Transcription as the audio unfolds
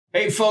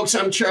Hey folks,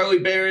 I'm Charlie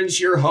Behrens,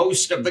 your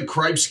host of the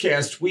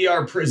Cripescast. We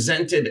are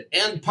presented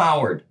and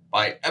powered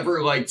by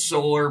Everlight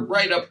Solar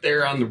right up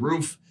there on the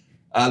roof.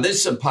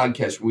 This is a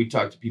podcast where we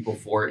talk to people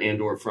for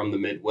and or from the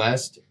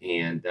Midwest.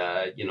 And,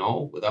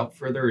 without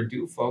further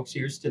ado, folks,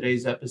 here's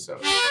today's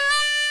episode.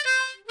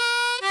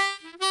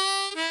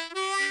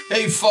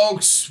 Hey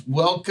folks,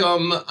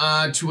 welcome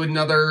to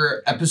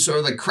another episode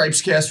of the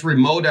Cripescast,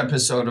 remote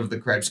episode of the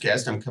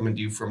Cripescast. I'm coming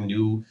to you from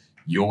New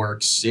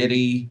York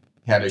City.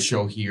 Had a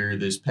show here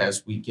this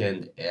past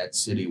weekend at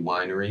City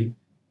Winery,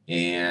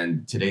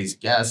 and today's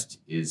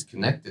guest is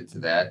connected to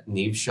that.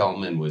 Nev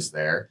Schulman was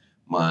there.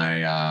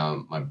 My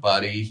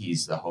buddy,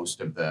 he's the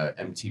host of the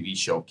MTV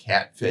show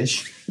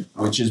Catfish,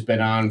 which has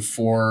been on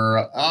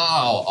for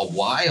a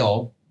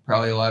while.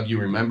 Probably a lot of you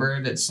remember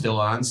it. It's still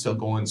on, still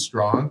going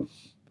strong.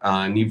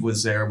 Nev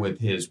was there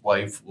with his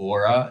wife,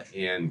 Laura,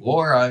 and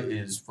Laura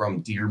is from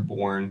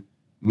Dearborn,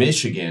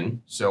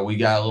 Michigan. So we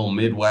got a little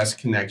Midwest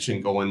connection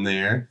going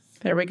there.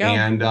 There we go.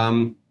 And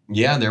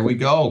there we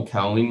go.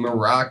 Colleen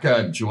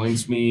Maraca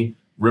joins me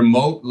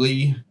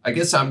remotely. I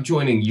guess I'm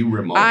joining you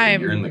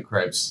remotely. You're in the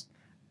Cripes.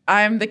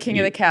 I'm the king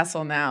of the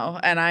castle now,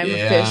 and I'm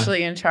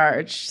officially in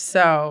charge.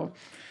 So,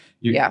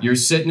 You're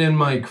sitting in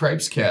my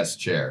Cripescast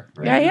chair.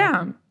 Right yeah, I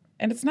am.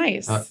 And it's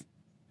nice.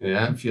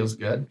 It feels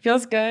good.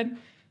 Feels good.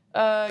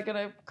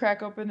 Gonna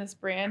crack open this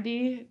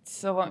brandy.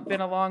 It's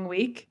been a long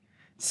week.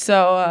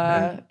 So,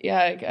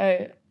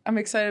 I'm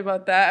excited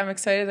about that. I'm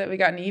excited that we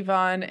got Nev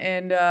on,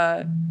 and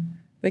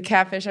the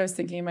catfish. I was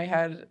thinking in my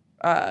head,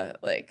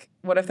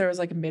 what if there was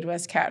like a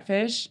Midwest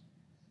catfish,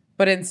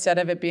 but instead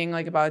of it being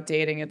like about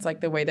dating, it's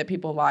like the way that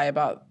people lie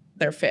about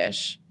their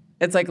fish.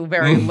 It's like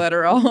very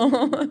literal.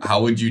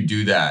 How would you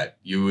do that?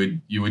 You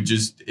would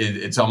just.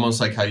 It's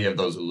almost like how you have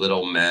those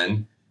little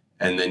men,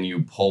 and then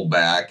you pull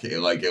back. It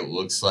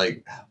looks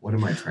like. What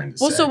am I trying to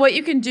say? Well, so what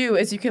you can do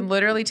is you can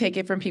literally take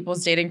it from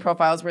people's dating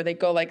profiles where they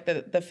go like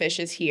the fish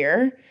is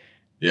here.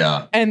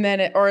 Yeah. And then,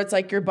 it's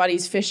like your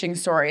buddy's fishing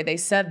story. They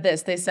said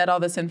this, they said all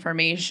this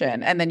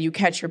information, and then you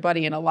catch your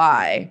buddy in a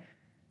lie.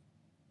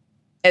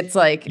 It's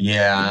like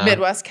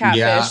Midwest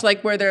catfish,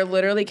 like where they're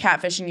literally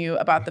catfishing you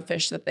about the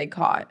fish that they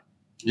caught.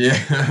 Yeah,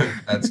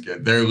 that's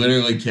good. They're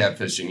literally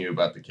catfishing you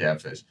about the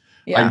catfish.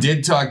 Yeah. I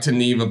did talk to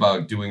Nev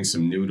about doing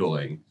some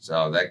noodling.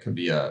 So that could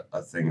be a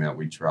thing that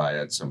we try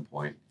at some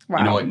point. Wow.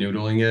 You know what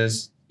noodling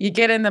is? You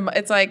get in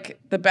it's like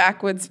the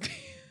backwoods.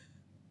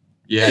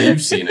 Yeah,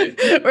 you've seen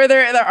it. Where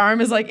their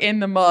arm is like in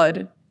the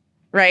mud,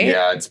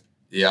 right?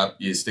 Yeah,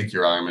 you stick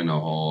your arm in a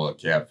hole, a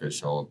catfish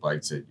hole, it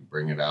bites it, you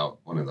bring it out.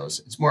 One of those.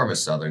 It's more of a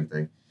southern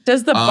thing.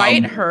 Does the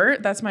bite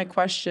hurt? That's my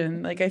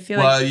question. Like, I feel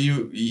like...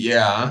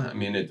 I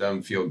mean, it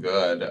doesn't feel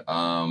good.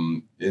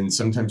 And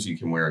sometimes you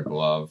can wear a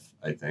glove,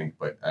 I think,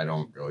 but I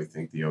don't really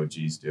think the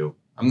OGs do.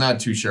 I'm not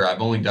too sure.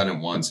 I've only done it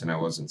once and I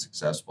wasn't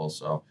successful,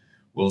 so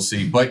we'll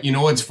see. But you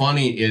know what's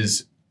funny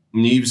is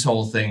Nev's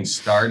whole thing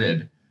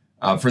started...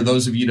 for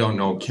those of you who don't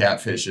know,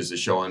 Catfish is a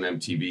show on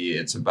MTV.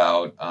 It's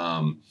about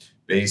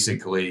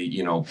basically,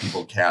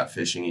 people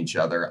catfishing each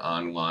other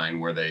online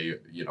where they,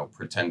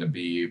 pretend to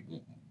be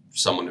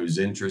someone who's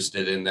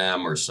interested in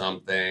them or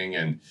something.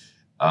 And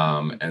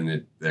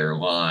that they're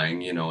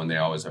lying, and they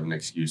always have an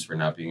excuse for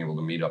not being able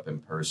to meet up in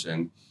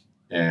person.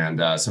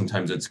 And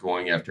sometimes it's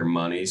going after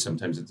money.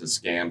 Sometimes it's a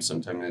scam.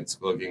 Sometimes it's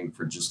looking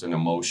for just an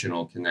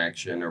emotional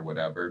connection or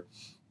whatever.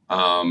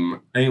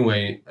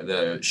 Anyway,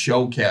 the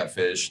show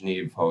Catfish,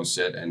 Nev hosts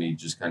it, and he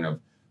just kind of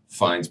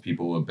finds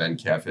people who have been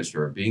catfished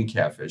or are being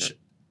catfished.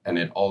 And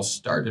it all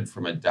started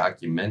from a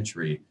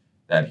documentary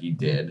that he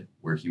did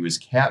where he was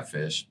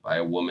catfished by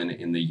a woman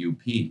in the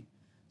UP.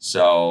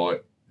 So,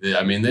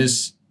 I mean,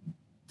 it's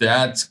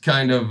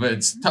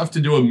tough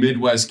to do a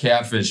Midwest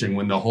catfishing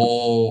when the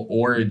whole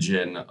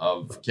origin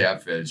of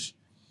catfish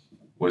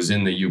was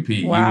in the UP.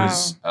 Wow. He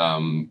was,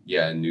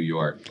 in New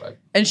York.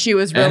 And she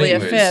was really a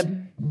fib.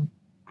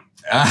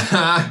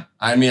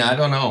 I mean, I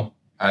don't know.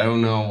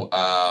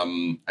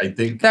 I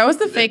think that was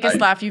the fakest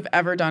laugh you've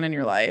ever done in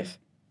your life.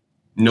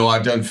 No,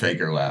 I've done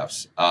faker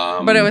laughs.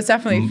 But it was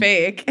definitely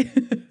fake.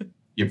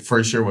 It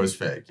for sure was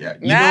fake. Yeah.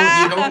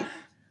 You don't.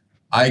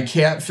 I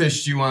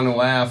catfished you on a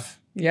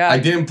laugh. Yeah. I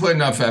didn't put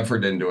enough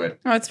effort into it.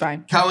 Oh, it's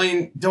fine.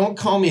 Colleen, don't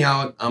call me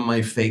out on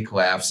my fake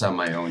laughs on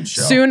my own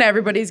show. Soon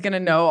everybody's going to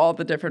know all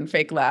the different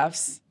fake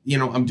laughs.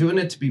 I'm doing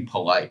it to be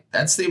polite.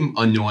 That's the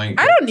annoying thing.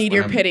 I don't need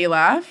your pity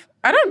laugh.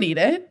 I don't need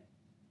it.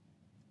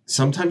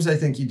 Sometimes I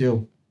think you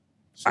do.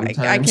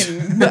 I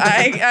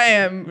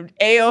am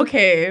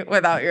A-okay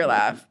without your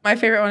laugh. My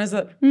favorite one is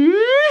the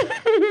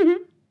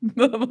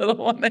little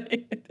one that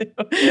you do.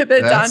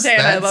 That Dante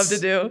and I love to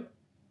do.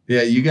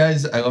 Yeah, you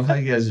guys, I love how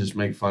you guys just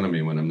make fun of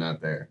me when I'm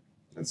not there.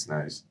 That's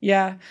nice.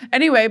 Yeah.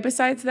 Anyway,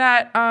 besides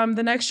that,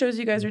 the next shows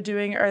you guys are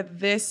doing are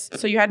this.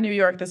 So you had New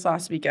York this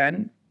last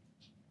weekend.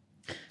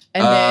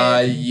 And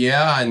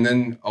and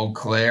then Eau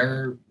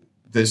Claire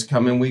this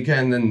coming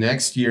weekend. Then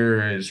next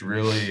year is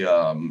really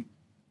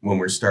when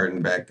we're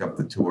starting back up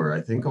the tour. I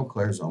think Eau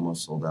Claire's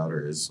almost sold out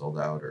or is sold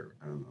out, or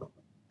I don't know.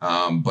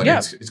 But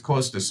it's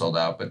close to sold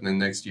out. But then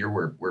next year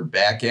we're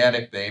back at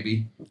it,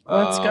 baby.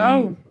 Let's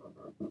go.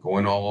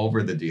 going all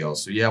over the deal.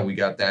 So yeah, we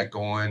got that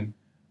going.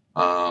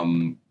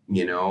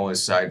 You know,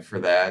 aside for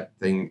that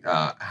thing,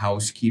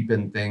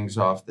 housekeeping things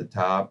off the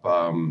top,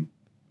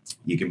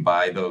 you can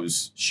buy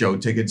those show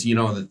tickets. You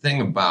know, the thing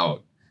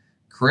about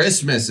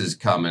Christmas is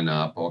coming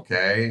up,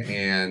 okay?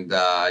 And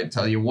I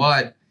tell you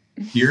what,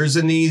 here's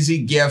an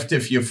easy gift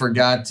if you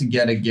forgot to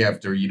get a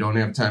gift or you don't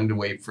have time to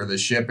wait for the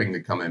shipping to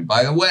come in.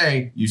 By the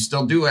way, you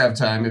still do have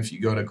time. If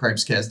you go to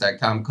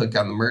cripescast.com, click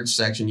on the merch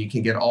section, you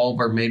can get all of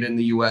our Made in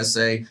the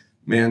USA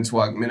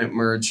Man-Twalk Minute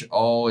merch.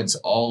 Oh, it's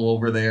all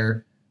over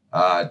there.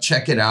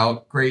 Check it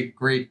out. Great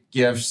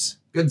gifts.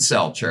 Good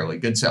sell, Charlie.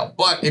 Good sell.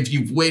 But if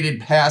you've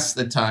waited past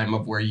the time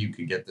of where you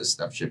could get this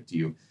stuff shipped to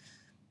you,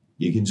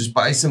 you can just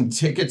buy some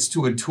tickets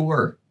to a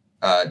tour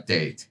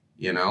date.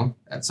 You know,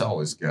 that's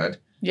always good.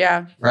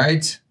 Yeah.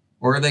 Right?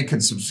 Or they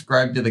could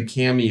subscribe to the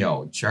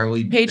Cameo.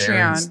 Charlie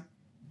Patreon.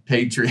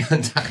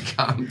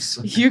 Patreon.com.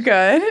 You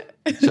good?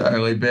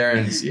 Charlie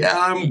Barron's. Yeah,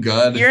 I'm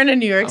good. You're in a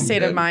New York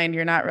state of mind.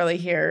 You're not really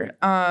here.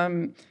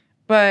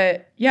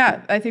 But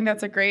yeah, I think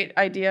that's a great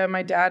idea.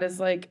 My dad is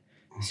like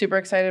super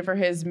excited for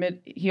his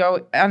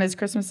on his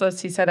Christmas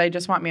list. He said, I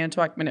just want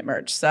Man-Twalk Minute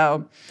merch.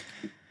 So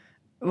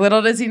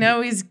little does he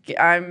know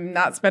I'm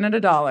not spending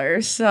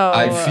 $1. So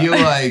I feel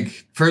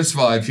like, first of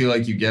all, I feel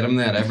like you get him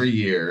that every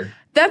year.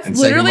 That's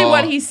literally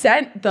what he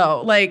sent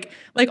though. Like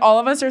all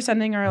of us are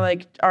sending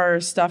our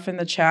stuff in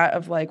the chat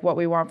of like what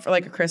we want for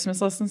like a Christmas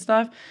list and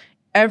stuff.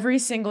 Every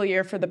single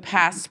year for the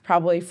past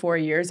probably 4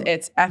 years,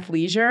 it's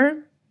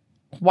athleisure.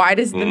 Why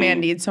does the man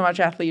need so much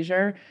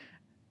athleisure?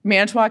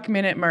 Man-Twalk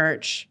Minute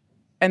merch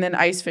and then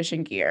ice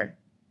fishing gear.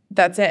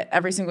 That's it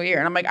every single year.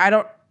 And I'm like,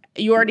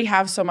 you already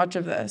have so much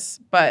of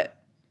this,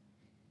 but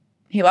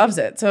he loves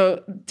it.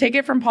 So take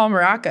it from Paul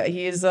Maraca.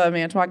 He's a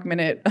Man-Twalk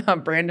Minute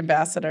brand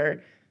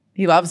ambassador.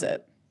 He loves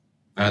it.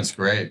 That's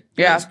great.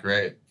 Yeah. That's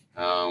great.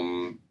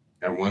 I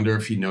wonder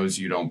if he knows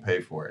you don't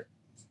pay for it.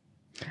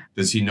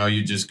 Does he know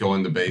you just go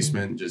in the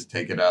basement and just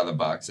take it out of the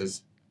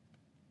boxes?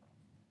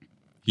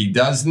 He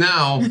does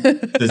now.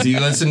 Does he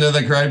listen to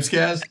the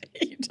Cripescast?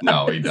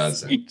 No, he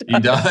doesn't. He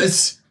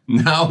does?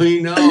 Now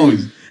he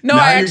knows. No,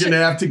 now you're going to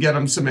have to get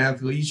him some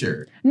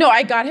athleisure. No,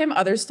 I got him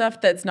other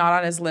stuff that's not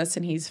on his list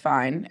and he's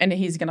fine and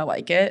he's going to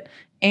like it.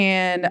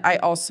 And I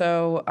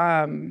also,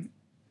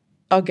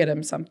 I'll get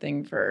him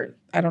something for,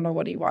 I don't know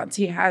what he wants.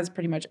 He has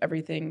pretty much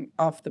everything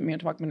off the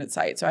Man-Twalk Minute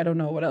site. So I don't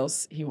know what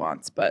else he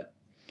wants, but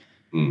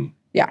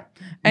yeah.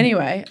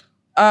 Anyway.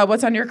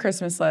 What's on your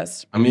Christmas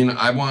list? I mean,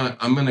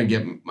 I'm going to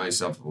get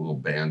myself a little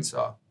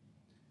bandsaw.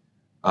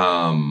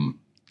 I'm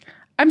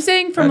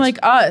saying from like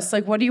us,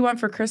 like, what do you want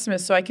for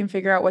Christmas so I can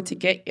figure out what to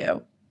get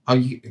you?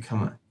 Oh,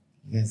 come on.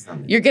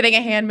 You're getting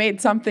a handmade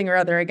something or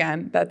other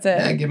again. That's it.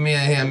 Yeah, give me a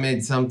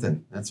handmade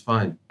something. That's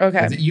fine.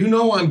 Okay. You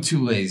know I'm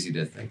too lazy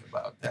to think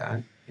about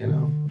that. You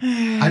know,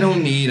 I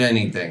don't need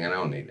anything.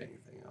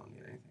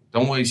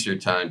 Don't waste your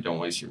time. Don't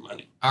waste your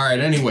money. All right.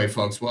 Anyway,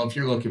 folks. Well, if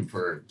you're looking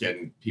for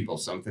getting people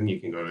something,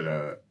 you can go to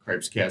the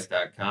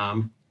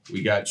cripescast.com.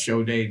 We got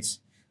show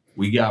dates.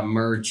 We got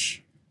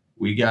merch.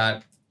 We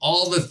got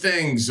all the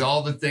things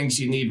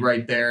you need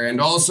right there. And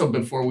also,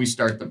 before we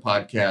start the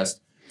podcast,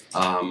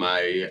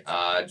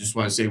 I just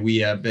want to say we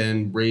have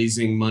been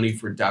raising money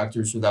for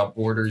Doctors Without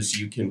Borders.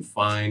 You can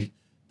find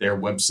their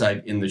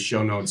website in the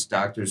show notes,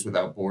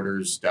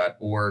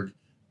 doctorswithoutborders.org.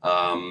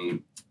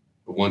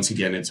 Once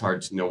again, it's hard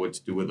to know what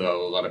to do with a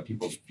lot of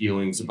people's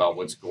feelings about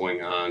what's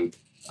going on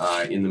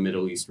in the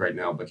Middle East right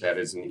now, but that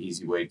is an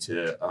easy way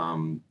to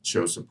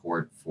show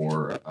support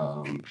for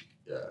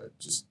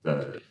just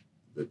the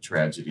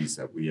tragedies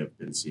that we have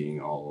been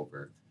seeing all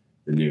over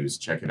the news.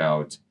 Check it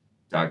out,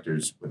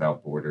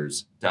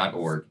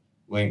 doctorswithoutborders.org,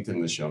 linked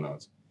in the show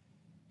notes.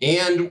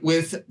 And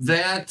with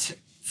that,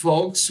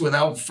 folks,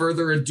 without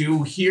further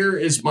ado, here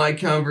is my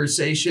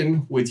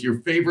conversation with your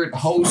favorite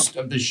host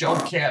of the show,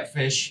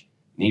 Catfish,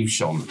 Nev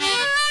Schulman.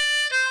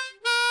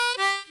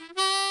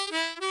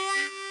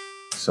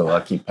 So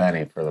lucky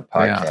penny for the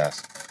podcast. Yeah.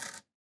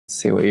 Let's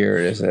see what year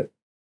it is. It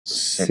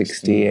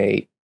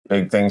 68.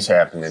 Big things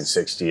happened in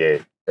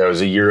 68. That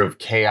was a year of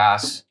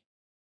chaos,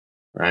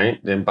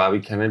 right? Didn't Bobby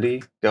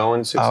Kennedy go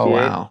in 68? Oh,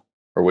 wow.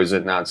 Or was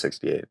it not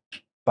 68?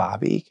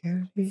 Bobby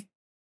Kennedy?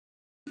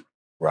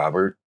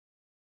 Robert?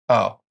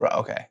 Oh,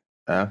 okay.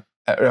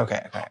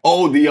 Okay.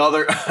 Oh, the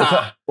other.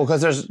 Well,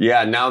 because there's.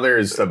 Yeah, now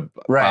there's the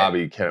right.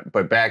 Bobby Kennedy.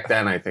 But back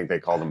then, I think they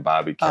called him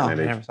Bobby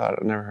Kennedy. Oh, I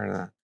never heard of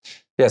that.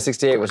 Yeah,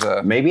 68 was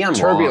a maybe I'm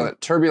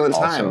turbulent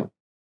also, time.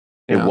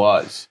 It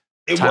was.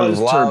 It time was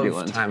of love,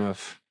 turbulent. Time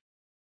of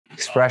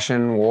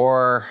expression,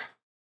 war.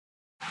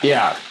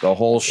 Yeah, the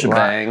whole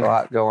shebang. A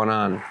lot going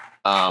on.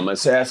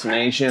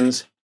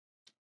 Assassinations.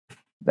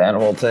 That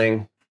whole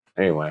thing.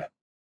 Anyway,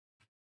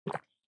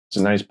 it's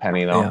a nice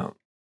penny though. Yeah.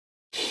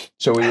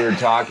 So we were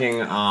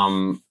talking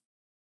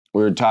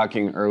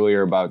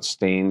earlier about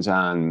stains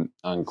on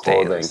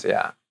clothing. Stains,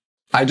 yeah.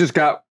 I just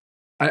got.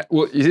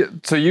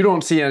 So you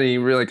don't see any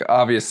really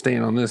obvious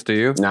stain on this, do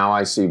you? Now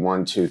I see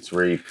 1, 2,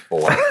 3,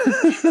 4.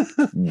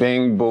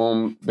 Bing,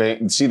 boom,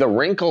 bing. See, the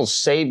wrinkles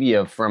save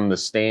you from the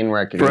stain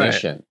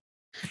recognition.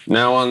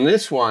 Now on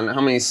this one,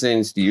 how many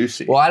stains do you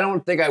see? Well, I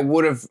don't think I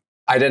would have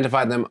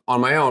identified them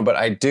on my own, but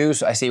I do.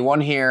 I see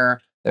one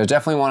here. There's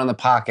definitely one in the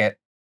pocket,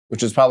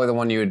 which is probably the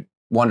one you had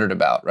wondered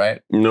about,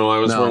 right? No, I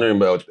was wondering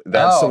about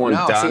that's the one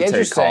Dante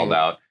interesting. called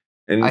out.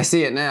 And I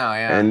see it now,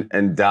 yeah.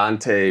 And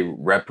Dante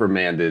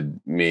reprimanded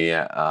me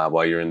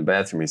while you're in the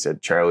bathroom. He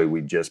said, "Charlie,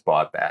 we just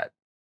bought that."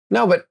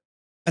 No, but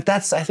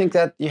that's. I think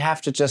that you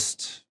have to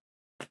just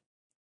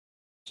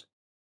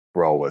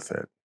roll with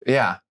it.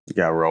 Yeah, you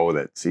gotta roll with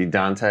it. See,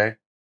 Dante.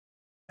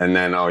 And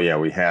then, oh yeah,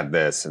 we had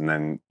this, and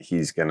then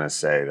he's gonna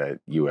say that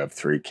you have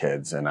 3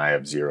 kids and I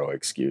have 0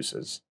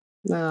 excuses.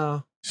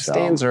 No, So,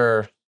 stains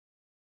are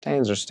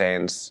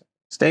stains.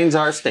 Stains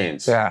are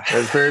stains. Yeah,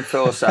 it's very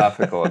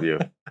philosophical of you.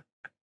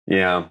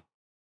 Yeah.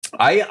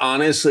 I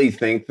honestly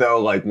think though,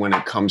 like when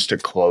it comes to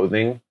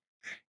clothing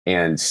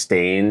and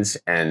stains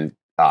and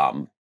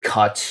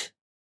cuts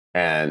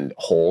and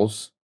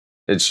holes,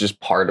 it's just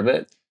part of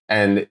it.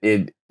 And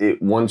it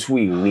once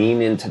we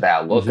lean into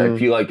that look, I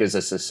feel like as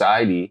a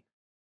society,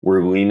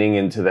 we're leaning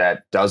into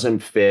that doesn't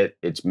fit,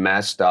 it's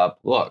messed up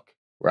look,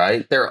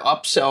 right? They're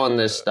upselling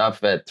this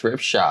stuff at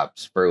thrift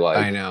shops for like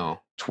I know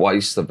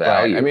twice the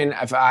value. Right. I mean,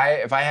 if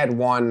I had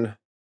one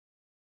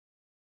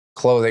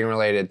clothing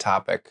related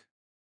topic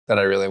that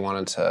I really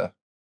wanted to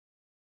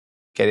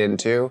get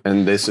into.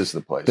 And this is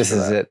the place. This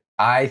is it.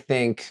 I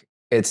think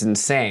it's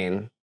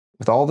insane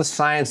with all the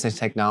science and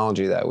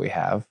technology that we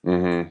have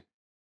that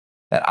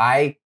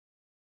I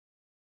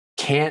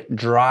can't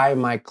dry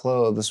my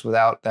clothes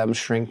without them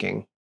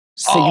shrinking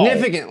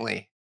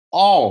significantly.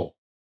 Oh,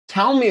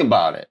 tell me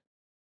about it.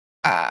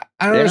 I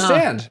don't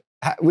understand.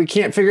 We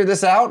can't figure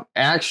this out.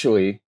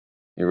 Actually,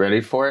 you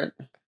ready for it?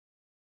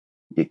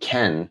 You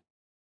can.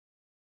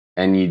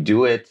 And you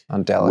do it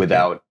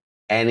without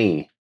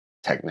any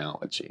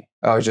technology.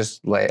 Oh,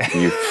 just lay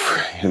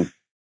it.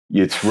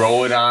 You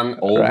throw it on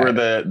over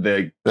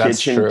the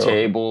kitchen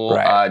table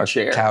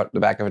chair. The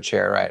back of a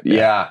chair, right.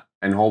 Yeah.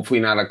 And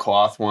hopefully not a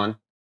cloth one.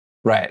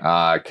 Right.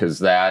 Because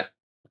that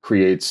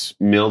creates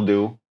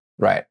mildew.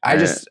 Right. I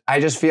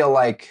just feel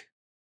like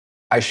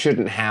I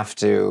shouldn't have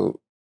to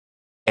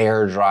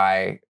air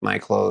dry my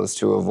clothes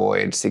to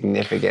avoid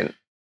significant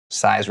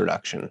size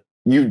reduction.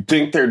 You'd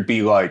think there'd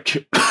be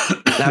like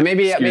now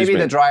maybe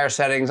the dryer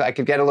settings, I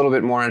could get a little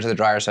bit more into the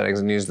dryer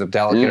settings and use the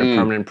delicate or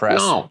permanent press.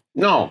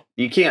 No,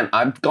 you can't.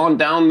 I've gone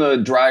down the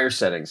dryer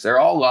settings. They're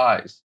all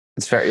lies.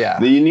 It's fair,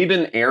 yeah. You need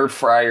an air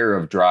fryer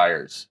of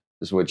dryers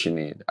is what you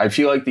need. I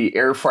feel like the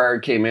air fryer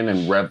came in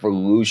and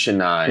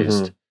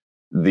revolutionized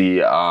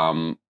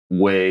the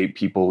way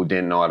people who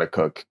didn't know how to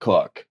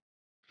cook.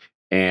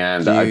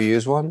 And do you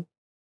use one?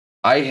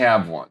 I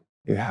have one.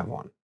 You have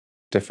one.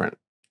 Different.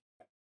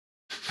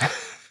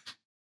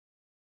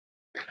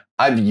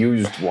 I've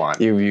used one.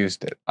 You've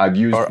used it. I've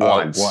used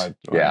once. One.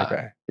 Yeah.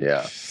 Okay.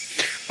 Yeah.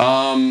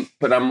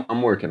 But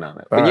I'm working on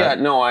it. But yeah,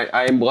 no,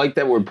 I like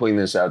that we're putting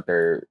this out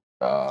there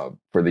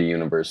for the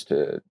universe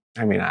to.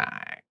 I mean,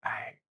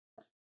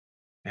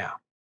 yeah.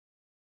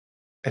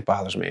 It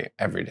bothers me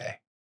every day.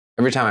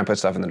 Every time I put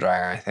stuff in the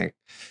dryer, I think,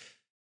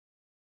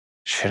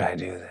 should I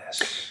do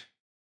this?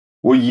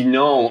 Well, you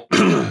know,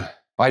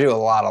 I do a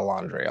lot of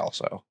laundry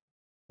also.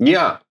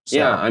 Yeah,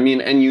 yeah. I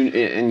mean, and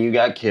you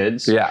got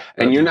kids. Yeah,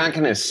 and you're not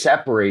going to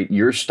separate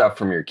your stuff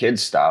from your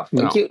kids' stuff.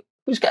 Like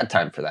who's got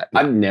time for that? No.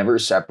 I've never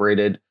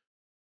separated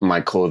my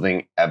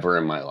clothing ever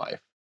in my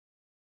life.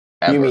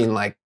 Ever. You mean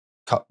like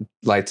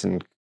lights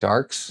and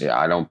darks? Yeah,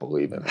 I don't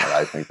believe in that.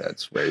 I think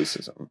that's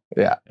racism.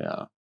 Yeah.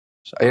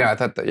 So, I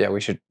thought that we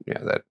should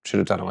that should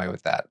have done away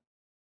with that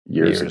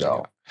years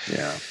ago.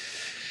 Yeah,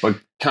 but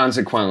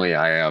consequently,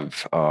 I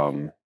have.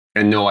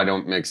 And no, I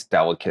don't mix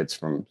delicates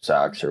from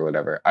socks or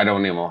whatever. I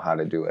don't even know how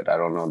to do it. I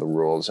don't know the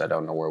rules. I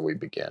don't know where we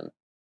begin.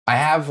 I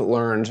have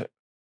learned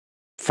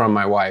from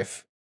my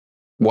wife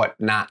what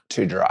not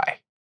to dry.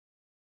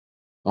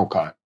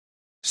 Okay.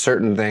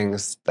 Certain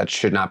things that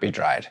should not be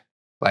dried.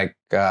 Like,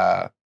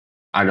 I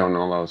don't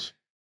know those.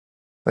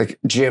 Like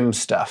gym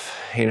stuff,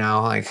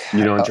 like.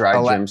 You don't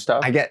dry gym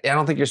stuff? I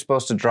don't think you're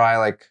supposed to dry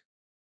like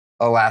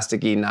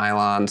elasticy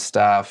nylon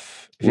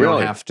stuff if you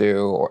don't have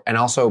to. And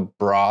also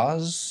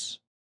bras.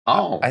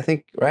 Oh. I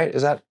think, right?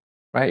 Is that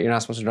right? You're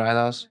not supposed to dry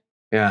those?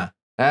 Yeah.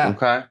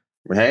 Okay.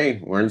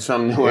 Hey, learn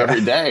something new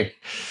every day.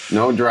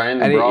 No drying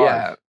the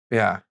bras.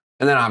 Yeah.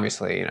 And then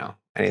obviously,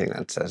 anything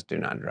that says do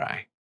not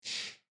dry.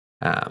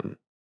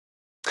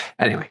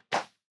 Anyway.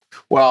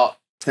 Well,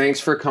 thanks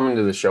for coming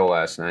to the show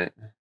last night.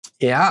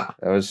 Yeah.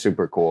 That was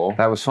super cool.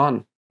 That was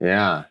fun.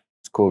 Yeah.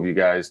 It's cool of you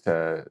guys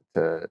to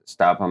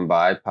pop on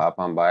by.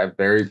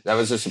 That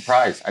was a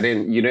surprise.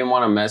 You didn't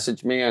want to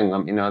message me and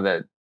let me know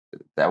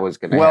that was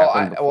going to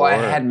happen before. I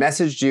had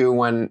messaged you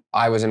when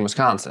I was in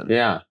Wisconsin.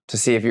 Yeah. To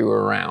see if you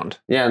were around.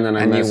 Yeah, and then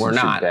I messaged you were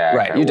not. Back.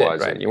 Right, you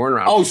did. Right, you weren't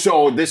around. Oh,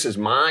 so this is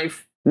my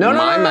No.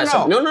 mess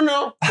up.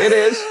 No. It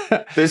is.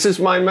 This is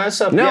my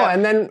mess up. No, yeah.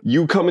 and then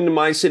you come into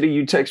my city,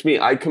 you text me,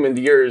 I come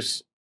into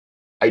yours.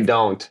 I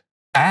don't.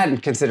 I hadn't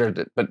considered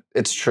it, but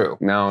it's true.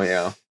 No,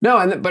 yeah.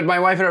 No, but my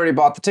wife had already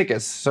bought the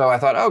tickets, so I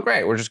thought, oh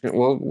great, we'll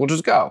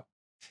just go.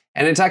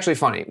 And it's actually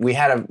funny.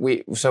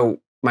 So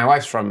my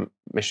wife's from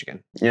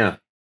Michigan. Yeah.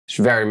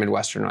 She's very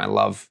Midwestern. And I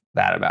love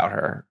that about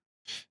her.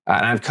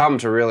 And I've come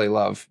to really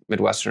love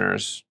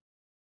Midwesterners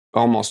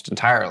almost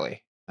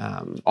entirely.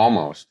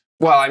 Almost.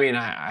 Well, I mean,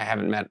 I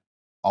haven't met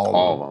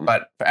all of them.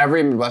 But for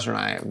every Midwestern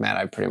I have met,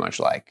 I pretty much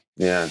like.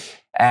 Yeah.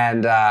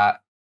 And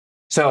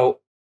so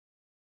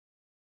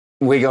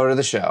we go to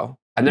the show.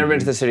 I've never been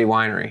to the City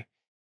Winery.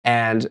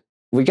 And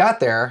we got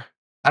there.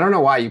 I don't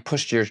know why you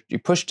pushed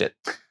it.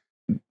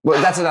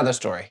 Well, that's another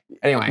story.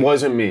 Anyway.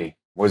 Wasn't me.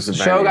 Was the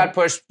show got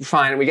pushed,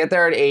 fine. We get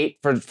there at 8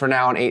 for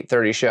now an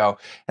 8:30 show.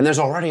 And there's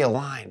already a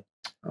line.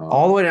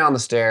 All the way down the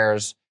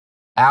stairs,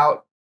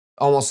 out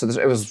almost to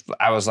this.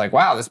 I was like,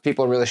 wow, these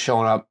people are really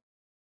showing up.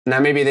 Now,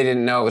 maybe they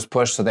didn't know it was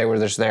pushed, so they were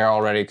just there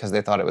already because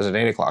they thought it was an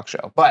 8 o'clock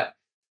show. But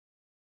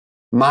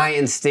my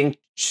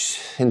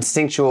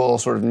instinctual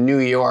sort of New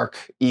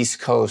York East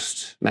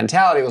Coast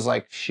mentality was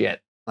like,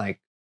 shit, like,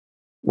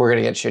 we're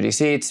going to get shitty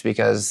seats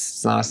because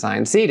it's not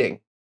assigned seating.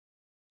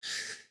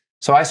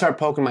 So I start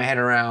poking my head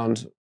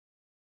around,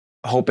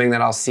 hoping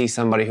that I'll see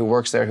somebody who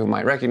works there who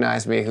might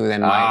recognize me, who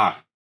then might.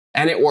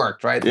 And it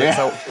worked, right? Yeah,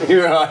 so,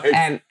 you're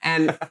right.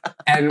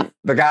 And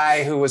the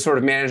guy who was sort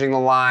of managing the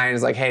line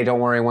is like, hey, don't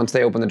worry. Once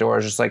they open the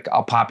doors, just like,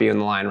 I'll pop you in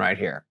the line right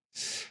here.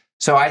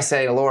 So I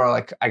say to Laura,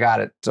 like, I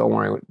got it. Don't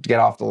worry. Get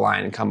off the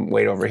line and come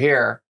wait over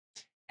here.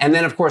 And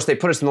then, of course, they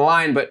put us in the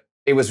line, but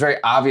it was very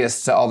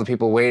obvious to all the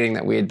people waiting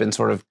that we had been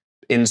sort of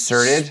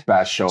inserted.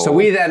 Special so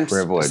we then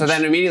privilege. So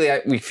then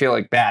immediately we feel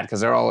like bad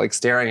because they're all like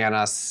staring at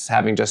us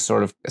having just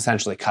sort of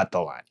essentially cut the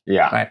line.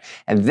 Yeah. Right.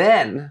 And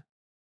then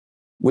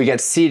we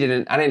get seated,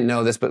 and I didn't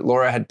know this, but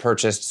Laura had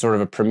purchased sort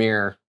of a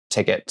premiere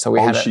ticket. So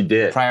we had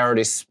a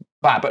priority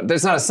spot, but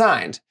it's not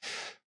assigned.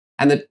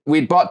 And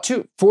we'd bought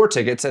 4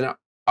 tickets, and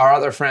our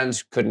other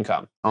friends couldn't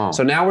come.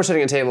 So now we're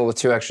sitting at a table with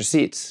 2 extra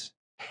seats.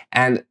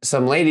 And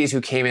some ladies who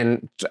came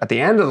in at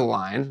the end of the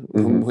line,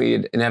 whom we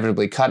had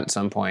inevitably cut at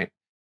some point,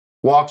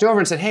 walked over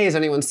and said, hey, is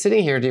anyone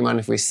sitting here? Do you mind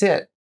if we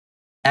sit?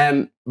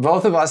 And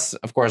both of us,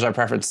 of course, our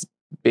preference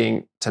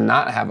being to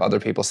not have other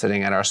people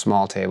sitting at our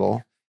small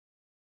table,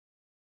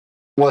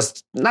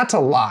 was not to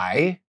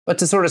lie, but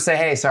to sort of say,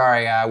 hey,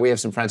 sorry, we have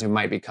some friends who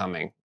might be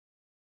coming.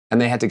 And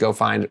they had to go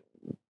find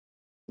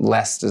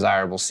less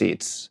desirable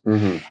seats.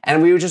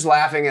 And we were just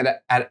laughing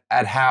at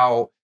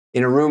how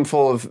in a room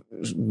full of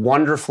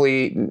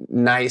wonderfully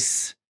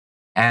nice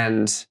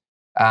and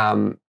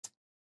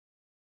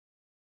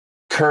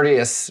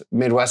courteous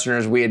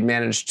Midwesterners, we had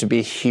managed to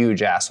be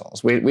huge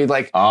assholes. We'd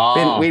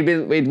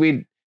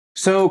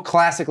so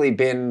classically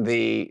been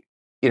the,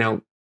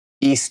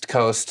 East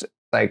Coast,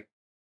 like,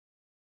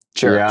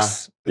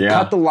 jerks. Yeah.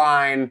 Cut the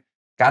line,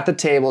 got the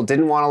table,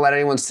 didn't want to let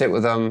anyone sit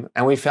with them,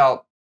 and we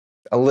felt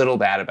a little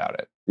bad about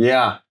it.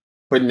 Yeah.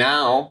 But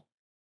now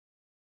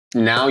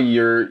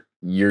you're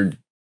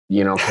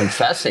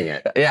confessing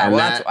it. Yeah, and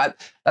well,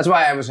 that's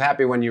why I was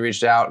happy when you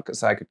reached out,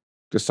 because I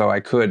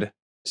could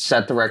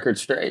set the record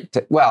straight.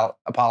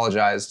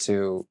 Apologize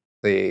to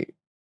the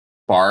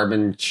Barb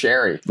and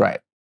Sherry.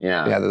 Right.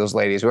 Yeah. Yeah, those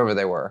ladies, whoever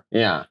they were.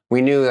 Yeah.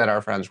 We knew that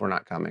our friends were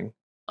not coming.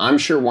 I'm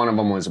sure one of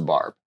them was a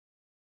Barb.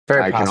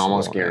 Very I possible, can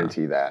almost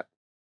guarantee that.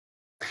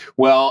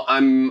 Well,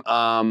 I'm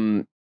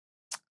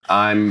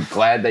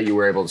glad that you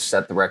were able to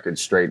set the record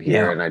straight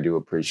here, and I do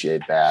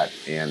appreciate that.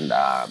 And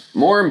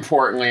more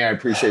importantly, I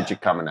appreciate you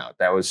coming out.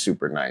 That was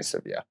super nice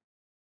of you.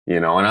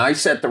 And I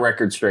set the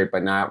record straight by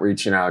not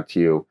reaching out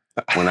to you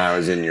when I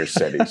was in your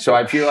city. So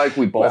I feel like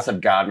we both have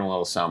gotten a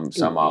little some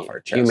off our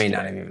chest. You may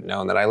not have even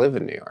known that I live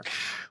in New York.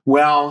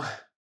 Well,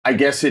 I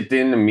guess it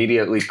didn't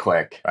immediately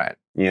click. Right.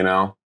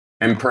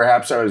 And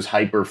perhaps I was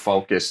hyper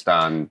focused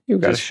on you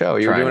got a show.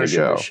 You were doing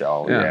a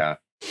show. Yeah.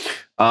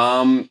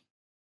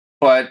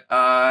 But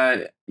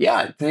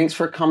thanks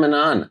for coming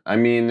on. I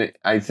mean,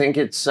 I think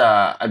it's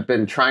I've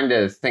been trying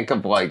to think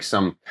of like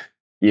some,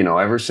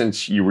 ever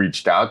since you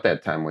reached out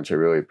that time, which I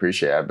really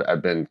appreciate.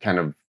 I've been kind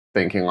of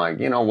thinking like,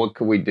 what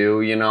could we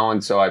do,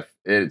 and so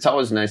it's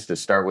always nice to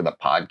start with a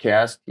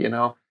podcast,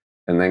 and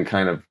then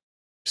kind of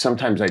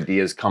sometimes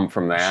ideas come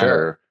from that. Sure.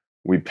 Or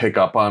we pick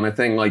up on a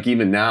thing. Like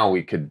even now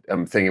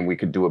I'm thinking we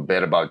could do a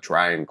bit about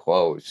drying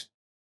clothes.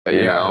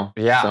 Yeah.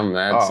 Something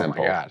that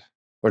simple. Oh my God.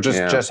 Or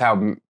just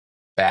how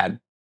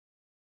bad.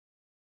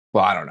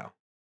 Well, I don't know.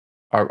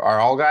 Are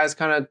all guys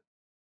kind of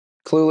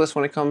clueless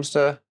when it comes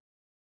to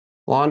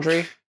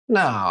laundry?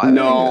 No.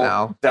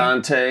 No.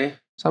 Dante.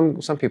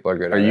 Some people are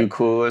good at it. Are you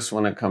clueless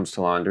when it comes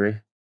to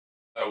laundry?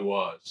 I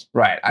was.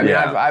 Right. I mean,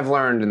 I've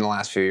learned in the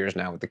last few years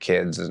now with the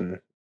kids and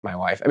my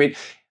wife. I mean,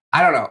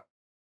 I don't know.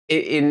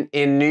 In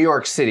New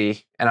York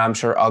City, and I'm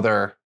sure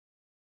other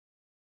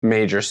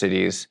major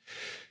cities,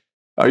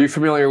 are you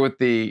familiar with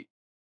the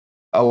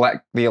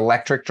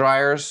electric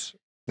dryers,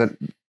 the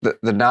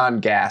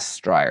non-gas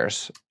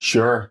dryers?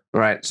 Sure.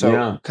 Right.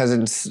 So because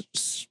in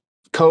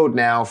code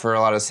now for a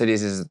lot of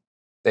cities is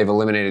they've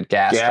eliminated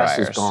gas dryers.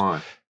 Gas is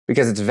gone.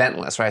 Because it's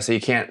ventless, right? So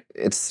you can't,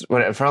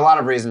 for a lot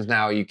of reasons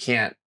now, you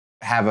can't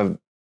have a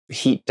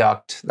heat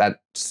duct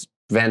that's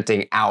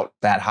venting out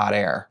that hot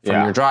air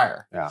from your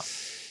dryer. Yeah.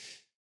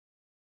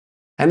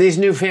 And these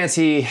new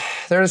fancy,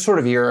 they're sort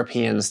of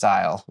European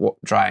style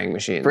drying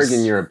machines.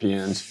 Friggin'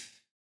 Europeans.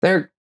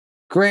 They're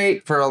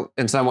great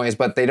in some ways,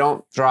 but they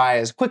don't dry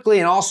as quickly.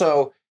 And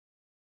also,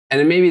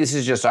 and maybe this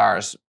is just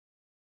ours,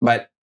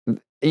 but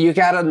you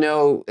gotta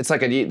know, it's like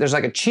there's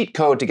like a cheat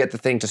code to get the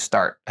thing to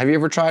start. Have you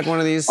ever tried one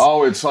of these?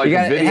 Oh, it's like a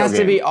video game. It has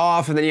to be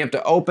off, and then you have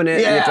to open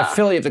it, and you have to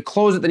fill it, you have to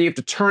close it, then you have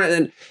to turn it,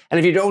 and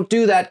if you don't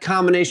do that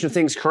combination of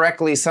things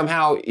correctly,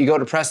 somehow you go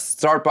to press the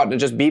start button, it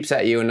just beeps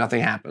at you, and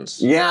nothing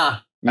happens. Yeah.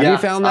 Have you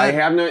found that? I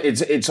have no.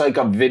 It's like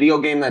a video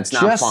game that's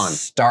not just fun.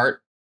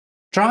 Start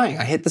drying.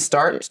 I hit the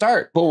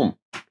start. Boom.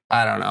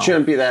 I don't know.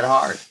 Shouldn't be that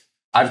hard.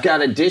 I've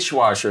got a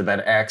dishwasher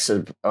that acts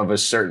of a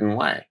certain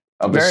way,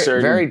 of a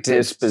certain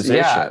disposition.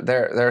 Yeah,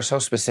 they're so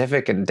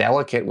specific and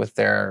delicate with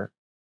their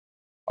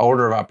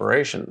order of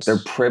operations. They're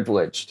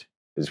privileged,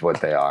 is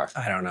what they are.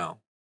 I don't know.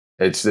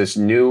 It's this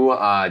new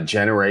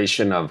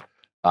generation of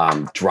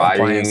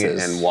drying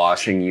Appliances. and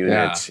washing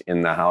units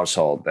in the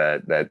household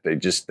that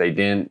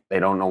they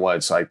don't know what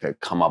it's like to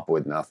come up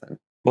with nothing.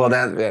 Well,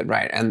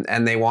 right,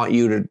 and they want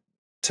you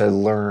to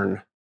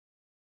learn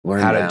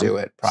how to do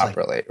it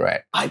properly. Like,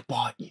 right. I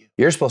bought you.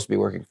 You're supposed to be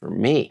working for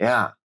me.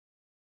 Yeah.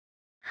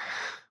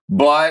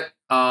 But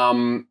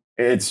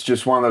it's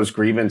just one of those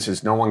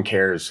grievances. No one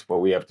cares what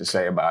we have to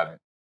say about it.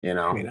 You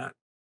know, Maybe not.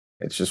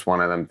 It's just one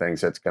of them things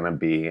that's going to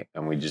be,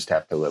 and we just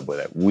have to live with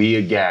it. We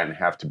again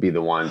have to be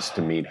the ones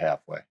to meet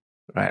halfway.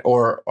 Right.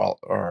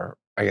 Or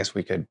I guess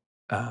we could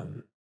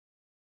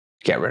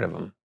get rid of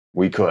them.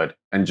 We could,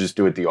 and just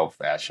do it the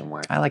old-fashioned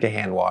way. I like a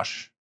hand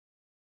wash.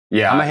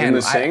 Yeah, I'm a hand, in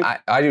the sink.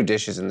 I do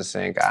dishes in the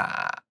sink.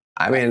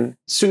 I mean,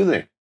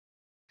 soothing.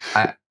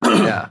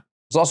 Yeah.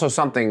 It's also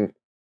something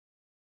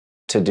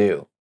to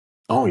do.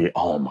 Oh yeah.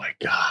 Oh my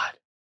God.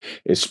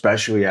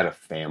 Especially at a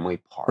family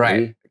party.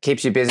 Right. It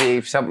keeps you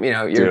busy.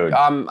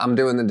 I'm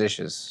doing the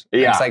dishes.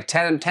 Yeah. It's like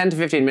 10 to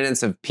 15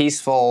 minutes of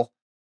peaceful,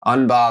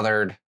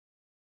 unbothered,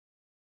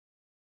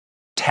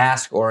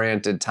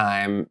 task-oriented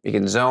time. You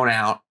can zone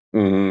out.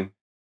 Mm-hmm.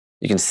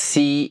 You can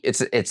see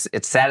it's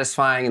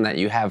satisfying in that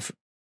you have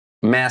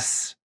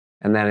mess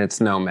and then it's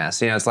no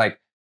mess. It's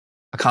like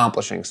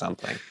accomplishing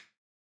something.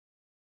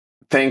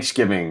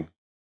 Thanksgiving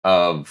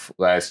of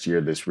last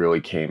year, this really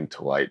came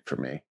to light for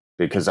me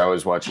because I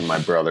was watching my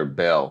brother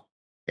Bill,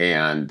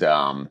 and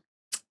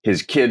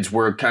his kids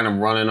were kind of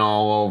running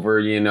all over,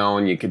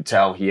 and you could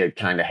tell he had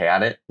kind of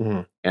had it.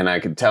 Mm-hmm. And I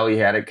could tell he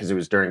had it because it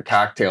was during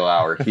cocktail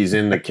hour. He's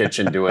in the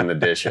kitchen doing the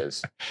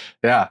dishes.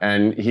 Yeah.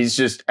 And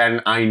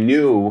and I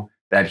knew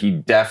that he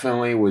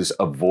definitely was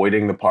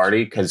avoiding the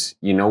party because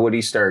you know what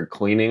he started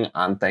cleaning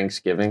on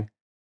Thanksgiving?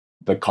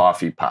 The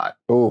coffee pot.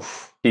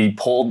 Oof. He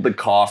pulled the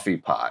coffee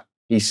pot.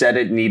 He said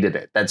it needed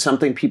it. That's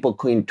something people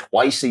clean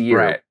twice a year.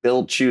 Right.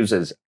 Bill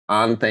chooses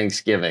on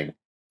Thanksgiving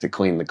to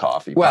clean the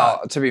coffee pot.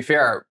 Well, to be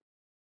fair,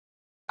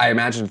 I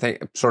imagine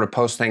sort of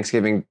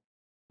post-Thanksgiving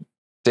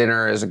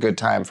dinner is a good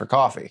time for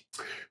coffee.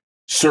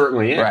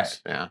 Certainly is.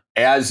 Right. Yeah.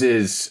 As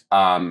is,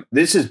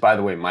 this is, by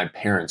the way, my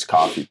parents'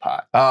 coffee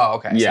pot. Oh,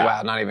 okay. Yeah. So,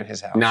 wow, not even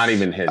his house. Not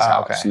even his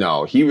house. Okay.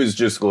 No, he was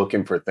just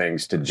looking for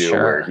things to do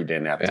where he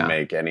didn't have to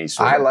make any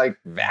sort of... I like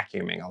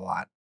vacuuming a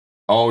lot.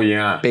 Oh,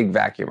 yeah. Big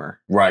vacuumer.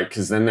 Right,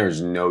 because then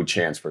there's no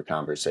chance for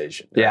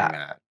conversation.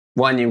 Yeah.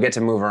 One, you get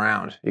to move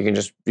around. You can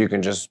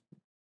just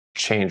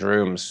change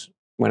rooms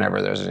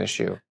whenever there's an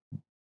issue.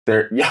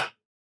 Yeah,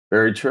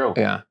 very true.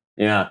 Yeah.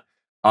 Yeah.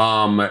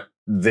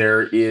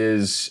 There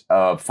is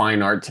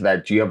fine art to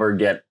that. Do you ever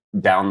get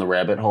down the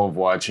rabbit hole of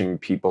watching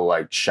people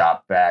like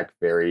shop vac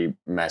very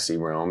messy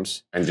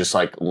rooms and just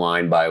like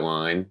line by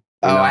line?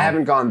 I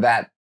haven't gone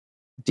that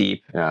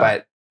deep, Yeah.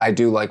 but I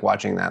do like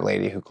watching that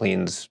lady who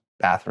cleans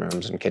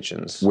bathrooms and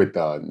kitchens. With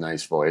a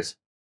nice voice.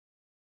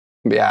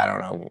 Yeah, I don't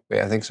know.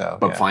 Yeah, I think so.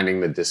 But finding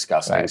the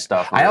disgusting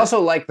stuff. I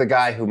also like the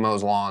guy who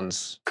mows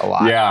lawns a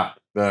lot. Yeah,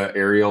 the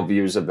aerial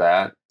views of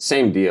that.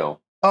 Same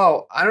deal.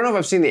 Oh, I don't know if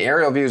I've seen the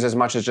aerial views as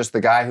much as just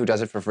the guy who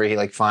does it for free. He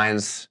like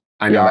finds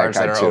yards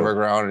that are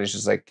overgrown and he's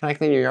just like, "Can I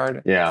clean your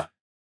yard?" Yeah.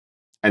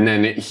 And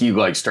then he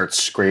like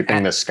starts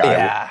scraping the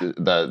sky, and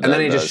then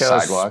he just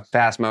shows sidewalks.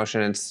 fast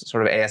motion. It's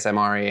sort of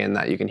ASMR-y in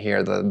that you can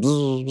hear the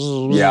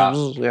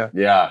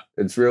yeah.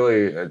 It's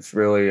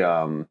really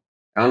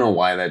I don't know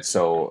why that's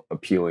so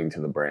appealing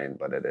to the brain,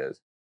 but it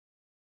is.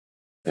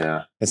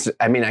 Yeah.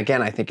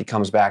 Again, I think it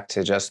comes back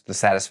to just the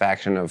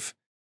satisfaction of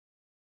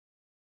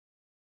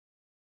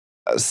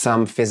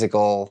some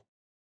physical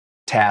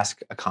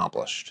task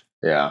accomplished.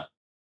 Yeah.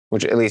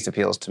 Which at least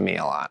appeals to me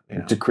a lot.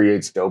 It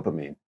creates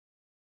dopamine.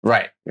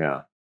 Right.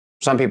 Yeah.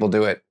 Some people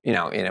do it, in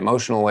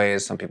emotional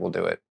ways. Some people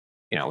do it,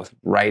 with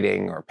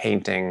writing or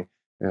painting.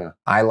 Yeah.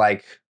 I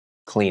like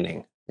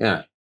cleaning.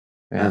 Yeah.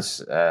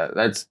 That's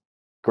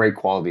great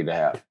quality to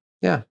have.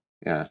 Yeah.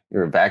 Yeah.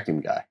 You're a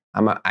vacuum guy.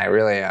 I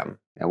really am.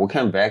 Yeah. What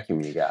kind of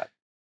vacuum you got?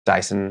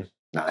 Dyson.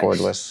 Nice.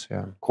 Cordless.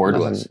 Yeah.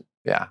 Cordless.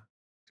 Yeah.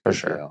 For Good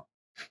sure. deal.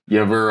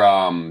 You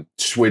ever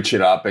switch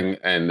it up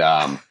and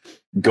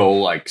go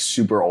like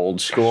super old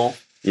school?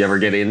 You ever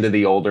get into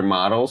the older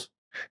models?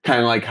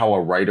 Kind of like how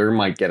a writer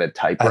might get a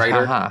typewriter,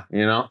 Uh-huh.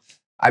 you know?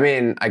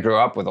 I grew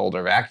up with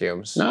older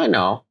vacuums. No, I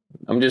know.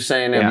 I'm just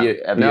saying,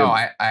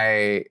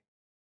 I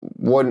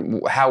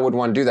wouldn't. How would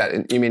one do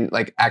that? You mean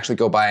like actually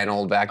go buy an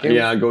old vacuum?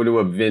 Yeah, go to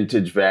a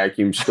vintage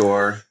vacuum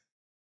store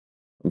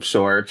of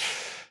sorts.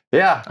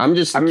 Yeah. I'm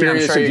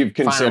curious sure if you've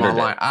considered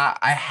it.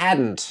 I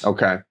hadn't.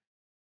 Okay.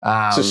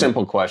 It's a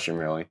simple question,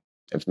 really.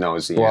 If no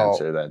is the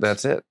answer,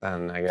 that's it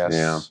then, I guess.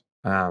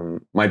 Yeah.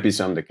 Might be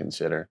something to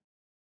consider.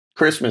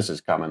 Christmas is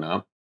coming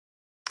up.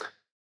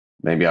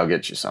 Maybe I'll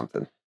get you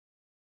something.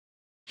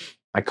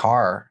 My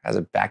car has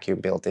a vacuum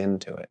built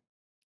into it.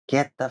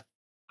 Get the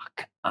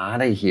fuck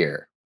out of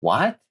here.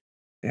 What?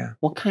 Yeah.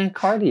 What kind of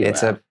car do you have?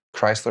 It's a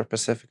Chrysler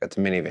Pacifica. It's a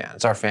minivan.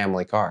 It's our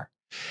family car.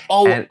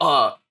 Oh, and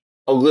a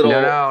little...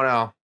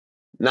 No.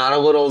 Not a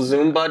little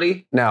Zoom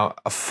buddy? No,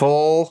 a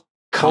full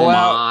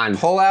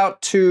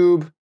pull-out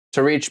tube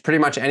to reach pretty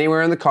much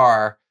anywhere in the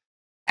car.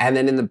 And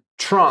then in the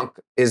trunk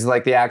is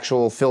like the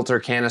actual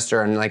filter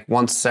canister. And like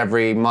once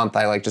every month,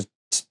 I like just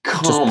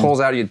pulls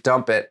out, you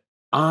dump it.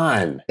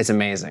 On. It's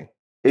amazing.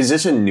 Is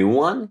this a new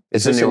one?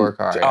 It's a newer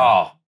car. Yeah.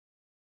 Oh.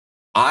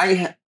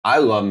 I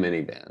love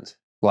minivans.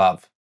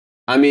 Love.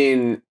 I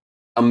mean,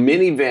 a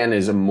minivan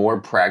is a more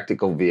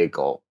practical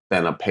vehicle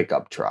than a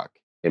pickup truck,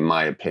 in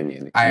my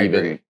opinion. I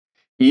agree.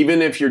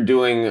 Even if you're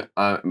doing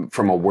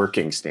from a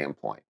working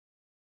standpoint,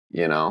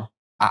 you know?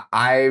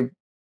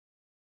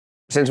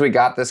 Since we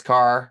got this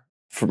car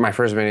for my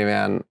first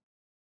minivan,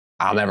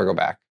 I'll never go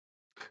back.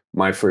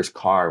 My first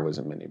car was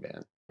a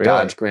minivan. Really?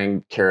 Dodge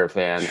Grand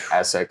Caravan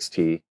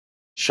SXT.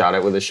 Shot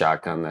it with a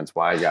shotgun. That's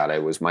why I got it.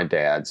 It was my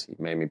dad's. He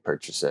made me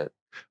purchase it.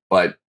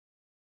 But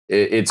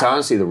it's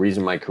honestly the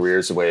reason my career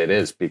is the way it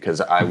is,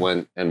 because I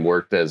went and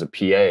worked as a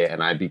PA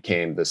and I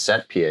became the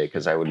set PA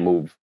because I would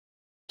move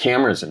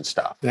cameras and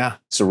stuff. Yeah.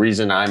 It's the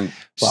reason I'm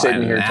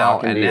sitting here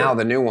talking to you. And now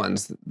the new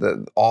ones,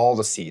 all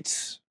the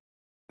seats,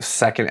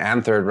 second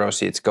and third row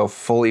seats, go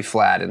fully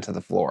flat into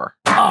the floor.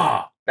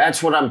 Oh,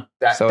 that's what I'm.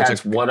 That's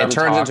what I'm. It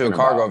turns into a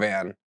cargo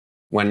van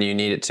when you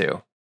need it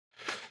to.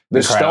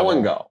 The stow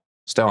and go.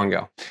 Stow and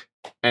go.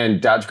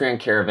 And Dodge Grand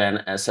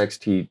Caravan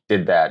SXT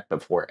did that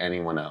before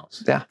anyone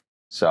else. Yeah.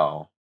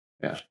 So,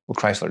 yeah. Well,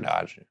 Chrysler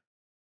Dodge.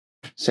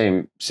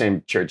 Same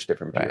church,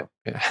 different people.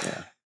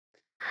 Right.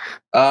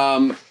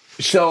 Yeah.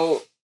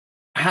 So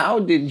how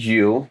did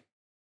you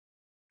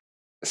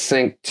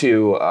think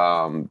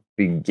to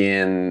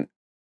begin?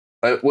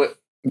 What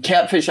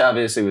Catfish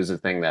obviously was the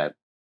thing that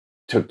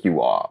took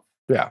you off.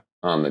 Yeah.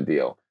 On the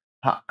deal.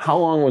 How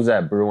long was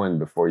that brewing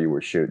before you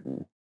were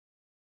shooting?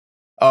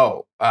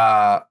 Oh,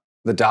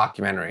 the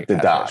documentary. The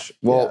doc.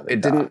 Well,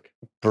 it didn't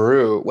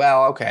brew.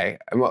 Well, okay.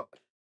 Well,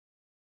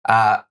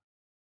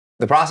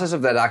 the process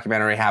of that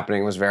documentary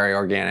happening was very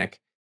organic.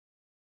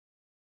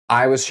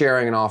 I was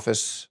sharing an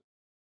office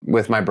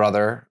with my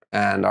brother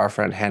and our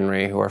friend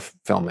Henry, who are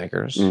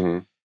filmmakers. Mm-hmm.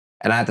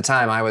 And at the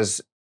time, I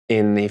was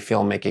in the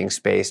filmmaking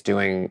space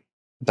doing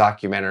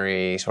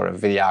documentary, sort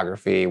of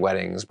videography,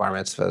 weddings, bar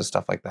mitzvahs,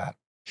 stuff like that.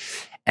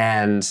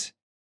 And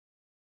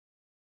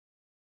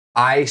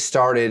I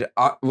started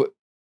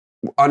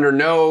under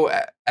no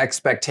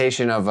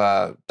expectation of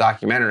a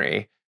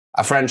documentary,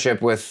 a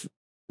friendship with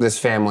this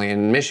family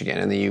in Michigan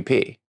in the UP.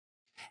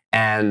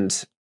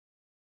 And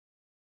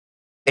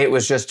it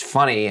was just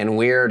funny and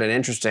weird and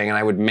interesting. And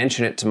I would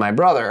mention it to my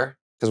brother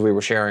because we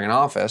were sharing an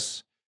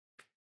office.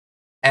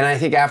 And I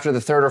think after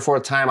the third or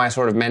fourth time I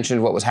sort of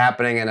mentioned what was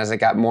happening, and as it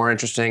got more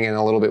interesting and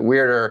a little bit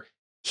weirder,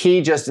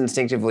 he just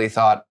instinctively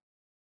thought,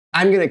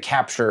 I'm going to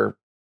capture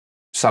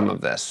some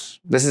of this.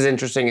 This is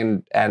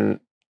interesting, and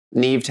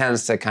Nev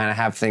tends to kind of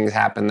have things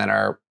happen that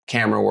are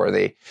camera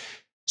worthy.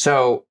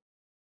 So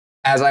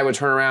as I would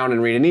turn around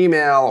and read an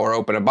email or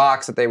open a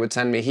box that they would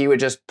send me, he would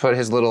just put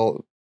his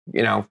little,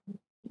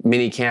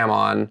 mini cam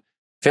on,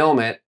 film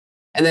it,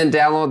 and then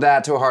download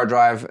that to a hard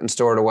drive and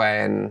store it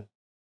away. And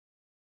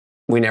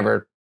we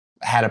never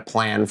had a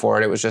plan for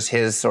it. It was just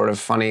his sort of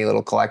funny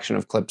little collection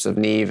of clips of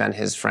Nev and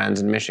his friends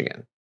in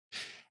Michigan.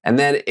 And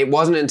then it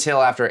wasn't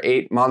until after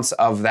 8 months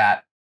of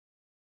that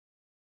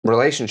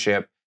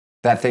relationship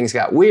that things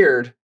got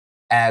weird.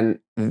 And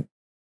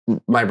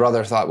my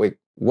brother thought,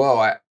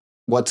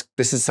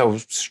 this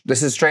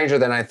is stranger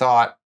than I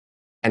thought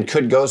and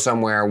could go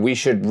somewhere. We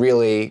should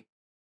really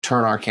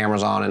turn our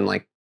cameras on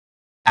and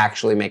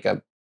actually make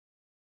an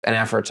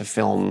effort to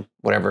film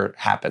whatever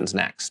happens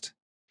next.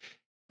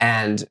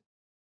 And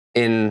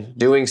in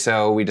doing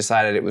so, we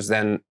decided it was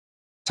then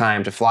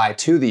time to fly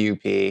to the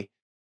UP,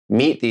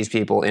 meet these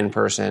people in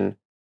person,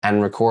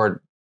 and record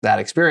that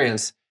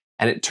experience.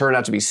 And it turned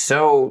out to be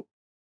so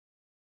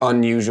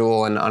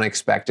unusual and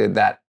unexpected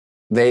that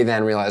they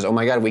then realized, oh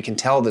my God, we can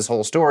tell this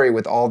whole story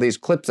with all these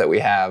clips that we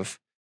have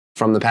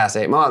from the past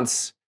 8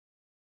 months.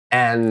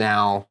 And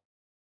now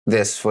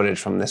this footage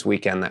from this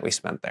weekend that we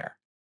spent there.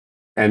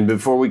 And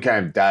before we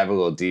kind of dive a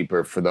little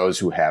deeper, for those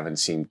who haven't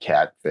seen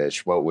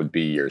Catfish, what would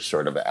be your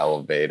sort of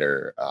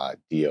elevator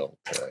deal?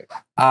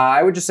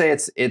 I would just say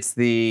it's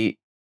the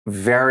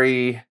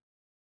very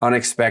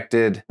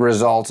unexpected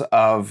result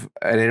of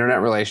an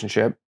internet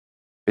relationship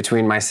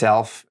between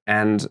myself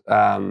and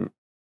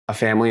a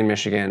family in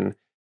Michigan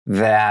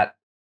that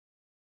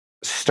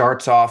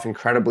starts off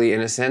incredibly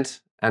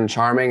innocent and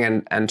charming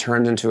and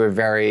turns into a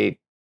very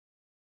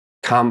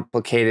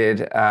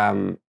complicated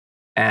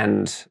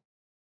and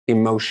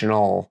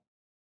emotional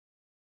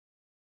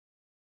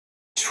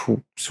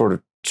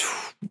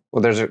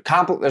well, there's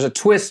a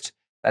twist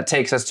that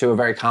takes us to a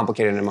very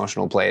complicated and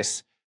emotional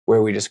place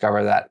where we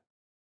discover that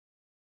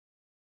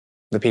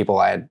the people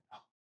I had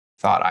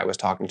thought I was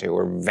talking to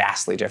were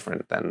vastly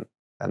different than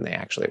they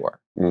actually were.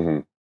 Mm-hmm.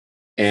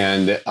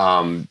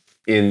 And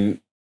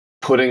in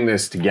putting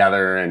this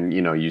together, and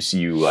you see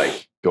you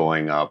like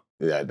going up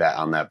that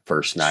on that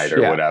first night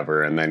or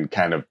whatever, and then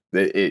kind of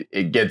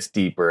it gets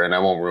deeper, and I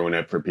won't ruin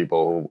it for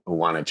people who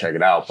want to check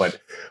it out, but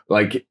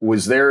like,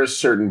 was there a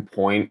certain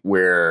point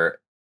where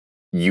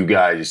you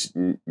guys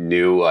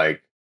knew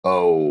like,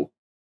 oh,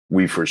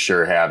 we for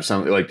sure have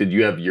something? Like, did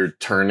you have your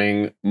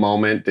turning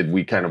moment? Did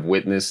we kind of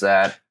witness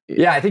that?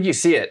 Yeah, I think you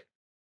see it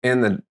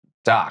in the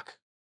doc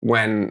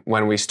when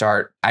we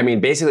start. I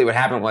mean, basically what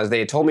happened was they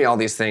had told me all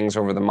these things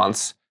over the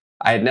months.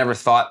 I had never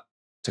thought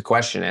to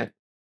question it,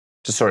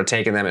 just sort of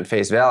taken them at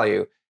face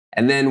value.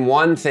 And then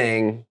one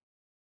thing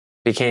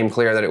became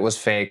clear that it was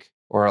fake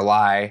or a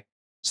lie.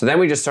 So then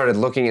we just started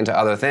looking into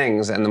other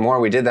things. And the more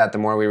we did that, the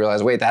more we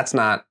realized, wait,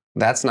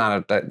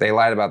 they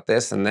lied about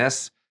this and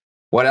this.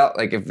 What else?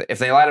 Like if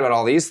they lied about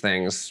all these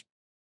things,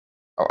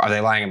 are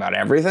they lying about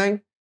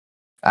everything?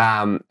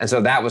 And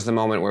so that was the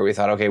moment where we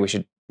thought, okay,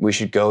 we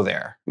should go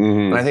there. Mm-hmm.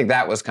 And I think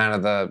that was kind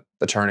of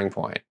the turning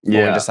point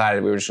when we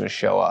decided we were just going to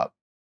show up.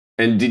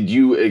 And did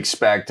you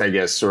expect, I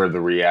guess, sort of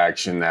the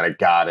reaction that it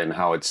got and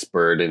how it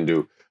spurred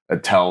into a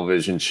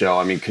television show?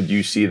 I mean, could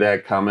you see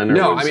that coming? Or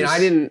no, I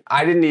mean,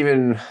 I didn't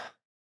even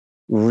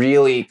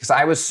really, because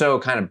I was so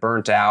kind of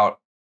burnt out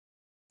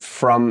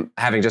from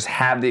having just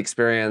had the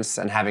experience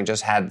and having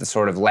just had the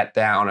sort of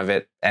letdown of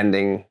it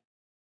ending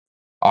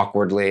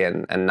awkwardly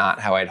and not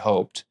how I'd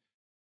hoped,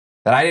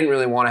 that I didn't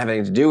really want to have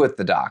anything to do with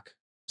the doc.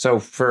 So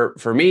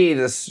for me,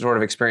 this sort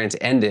of experience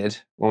ended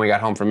when we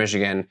got home from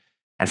Michigan.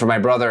 And for my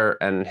brother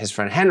and his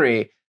friend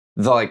Henry,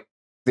 the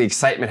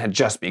excitement had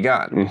just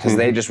begun because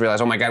they just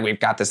realized, oh my God, we've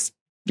got this,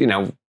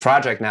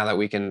 project now that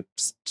we can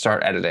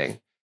start editing.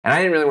 And I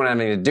didn't really want to have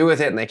anything to do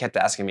with it. And they kept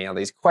asking me all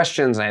these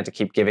questions. And I had to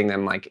keep giving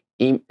them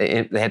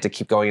they had to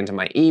keep going into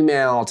my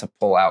email to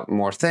pull out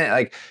more things.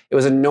 Like, it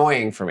was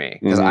annoying for me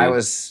because I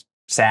was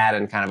sad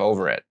and kind of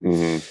over it.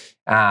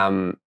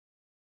 Mm-hmm.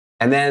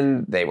 And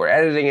then they were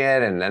editing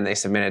it, and then they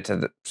submitted to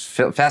the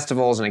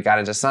festivals, and it got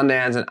into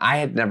Sundance. And I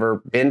had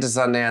never been to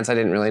Sundance. I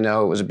didn't really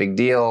know it was a big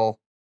deal.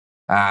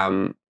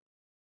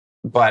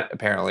 But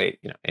apparently,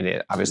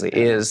 it obviously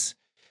is.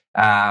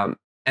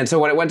 And so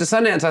when it went to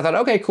Sundance, I thought,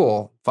 okay,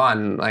 cool,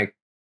 fun. Like,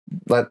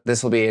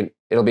 it'll be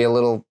a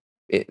little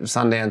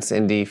Sundance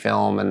indie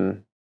film,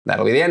 and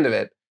that'll be the end of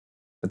it.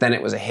 But then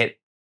it was a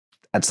hit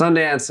at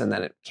Sundance, and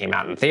then it came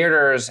out in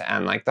theaters,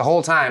 and like the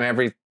whole time,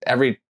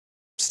 every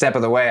step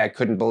of the way, I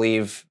couldn't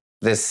believe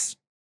this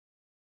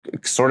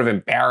sort of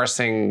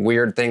embarrassing,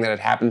 weird thing that had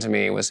happened to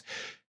me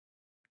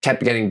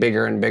kept getting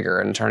bigger and bigger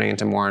and turning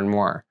into more and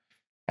more.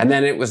 And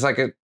then it was like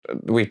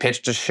we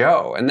pitched a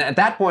show. And at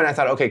that point I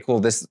thought, okay, cool,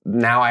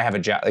 now I have a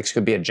job. This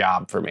could be a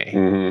job for me.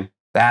 Mm-hmm.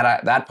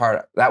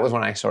 That was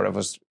when I sort of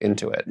was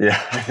into it.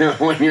 Yeah.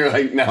 When you're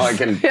like, now I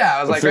can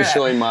I was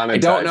officially monetize. I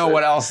don't know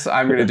what else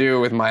I'm going to do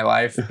with my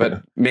life,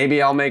 but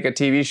maybe I'll make a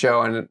TV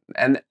show. And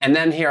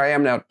then here I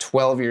am now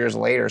 12 years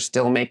later,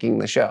 still making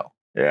the show.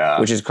 Yeah.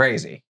 Which is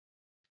crazy.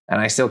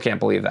 And I still can't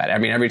believe that. I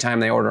mean, every time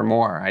they order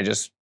more, I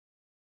just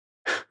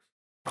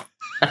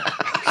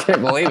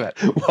can't believe it.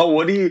 Well,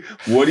 what do you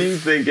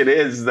think it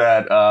is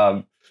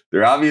that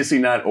they're obviously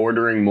not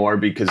ordering more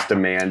because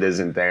demand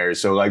isn't there.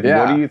 So like,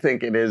 what do you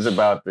think it is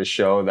about the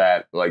show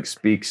that like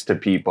speaks to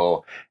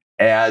people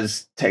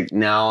as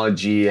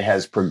technology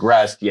has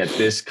progressed, yet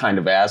this kind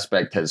of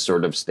aspect has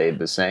sort of stayed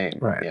the same,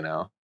 right?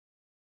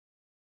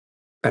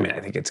 I mean, I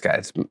think it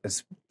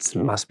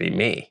must be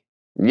me.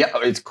 Yeah,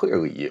 it's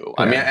clearly you.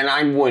 Yeah. I mean, and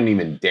I wouldn't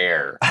even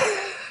dare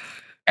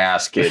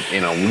ask it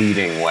in a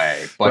leading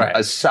way, but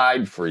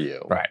aside for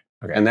you. Right.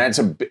 Okay. And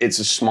it's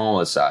a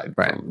small aside.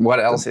 Right. What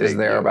else is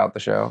there about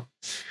the show?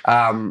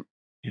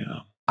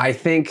 I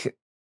think,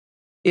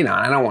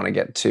 I don't want to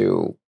get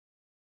too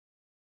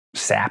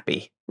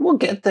sappy. We'll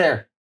get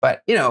there.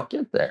 But,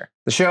 get there.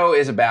 The show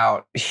is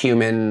about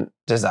human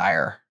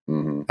desire.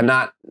 Mm-hmm.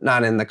 And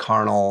not in the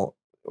carnal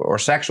or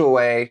sexual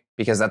way,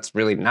 because that's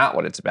really not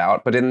what it's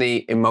about, but in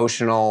the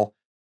emotional,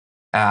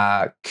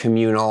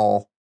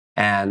 communal,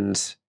 and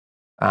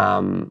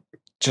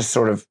just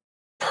sort of,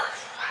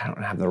 I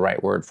don't have the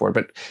right word for it,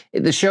 but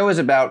the show is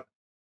about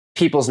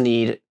people's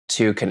need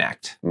to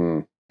connect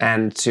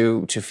and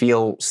to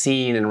feel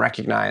seen and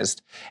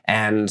recognized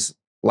and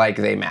like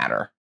they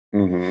matter.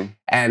 Mm-hmm.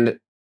 And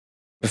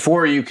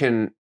before you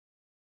can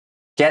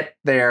get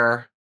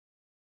there,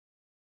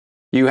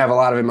 you have a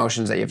lot of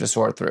emotions that you have to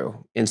sort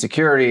through: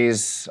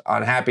 insecurities,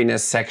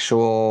 unhappiness,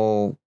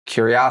 sexual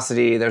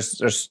curiosity.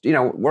 There's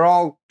we're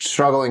all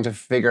struggling to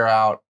figure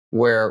out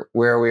where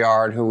we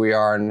are and who we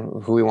are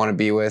and who we want to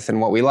be with and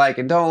what we like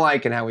and don't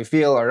like and how we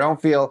feel or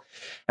don't feel.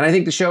 And I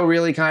think the show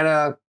really kind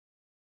of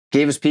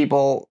gave us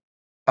people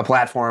a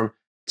platform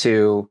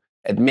to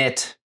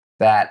admit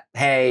that,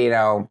 hey,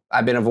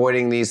 I've been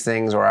avoiding these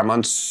things or I'm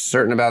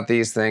uncertain about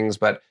these things,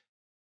 but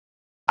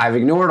I've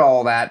ignored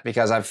all that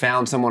because I've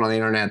found someone on the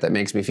internet that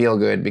makes me feel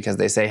good because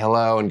they say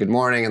hello and good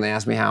morning and they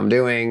ask me how I'm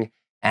doing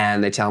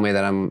and they tell me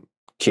that I'm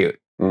cute.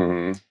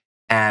 Mm-hmm.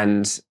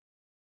 And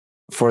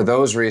for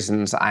those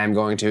reasons, I'm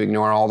going to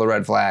ignore all the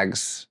red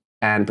flags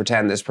and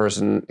pretend this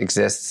person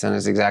exists and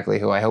is exactly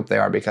who I hope they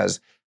are, because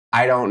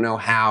I don't know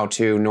how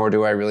to, nor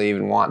do I really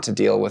even want to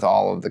deal with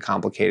all of the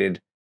complicated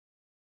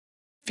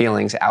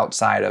feelings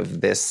outside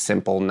of this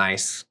simple,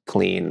 nice,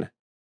 clean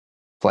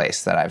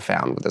place that I've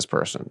found with this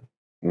person.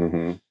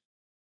 Mm-hmm.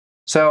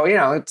 So,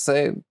 it's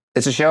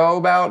a show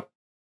about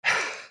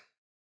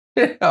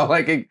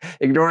like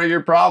ignoring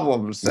your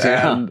problems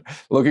and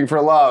looking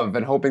for love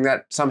and hoping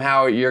that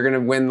somehow you're going to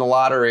win the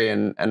lottery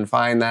and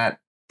find that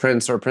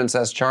prince or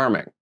princess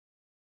charming.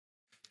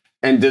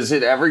 And does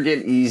it ever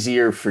get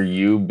easier for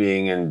you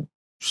being in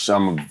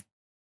some of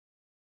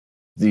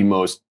the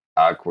most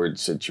awkward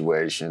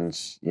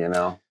situations,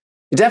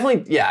 It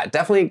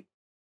definitely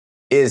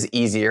is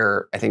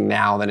easier, I think,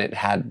 now than it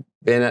had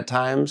been at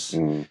times.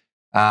 Mm.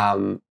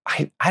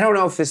 I don't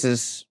know if this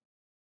is,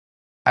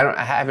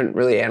 I haven't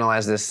really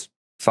analyzed this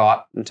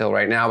thought until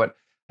right now, but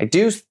I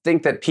do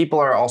think that people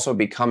are also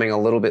becoming a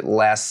little bit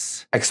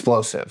less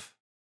explosive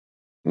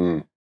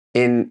in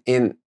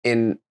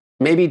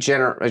maybe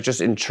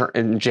just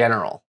in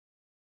general.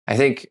 I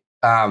think,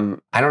 I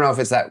don't know if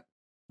it's that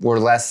we're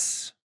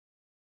less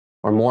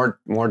or more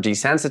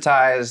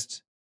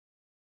desensitized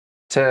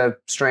to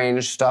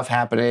strange stuff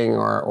happening,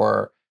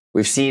 or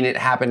we've seen it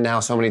happen now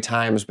so many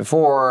times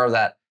before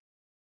that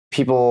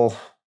people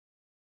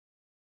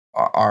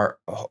are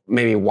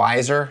maybe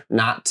wiser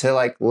not to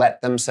like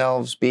let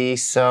themselves be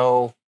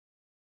so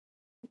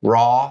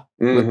raw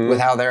with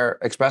how they're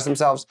express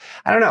themselves.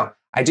 I don't know.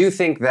 I do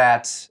think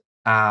that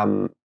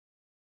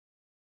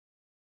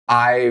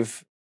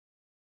I've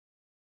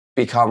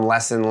become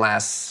less and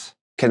less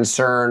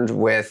concerned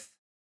with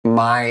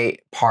my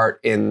part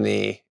in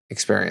the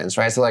experience,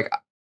 right? So like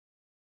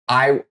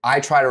I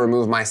try to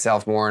remove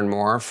myself more and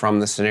more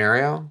from the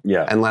scenario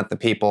and let the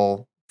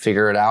people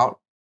figure it out.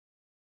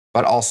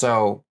 But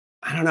also,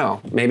 I don't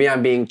know, maybe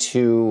I'm being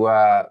too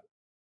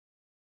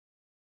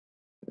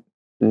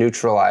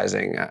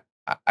neutralizing.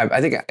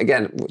 I think,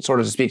 again,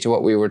 sort of to speak to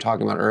what we were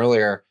talking about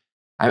earlier,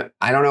 I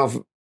don't know if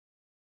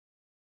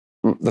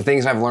the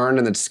things I've learned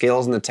and the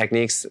skills and the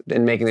techniques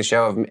in making the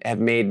show have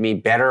made me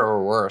better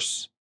or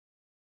worse.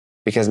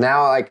 Because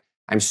now, like,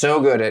 I'm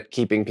so good at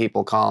keeping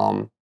people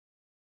calm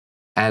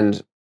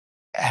and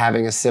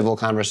having a civil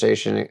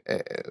conversation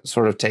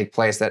sort of take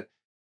place that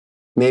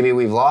maybe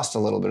we've lost a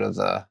little bit of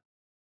the...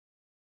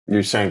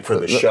 You're saying for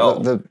the show.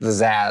 The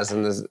zazz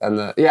and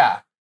the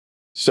yeah.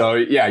 So,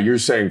 yeah, you're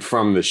saying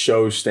from the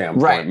show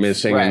standpoint,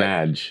 missing an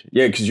edge.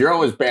 Yeah, because you're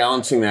always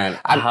balancing that.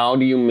 How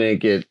do you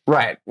make it...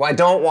 Right. Well, I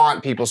don't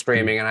want people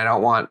screaming and I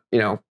don't want,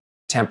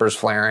 tempers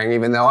flaring,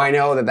 even though I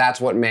know that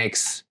that's what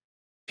makes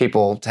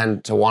people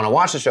tend to want to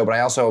watch the show. But I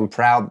also am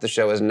proud that the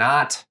show is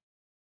not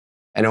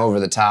an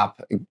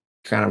over-the-top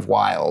kind of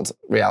wild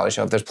reality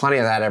show. If there's plenty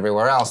of that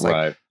everywhere else,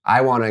 like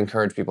I want to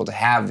encourage people to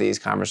have these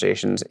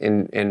conversations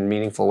in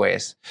meaningful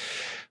ways.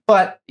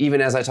 But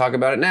even as I talk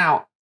about it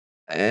now,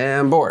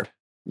 I'm bored.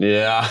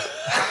 Yeah.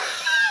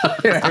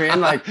 You know what I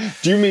mean? Like,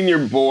 do you mean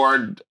you're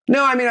bored?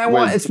 No, I mean,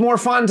 it's more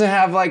fun to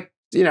have, like,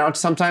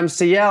 sometimes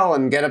to yell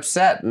and get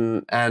upset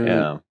and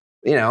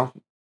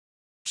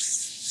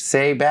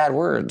say bad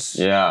words.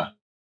 Yeah.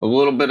 A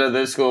little bit of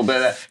this, a little bit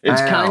of that.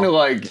 It's kind of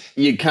like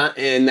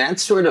and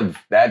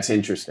that's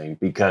interesting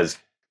because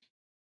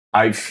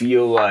I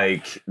feel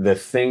like the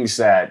things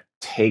that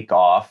take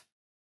off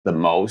the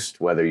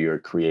most, whether you're a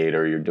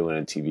creator, you're doing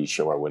a TV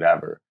show or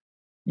whatever,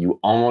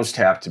 you almost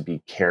have to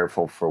be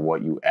careful for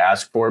what you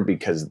ask for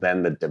because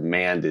then the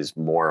demand is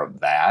more of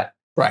that.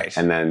 Right.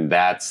 And then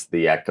that's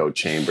the echo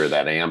chamber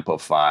that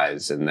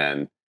amplifies.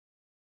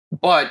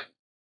 But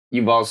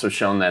you've also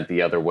shown that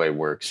the other way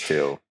works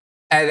too.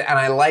 And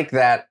I like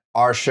that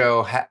our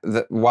show,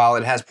 while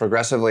it has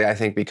progressively, I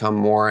think, become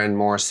more and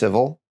more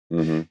civil,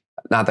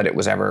 not that it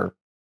was ever,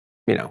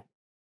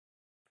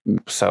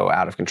 so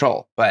out of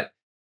control, but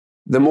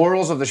the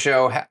morals of the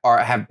show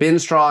have been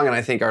strong and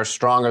I think are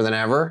stronger than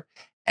ever.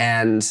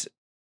 And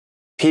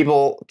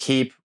people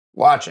keep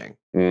watching.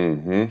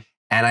 Mm-hmm.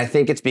 And I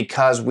think it's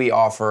because we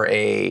offer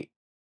a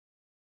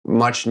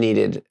much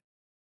needed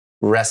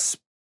respite.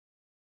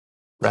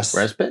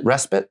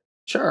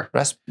 Sure.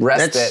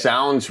 Respite. That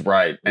sounds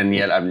right. And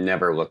yet I've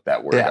never looked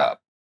that word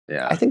up.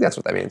 Yeah. I think that's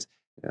what that means.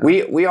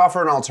 Yeah. We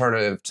offer an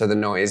alternative to the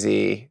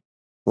noisy,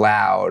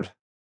 loud,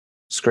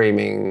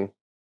 screaming,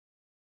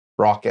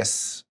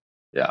 raucous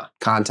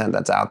content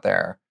that's out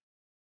there.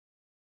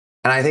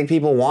 And I think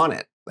people want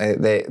it.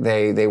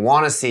 They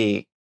want to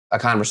see a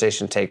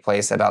conversation take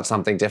place about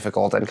something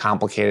difficult and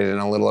complicated and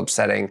a little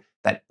upsetting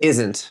that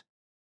isn't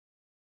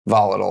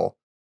volatile,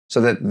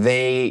 so that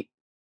they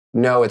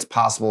know it's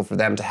possible for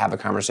them to have a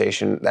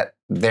conversation that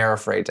they're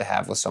afraid to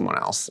have with someone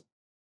else.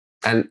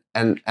 And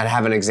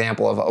have an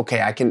example of,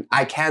 okay,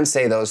 I can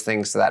say those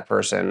things to that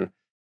person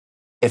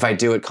if I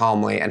do it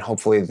calmly, and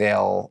hopefully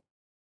they'll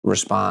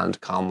respond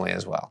calmly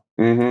as well.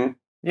 Mm-hmm.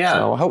 Yeah.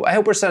 So I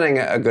hope we're setting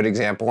a good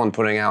example and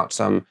putting out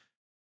some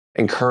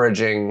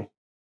encouraging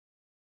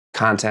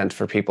content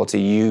for people to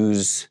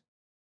use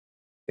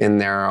in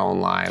their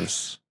own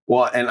lives.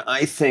 Well, and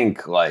I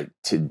think like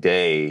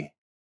today,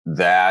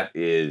 that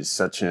is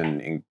such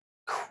an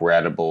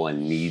incredible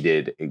and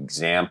needed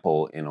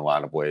example in a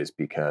lot of ways,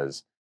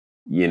 because,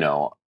 you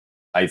know,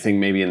 I think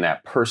maybe in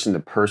that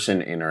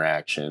person-to-person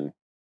interaction,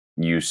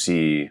 you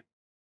see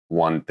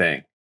one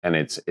thing, and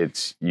it's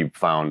you've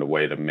found a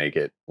way to make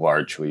it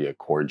largely a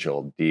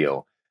cordial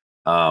deal.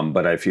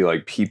 But I feel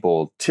like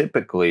people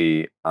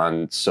typically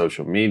on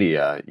social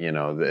media, you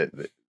know,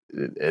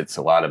 it's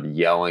a lot of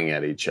yelling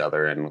at each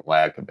other and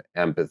lack of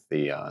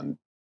empathy on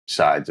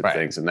sides of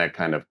things, and that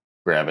kind of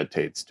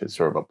gravitates to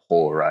sort of a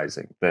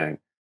polarizing thing.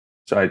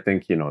 So I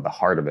think, you know, the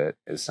heart of it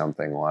is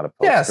something a lot of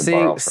folks could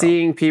borrow from.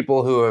 Seeing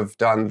people who have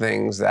done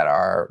things that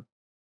are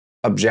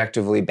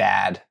objectively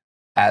bad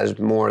as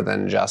more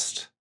than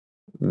just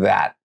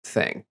that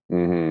thing.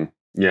 Mm-hmm.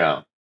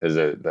 Yeah. Is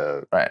it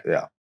the right?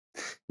 Yeah.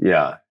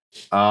 Yeah.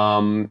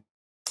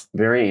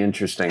 Very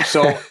interesting.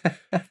 So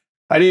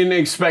I didn't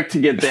expect to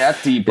get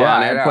that deep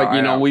on it, but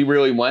you know, we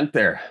really went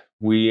there.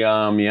 We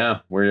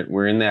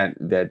we're in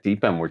that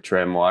deep end. We're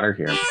treading water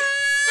here.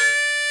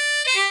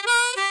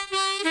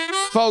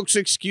 Folks,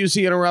 excuse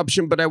the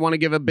interruption, but I want to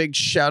give a big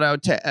shout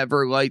out to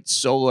Everlight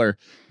Solar.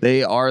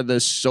 They are the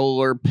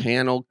solar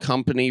panel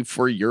company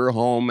for your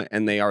home,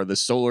 and they are the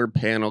solar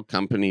panel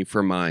company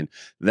for mine.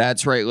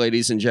 That's right,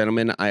 ladies and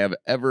gentlemen. I have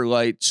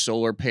Everlight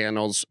solar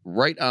panels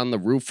right on the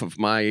roof of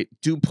my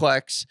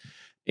duplex,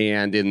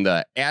 and in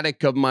the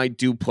attic of my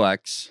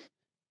duplex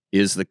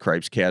is the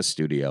Cripescast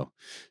studio.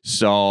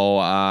 So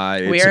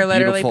we are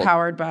literally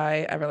powered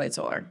by Everlight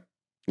Solar.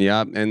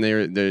 Yeah, and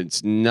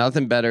there's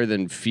nothing better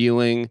than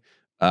feeling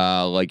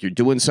like you're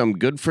doing some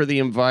good for the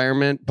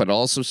environment, but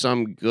also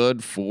some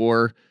good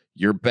for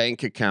your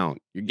bank account.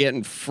 You're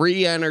getting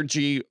free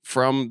energy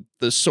from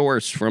the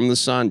source, from the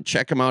sun.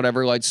 Check them out,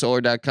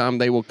 everlightsolar.com.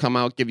 They will come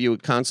out, give you a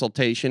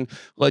consultation,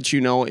 let you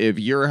know if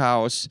your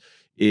house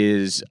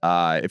is,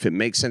 if it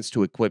makes sense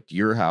to equip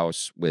your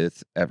house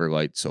with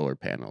Everlight solar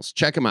panels.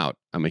 Check them out.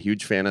 I'm a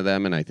huge fan of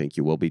them, and I think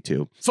you will be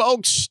too.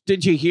 Folks,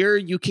 did you hear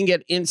you can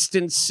get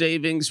instant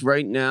savings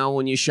right now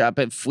when you shop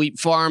at Fleet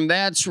Farm?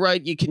 That's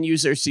right. You can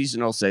use their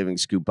seasonal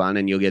savings coupon,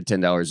 and you'll get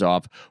 $10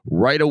 off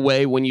right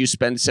away when you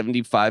spend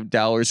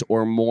 $75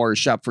 or more.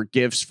 Shop for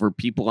gifts for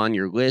people on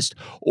your list,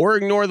 or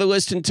ignore the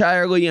list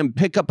entirely and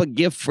pick up a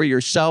gift for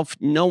yourself.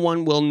 No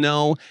one will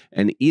know,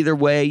 and either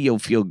way, you'll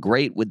feel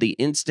great with the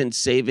instant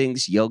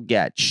savings you'll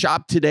get.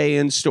 Shop today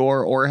in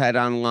store or head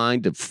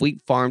online to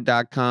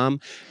fleetfarm.com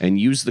and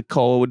use the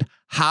code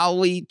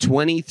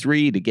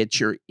Holly23 to get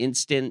your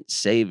instant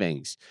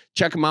savings.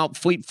 Check them out,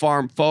 Fleet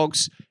Farm,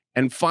 folks.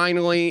 And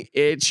finally,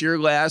 it's your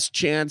last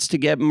chance to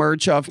get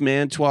merch off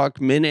Mantalk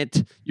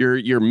Minute,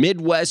 your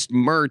Midwest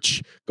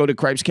merch. Go to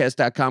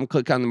cripescast.com,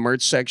 click on the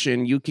merch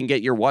section. You can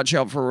get your Watch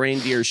Out for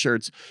Reindeer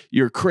shirts,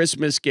 your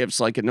Christmas gifts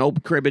like an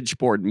oak cribbage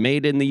board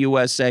made in the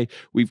USA.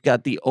 We've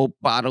got the oak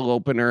bottle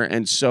opener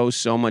and so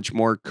much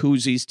more.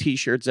 Koozies,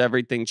 t-shirts,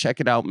 everything. Check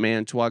it out,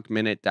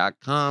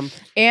 mantalkminute.com.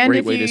 And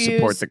great way to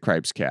support the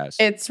Cripescast.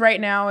 It's right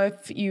now,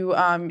 if you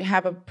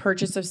have a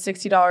purchase of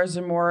 $60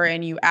 or more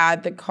and you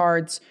add the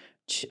cards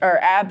or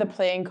add the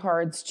playing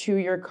cards to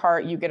your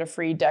cart, you get a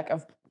free deck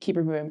of Keep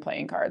Removing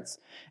playing cards.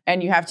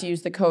 And you have to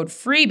use the code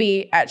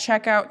FREEBIE at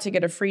checkout to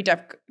get a free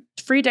deck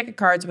of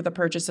cards with a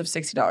purchase of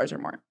 $60 or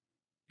more.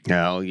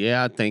 Hell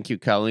yeah. Thank you,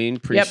 Colleen.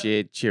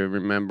 Appreciate you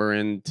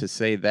remembering to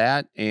say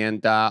that.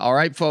 And all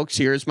right, folks,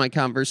 here's my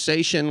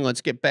conversation. Let's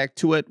get back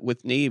to it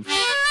with Nev.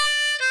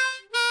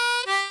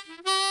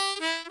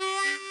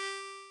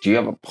 Do you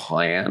have a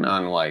plan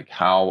on like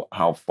how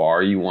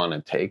far you want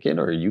to take it,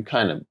 or are you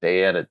kind of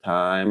day at a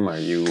time? Are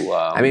you?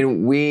 I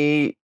mean,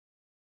 we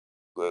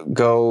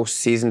go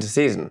season to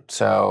season.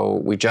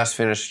 So we just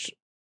finished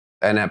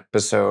an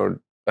episode.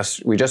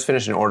 We just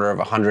finished an order of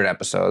 100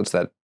 episodes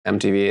that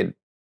MTV had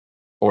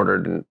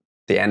ordered in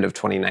the end of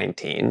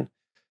 2019,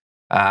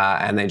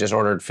 and they just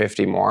ordered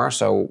 50 more.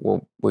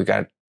 So we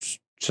got to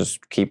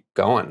just keep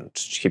going,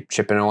 just keep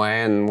chipping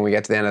away, and when we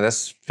get to the end of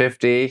this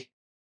 50.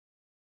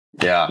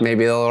 Yeah.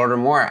 Maybe they'll order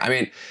more. I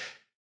mean,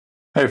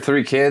 I have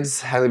 3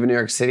 kids. I live in New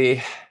York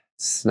City.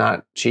 It's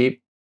not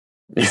cheap.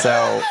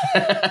 So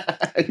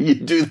you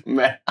do the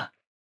math.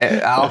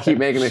 I'll keep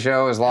making the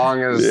show as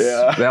long as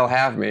they'll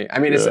have me. I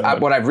mean,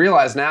 what I've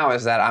realized now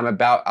is that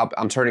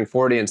I'm turning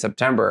 40 in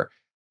September.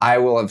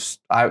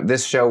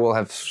 This show will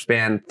have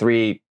spanned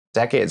 3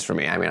 decades for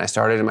me. I mean, I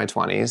started in my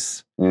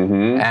 20s,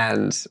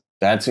 and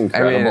that's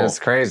incredible. I mean, it's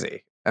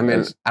crazy. I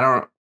mean, I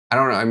don't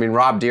know. I mean,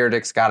 Rob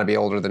Dyrdek's got to be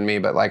older than me,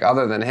 but like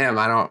other than him,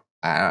 I don't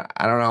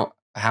know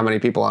how many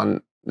people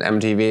on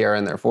MTV are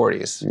in their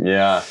 40s.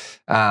 Yeah.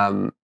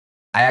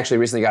 I actually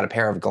recently got a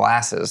pair of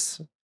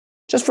glasses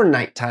just for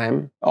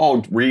nighttime.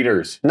 Oh,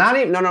 readers. Not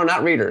even, no,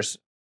 not readers.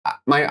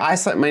 My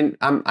eyesight,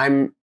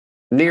 I'm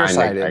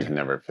nearsighted. I can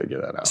never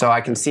figure that out. So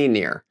I can see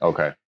near.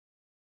 Okay.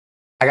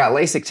 I got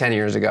LASIK 10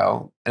 years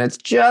ago, and it's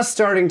just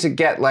starting to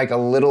get like a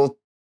little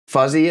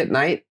fuzzy at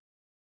night.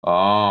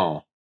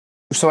 Oh.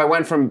 So I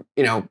went from,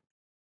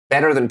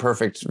 better than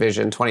perfect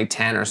vision,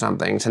 2010 or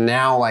something, to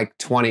now like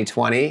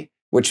 2020,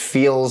 which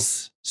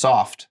feels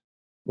soft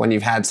when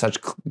you've had such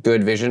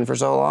good vision for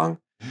so long.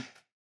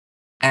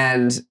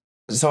 And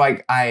so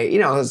I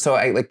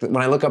like when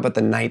I look up at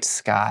the night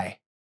sky.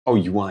 Oh,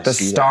 you want to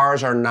see the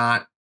stars are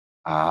not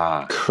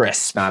It's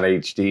crisp. not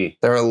HD.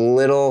 They're a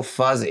little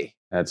fuzzy.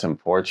 That's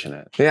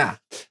unfortunate. Yeah.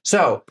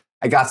 So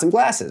I got some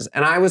glasses,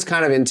 and I was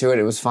kind of into it.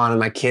 It was fun, and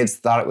my kids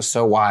thought it was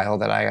so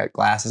wild that I got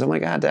glasses. Oh my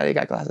God, Daddy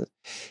got glasses.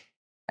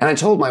 And I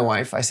told my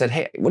wife, I said,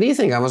 hey, what do you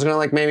think? I was going to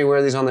like maybe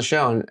wear these on the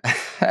show.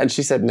 And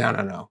she said,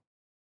 no.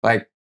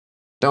 Like,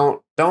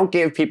 don't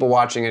give people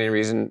watching any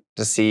reason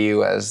to see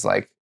you as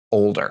like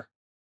older.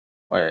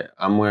 Wait,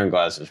 I'm wearing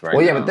glasses right now.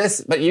 Well, yeah,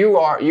 but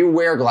you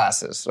wear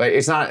glasses, right?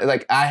 It's not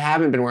like I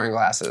haven't been wearing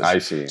glasses. I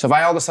see. So if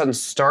I all of a sudden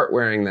start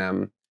wearing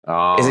them,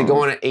 is it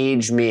going to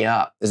age me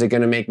up? Is it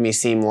going to make me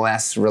seem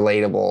less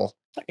relatable?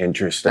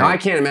 Interesting. Now, I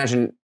can't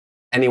imagine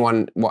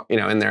anyone,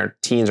 in their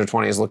teens or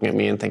 20s looking at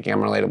me and thinking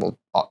I'm relatable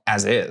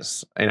as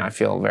is. I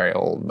feel very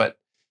old, but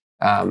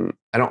I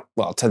don't,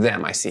 well, to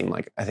them, I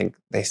think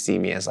they see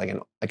me as like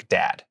a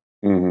dad,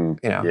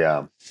 Mm-hmm.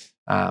 Yeah.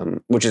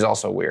 Which is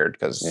also weird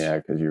because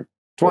you're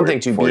it's one thing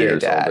to be a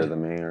dad, older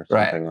than me or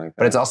something like that.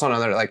 But it's also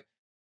another, like,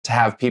 to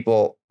have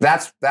people,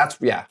 that's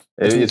yeah.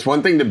 It's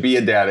one thing to be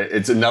a dad.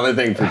 It's another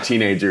thing for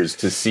teenagers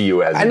to see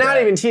you as a dad. And not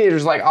even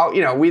teenagers, like,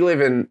 we live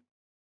in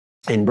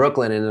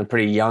Brooklyn in a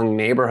pretty young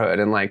neighborhood,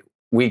 and like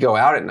we go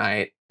out at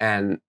night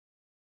and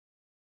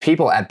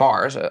people at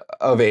bars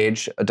of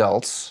age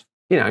adults,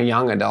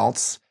 young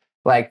adults,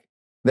 like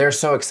they're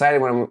so excited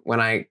when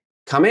I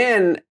come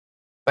in,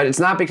 but it's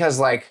not because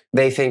like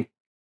they think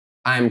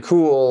I'm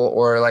cool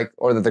or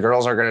that the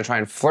girls are going to try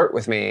and flirt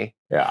with me.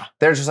 Yeah.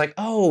 They're just like,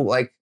 oh,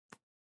 like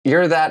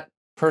you're that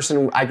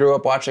person I grew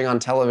up watching on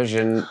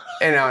television,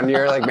 and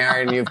you're like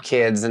married and you have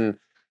kids, and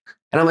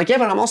I'm like, yeah,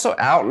 but I'm also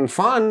out and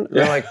fun.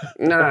 They're like,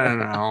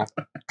 no.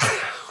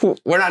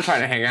 We're not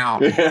trying to hang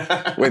out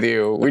with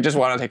you. We just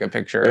want to take a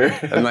picture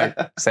and like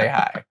say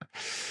hi.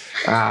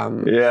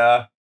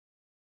 Yeah.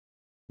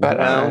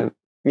 But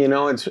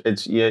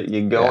it's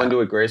you go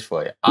into it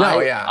gracefully.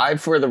 I,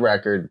 for the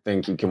record,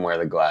 think you can wear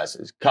the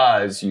glasses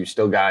because you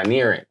still got an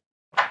earring.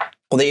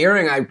 Well, the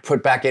earring I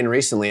put back in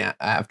recently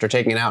after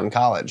taking it out in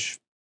college.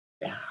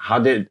 Yeah. How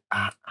did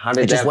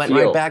it just went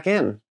feel? right back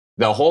in?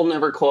 The hole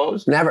never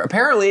closed? Never.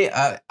 Apparently,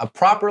 a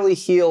properly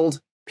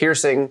healed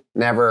piercing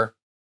never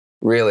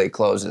really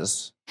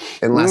closes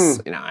unless,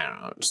 I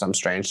don't know, some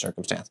strange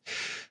circumstance.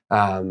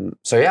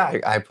 So yeah,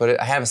 I put it,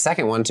 I have a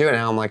second one too. And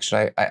now I'm like,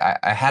 I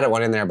had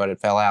one in there, but it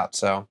fell out.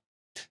 So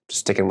just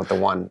sticking with the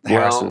one,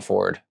 Harrison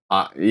Ford.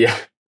 Yeah,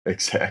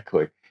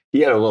 exactly. He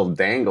had a little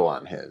dangle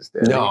on his,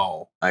 didn't he?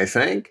 No. I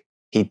think.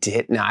 He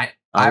did. No,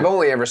 I've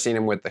only ever seen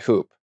him with the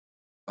hoop.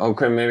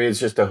 Okay, maybe it's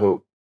just a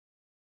hoop.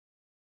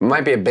 It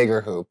might be a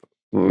bigger hoop.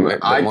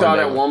 I thought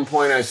at one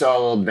point I saw a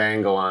little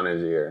dangle on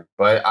his ear,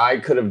 but I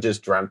could have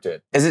just dreamt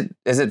it. Is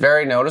it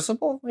very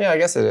noticeable? Yeah, I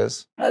guess it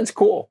is. That's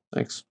cool.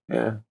 Thanks.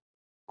 Yeah,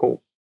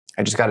 cool.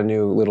 I just got a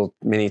new little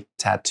mini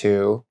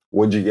tattoo.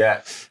 What'd you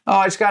get? Oh,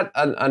 I just got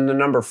a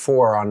number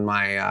 4 on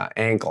my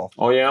ankle.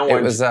 Oh yeah,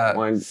 it was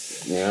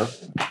yeah.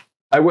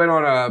 I went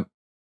on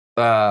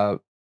I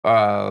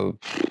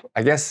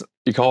guess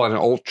you call it an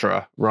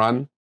ultra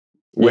run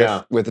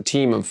with a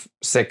team of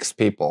 6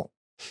 people.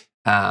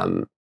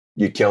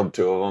 You killed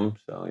 2 of them,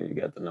 so you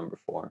got the number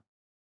 4.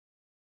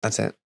 That's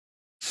it.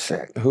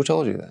 Sick. Who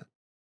told you that?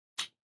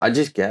 I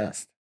just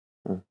guessed.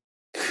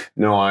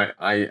 No,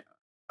 I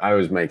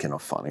was making a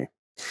funny.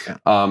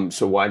 Yeah.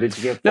 So why did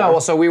you get 4? No,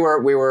 well, so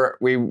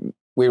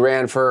we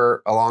ran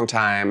for a long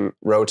time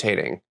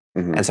rotating,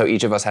 and so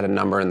each of us had a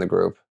number in the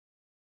group,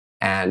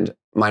 and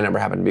my number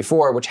happened to be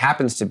 4, which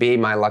happens to be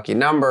my lucky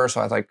number.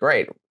 So I was like,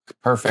 great,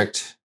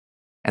 perfect.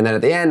 And then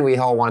at the end, we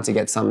all wanted to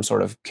get some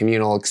sort of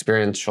communal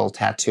experiential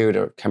tattoo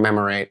to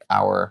commemorate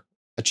our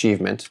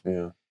achievement.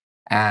 Yeah.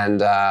 And,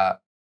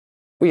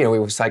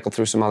 we cycled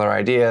through some other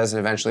ideas, and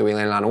eventually we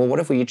landed on, well, what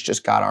if we each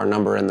just got our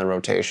number in the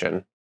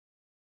rotation?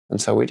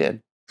 And so we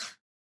did.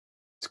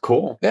 It's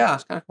cool. Yeah,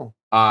 it's kind of cool.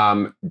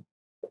 How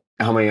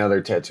many other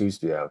tattoos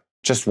do you have?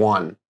 Just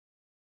one.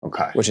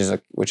 Okay. Which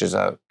is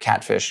a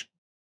catfish.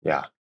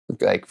 Yeah.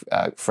 Like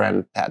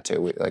friend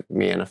tattoo. Like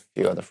me and a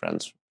few other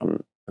friends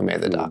who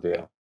made the doc.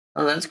 Yeah.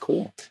 Oh, that's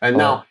cool. And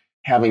now,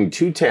 having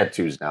 2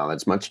 tattoos now,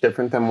 that's much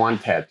different than 1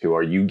 tattoo.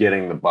 Are you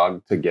getting the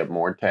bug to get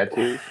more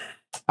tattoos?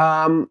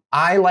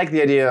 I like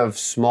the idea of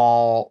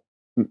small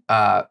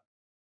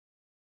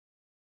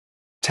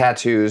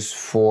tattoos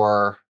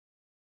to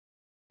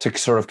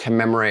sort of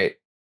commemorate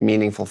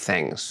meaningful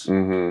things.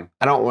 Mm-hmm.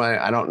 I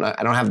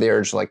don't have the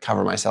urge to like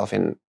cover myself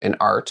in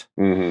art.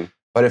 Mm-hmm.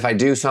 But if I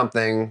do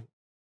something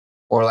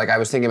Or like I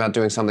was thinking about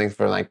doing something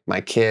for like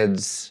my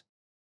kids,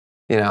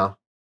 you know,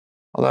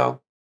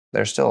 although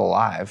they're still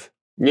alive.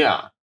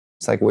 Yeah.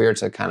 It's like weird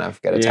to kind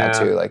of get a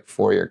tattoo like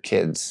for your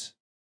kids.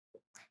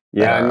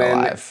 Yeah, that are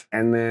alive.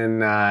 and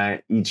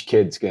then each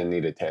kid's gonna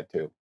need a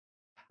tattoo.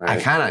 Right?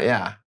 I kind of,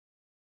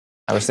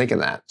 I was thinking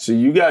that. So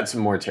you got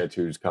some more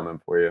tattoos coming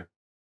for you.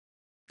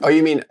 Oh,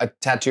 you mean a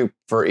tattoo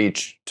for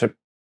each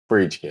for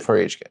each kid? For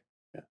each kid.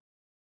 Yeah.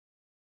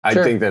 I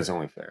think that's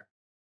only fair.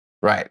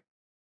 Right.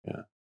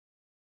 Yeah.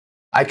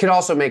 I could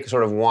also make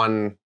sort of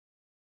one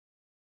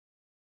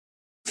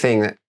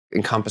thing that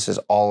encompasses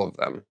all of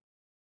them.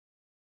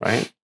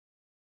 Right?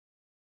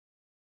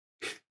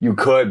 You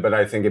could, but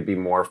I think it'd be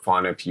more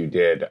fun if you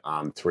did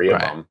 3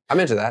 of them. I'm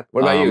into that.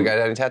 What about you? Got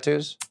any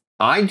tattoos?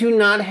 I do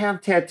not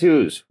have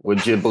tattoos.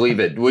 Would you believe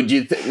it? Would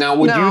you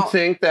you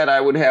think that I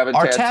would have a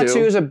tattoo? Are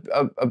tattoos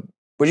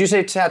would you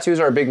say tattoos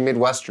are a big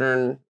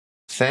Midwestern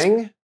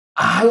thing?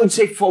 I would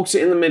say folks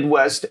in the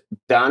Midwest.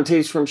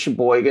 Dante's from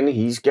Sheboygan.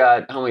 He's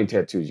got, how many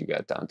tattoos you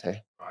got,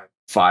 Dante?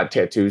 5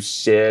 tattoos.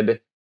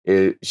 Sid,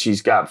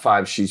 she's got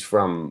 5. She's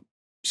from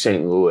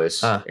St.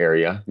 Louis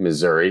area,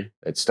 Missouri.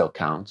 It still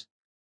counts.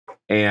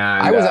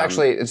 And I was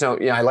actually,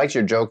 I liked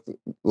your joke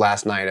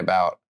last night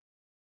about,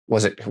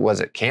 was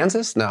it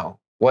Kansas? No.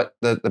 What,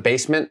 the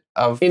basement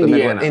of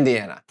Indiana.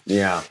 Indiana.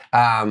 Yeah.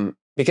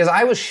 Because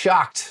I was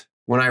shocked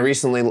when I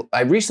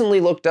recently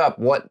looked up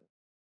what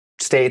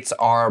states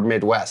are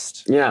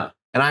Midwest. Yeah.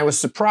 And I was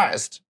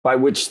surprised. By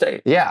which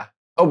state? Yeah.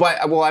 Oh,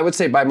 I would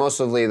say by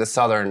mostly the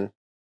southern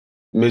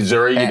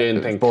Missouri, you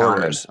didn't think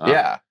borders.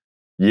 Yeah.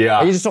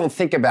 Yeah. You just don't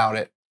think about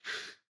it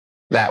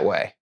that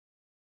way.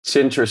 It's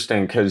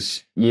interesting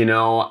because,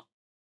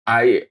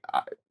 I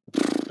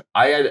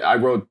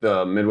wrote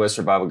the Midwest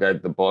Survival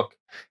Guide, the book,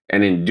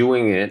 and in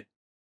doing it,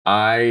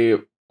 I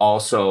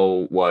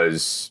also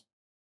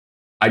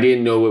I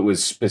didn't know it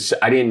was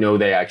specific. I didn't know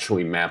they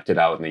actually mapped it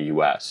out in the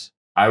U.S.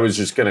 I was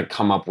just going to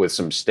come up with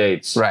some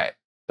states that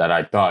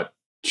I thought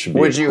should be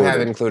Would you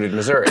have included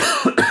Missouri?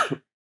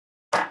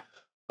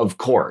 Of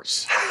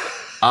course.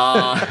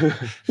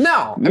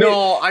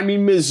 No. I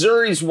mean,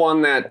 Missouri's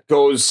one that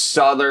goes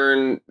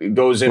southern,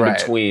 goes in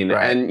between.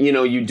 Right. And,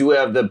 you do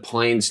have the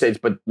plain states,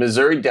 but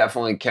Missouri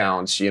definitely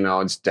counts.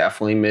 It's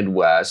definitely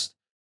Midwest.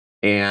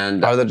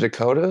 And are the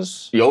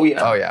Dakotas? Oh,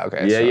 yeah. Oh, yeah.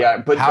 Okay. Yeah,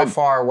 But how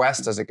far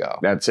west does it go?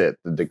 That's it.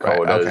 The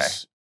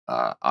Dakotas,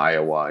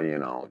 Iowa,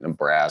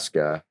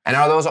 Nebraska. And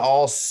are those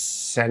all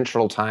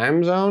central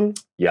time zone?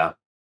 Yeah.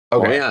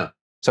 Okay. Oh, yeah.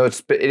 So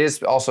it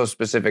is also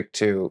specific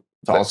to...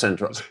 It's all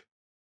central.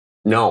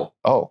 No.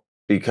 Oh.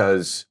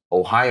 Because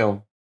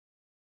Ohio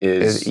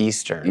is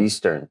Eastern.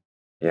 Eastern.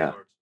 Yeah.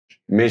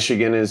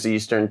 Michigan is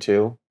Eastern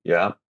too.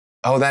 Yeah.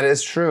 Oh, that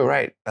is true.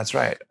 Right. That's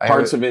right.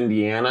 Parts of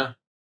Indiana.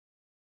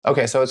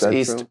 Okay, so it's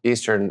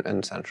Eastern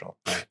and Central.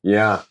 Right.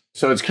 Yeah.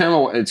 So it's kind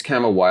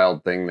of a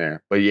wild thing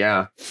there. But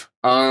yeah.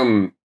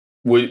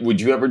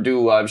 Would you ever do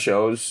live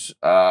shows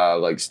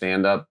like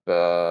stand up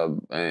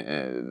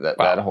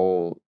that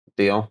whole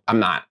deal? I'm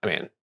not. I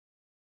mean,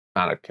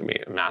 not a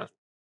comedian.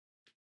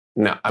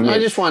 No, I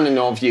just want to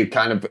know if you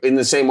kind of, in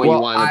the same way you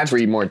wanted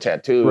 3 more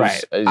tattoos.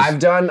 Right. I've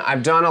done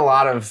a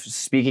lot of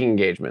speaking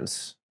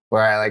engagements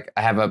where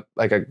I have a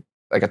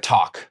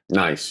talk.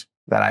 Nice.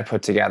 That I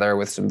put together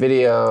with some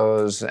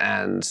videos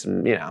and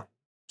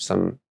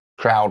some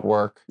crowd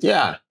work.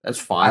 Yeah, that's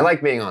fun. I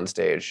like being on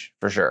stage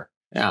for sure.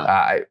 Yeah.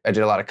 I did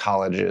a lot of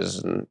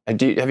colleges and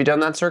have you done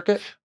that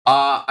circuit?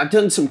 I've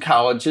done some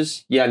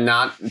colleges. Yeah,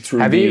 not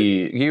through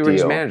you were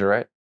his manager,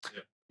 right?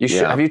 Yeah. You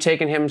should. Have you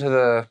taken him to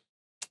the?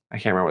 I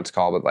can't remember what it's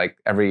called, but like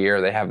every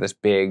year they have this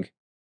big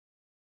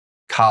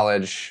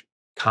college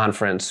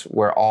conference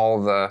where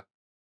all the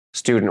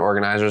student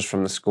organizers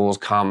from the schools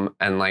come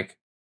and like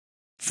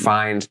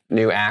find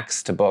new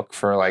acts to book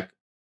for like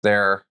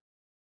their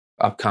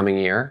upcoming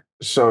year.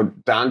 So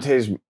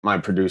Dante's my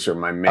producer,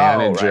 my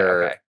manager. Oh,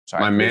 right, okay.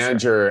 Sorry, my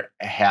manager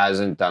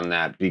hasn't done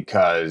that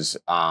because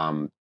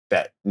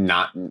that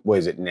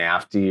was it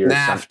NAFTA or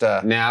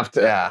NAFTA.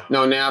 NAFTA. Yeah.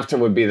 No, NAFTA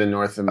would be the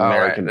North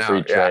American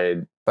Free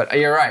Trade. But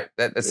you're right.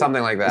 It's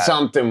something like that.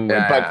 Something.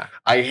 But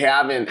I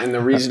haven't, and the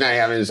reason I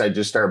haven't is I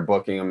just started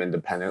booking them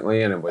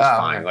independently, and it was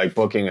fine. Okay. Like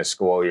booking a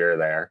school year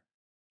there,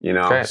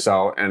 Great.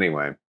 So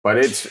anyway, but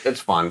it's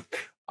fun.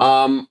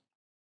 I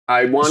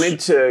wanted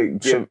to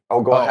give.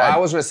 Go ahead. I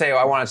was going to say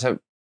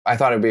I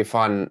thought it'd be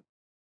fun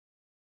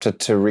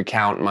to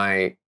recount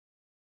my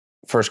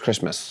first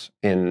Christmas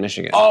in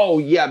Michigan. Oh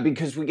yeah,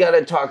 because we got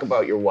to talk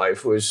about your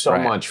wife, who is so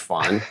much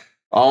fun.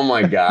 Oh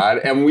my God,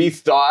 and we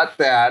thought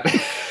that.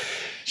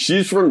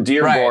 She's from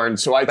Dearborn,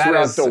 so I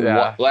threw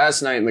out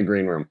last night in the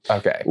green room.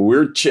 Okay.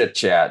 We're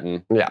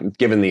chit-chatting,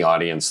 giving the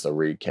audience the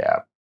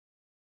recap.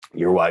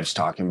 Your wife's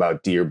talking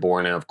about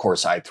Dearborn, and of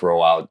course I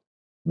throw out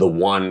the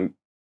one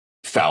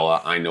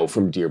fella I know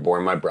from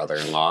Dearborn, my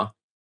brother-in-law,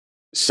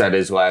 said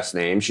his last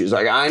name. She's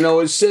like, I know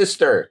his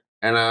sister.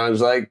 And I was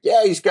like,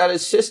 yeah, he's got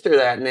his sister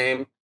that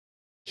name.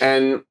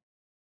 And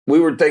we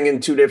were thinking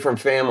 2 different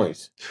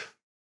families.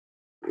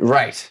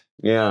 Right.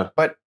 Yeah.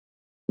 But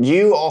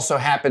you also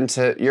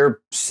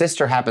your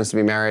sister happens to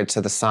be married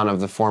to the son of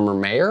the former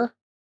mayor,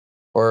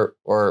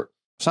 or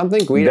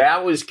something. Guido.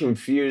 That was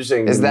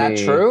confusing. Is to that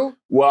me. true?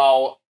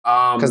 Well,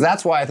 because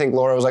that's why I think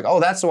Laura was like, oh,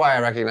 that's why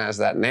I recognize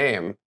that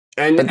name.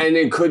 and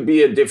it could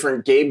be a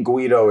different. Gabe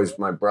Guido is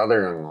my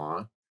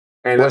brother-in-law,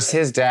 and Was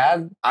his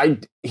dad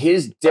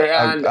his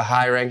dad a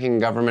high-ranking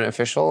government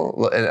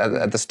official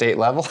at the state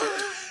level?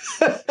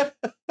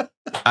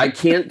 I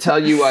can't tell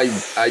you.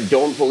 I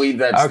don't believe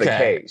that's the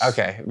case.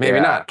 Okay, maybe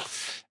Yeah. not.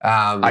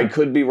 I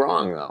could be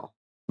wrong though.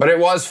 But it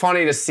was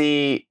funny to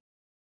see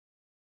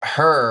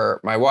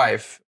her, my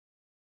wife,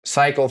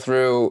 cycle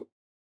through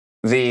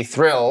the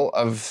thrill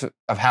of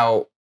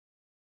how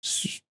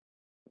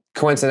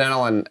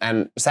coincidental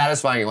and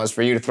satisfying it was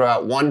for you to throw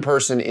out one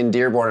person in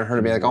Dearborn and her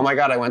to be like, oh my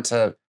God, I went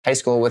to high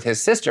school with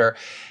his sister.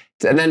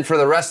 And then for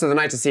the rest of the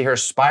night to see her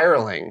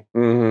spiraling,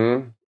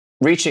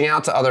 reaching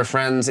out to other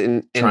friends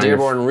in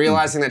Dearborn,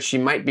 realizing that she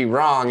might be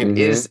wrong. And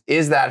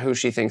is that who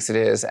she thinks it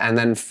is? And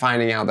then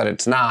finding out that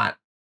it's not.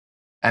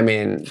 I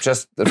mean,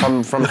 just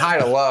from high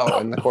to low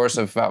in the course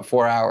of about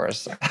 4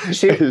 hours.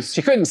 She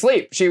couldn't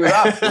sleep. She was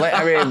up.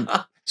 I mean,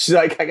 she's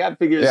like, I got to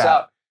figure this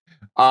out.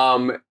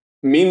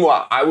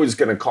 Meanwhile, I was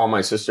going to call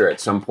my sister at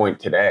some point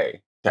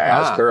today to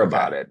ask her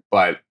about it,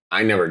 but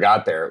I never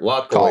got there.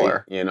 Luckily, call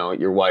her. You know,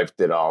 your wife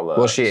did all the.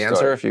 Will she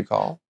answer if you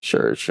call?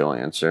 Sure, she'll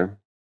answer.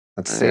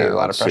 Let's see. A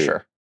lot of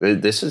pressure.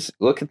 This is,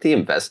 look at the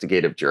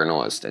investigative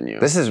journalist in you.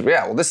 This is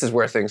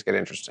where things get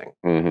interesting.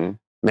 Mm-hmm.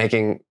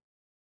 Making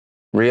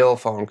real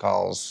phone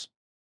calls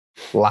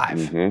live.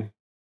 Mm-hmm.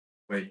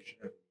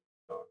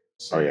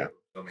 Oh, yeah.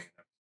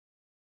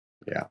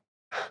 Yeah.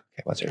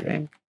 Okay, what's her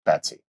name?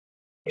 Betsy.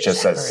 You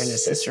Just have says her in a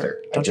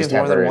sister. Don't you have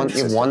more than one?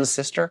 You have one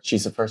sister?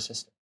 She's the first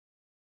sister.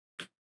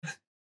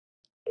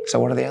 So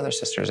what are the other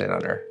sisters in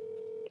under?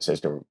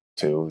 Sister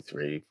 2,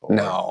 3, 4.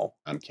 No.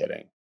 I'm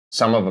kidding.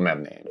 Some of them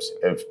have names.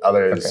 If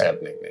others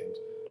have nicknames.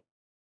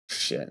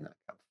 Shit, I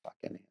can't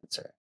fucking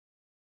answer.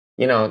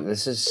 You know,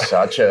 this is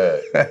such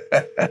a...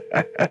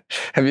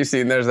 Have you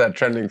seen there's that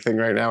trending thing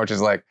right now, which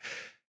is like...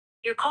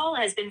 Your call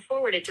has been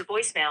forwarded to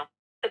voicemail.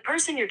 The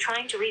person you're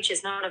trying to reach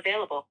is not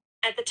available.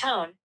 At the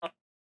tone...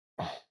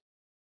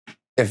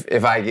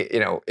 If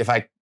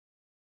I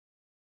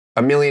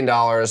 $1 million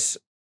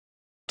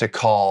to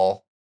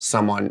call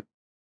someone,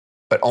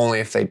 but only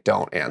if they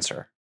don't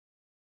answer.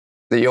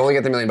 That you only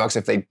get the $1 million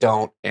if they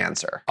don't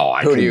answer. Oh,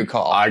 Who do you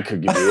call? I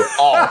could give you.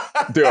 Oh,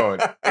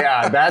 dude,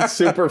 yeah, that's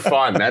super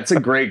fun. That's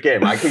a great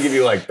game. I could give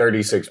you like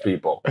 36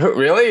 people.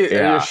 Really?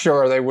 Yeah. Are you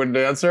sure they wouldn't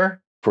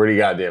answer? Pretty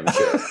goddamn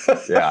sure.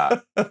 Yeah,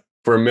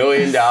 for $1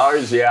 million,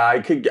 yeah, I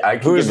could.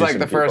 Who's like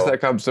the first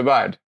that comes to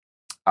mind?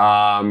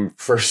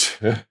 First,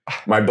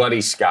 my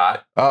buddy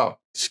Scott. Oh,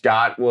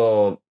 Scott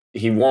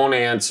he won't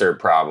answer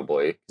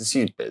probably because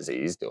he's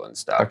busy. He's doing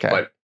stuff. Okay.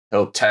 But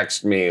he'll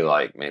text me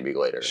like maybe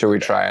later. Should we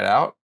try it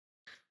out?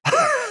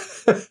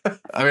 I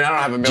mean, I don't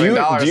have $1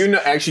 million. Do you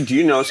know? Actually, do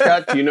you know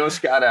Scott? Do you know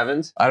Scott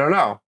Evans? I don't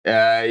know.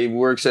 He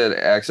works at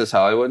Access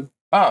Hollywood.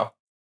 Oh,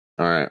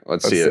 all right.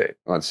 Let's see it.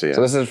 Let's see it.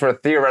 So this is for a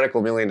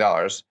theoretical $1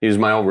 million. He was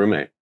my old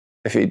roommate.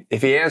 If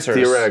he answers,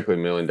 theoretically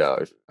 $1 million. All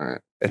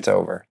right, it's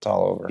over. It's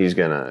all over. He's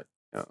gonna.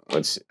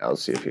 I'll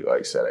see if he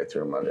likes that. I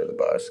threw him under the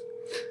bus.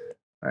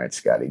 All right,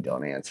 Scotty,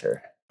 don't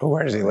answer. Oh,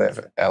 where does he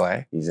live?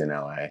 L.A. He's in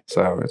L.A.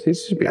 So he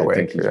should be awake. I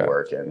think he's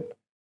working.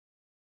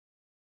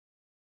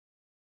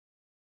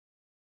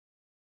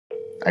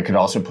 I could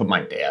also put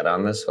my dad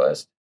on this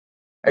list.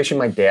 Actually,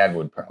 my dad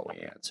would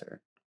probably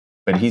answer,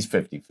 but he's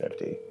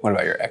 50-50. What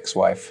about your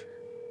ex-wife?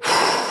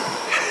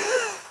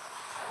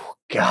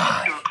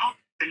 God.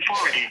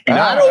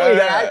 Not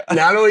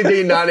only did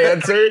he not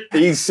answer,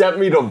 he sent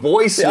me to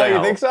voicemail. Yeah,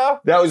 you think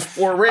so? That was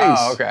 4 rings.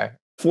 Oh, okay.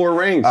 4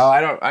 rings.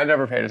 Oh, I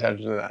never paid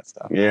attention to that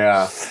stuff.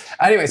 Yeah.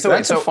 Anyway, so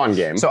that's a fun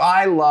game. So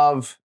I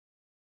love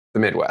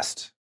the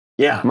Midwest.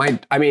 Yeah.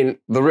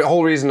 The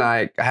whole reason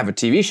I have a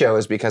TV show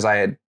is because I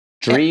had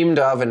dreamed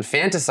of and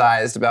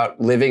fantasized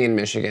about living in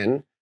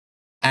Michigan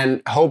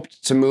and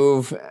hoped to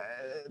move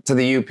to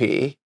the UP.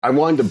 I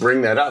wanted to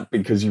bring that up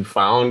because you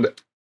found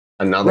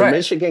another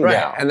Michigan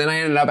gal. And then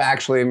I ended up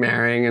actually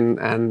marrying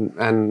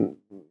and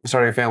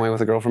starting a family with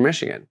a girl from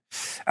Michigan.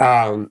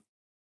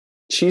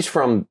 She's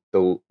from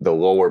the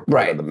lower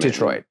part of the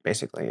Detroit,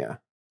 basically, yeah.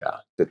 Yeah,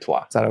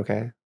 Detroit. Is that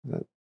okay?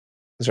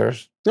 Is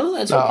yours? No,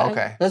 that's okay. Oh,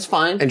 okay. That's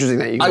fine. Interesting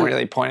that you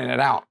really pointed it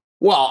out.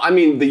 Well, I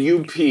mean, the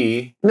UP...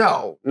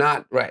 No,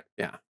 not right,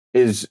 yeah.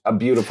 ...is a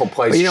beautiful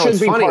place. But you know, Should it's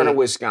be funny, part of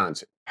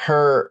Wisconsin.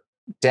 Her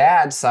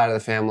dad's side of the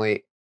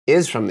family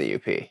is from the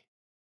UP.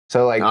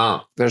 So, like,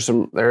 there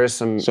is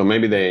some... So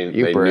maybe they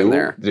knew? In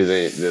there. Do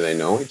they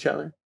know each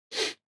other?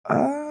 I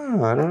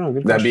don't know.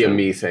 Good That'd be a question.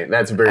 me thing.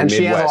 That's a very And Midwest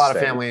she has a lot of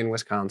thing. family in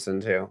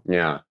Wisconsin, too.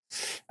 Yeah.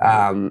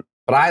 But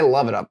I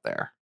love it up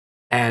there.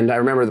 And I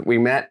remember that we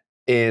met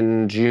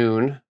in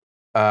June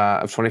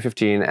of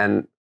 2015,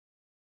 and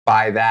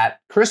by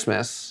that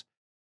Christmas,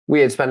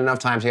 we had spent enough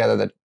time together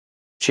that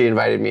she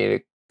invited me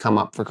to come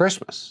up for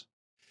Christmas.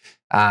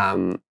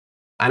 And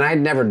I'd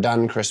never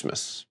done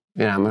Christmas.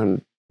 You know,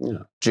 I'm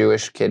a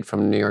Jewish kid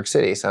from New York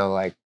City, so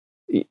like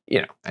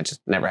I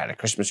just never had a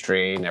Christmas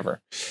tree,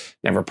 never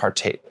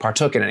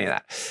partook in any of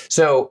that.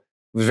 So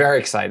was very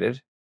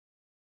excited.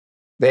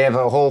 They have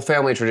a whole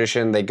family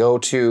tradition. They go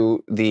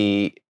to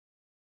the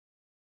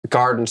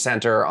garden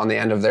center on the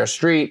end of their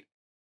street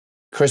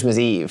Christmas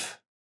Eve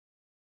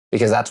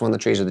because that's when the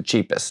trees are the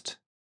cheapest.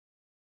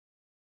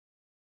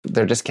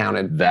 They're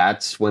discounted.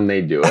 That's when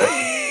they do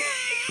it.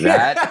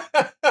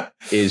 That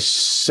is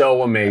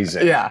so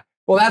amazing. Yeah.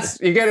 Well,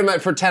 you get them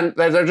for 10.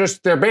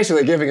 They're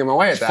basically giving them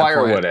away at that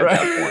firewood point. at that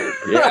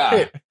point. Yeah.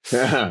 Right.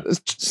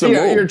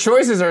 Yeah. Your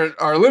choices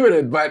are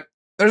limited, but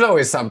there's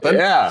always something.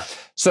 Yeah.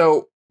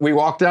 So we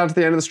walk down to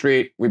the end of the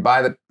street. We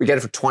get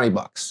it for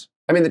 $20.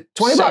 I mean, the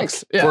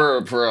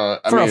 $20 for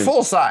a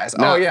full size.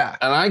 Now, oh yeah.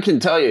 And I can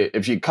tell you,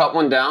 if you cut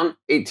one down,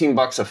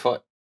 $18 a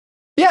foot.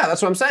 Yeah,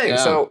 that's what I'm saying.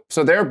 Yeah.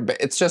 So they're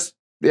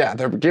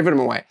giving them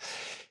away.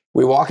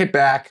 We walk it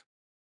back,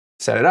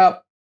 set it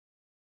up,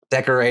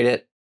 decorate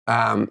it.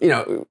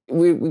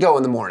 We go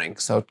in the morning,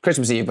 so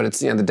Christmas Eve, but it's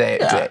the day.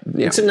 Yeah.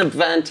 It's an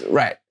event,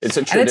 right? It's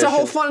a tradition. And it's a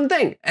whole fun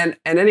thing. And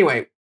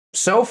anyway,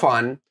 so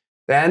fun.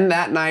 Then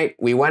that night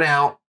we went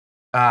out.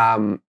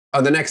 The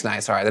next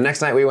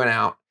night we went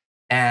out,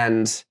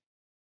 and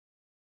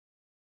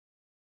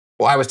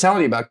I was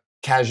telling you about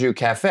Cashew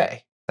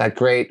Cafe, that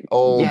great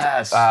old.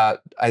 Yes. I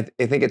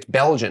think it's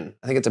Belgian.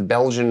 I think it's a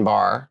Belgian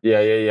bar.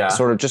 Yeah.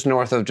 Sort of just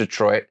north of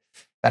Detroit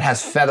that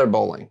has feather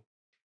bowling.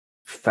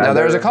 Now,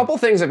 there's a couple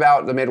things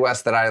about the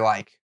Midwest that I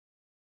like.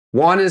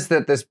 One is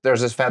that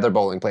there's this feather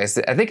bowling place.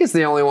 I think it's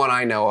the only one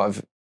I know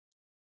of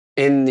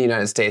in the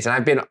United States. And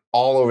I've been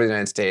all over the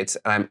United States,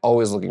 and I'm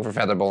always looking for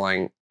feather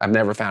bowling. I've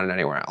never found it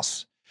anywhere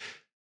else.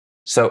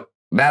 So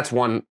that's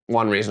one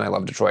reason I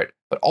love Detroit.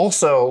 But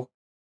also,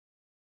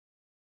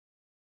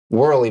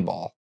 whirly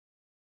ball.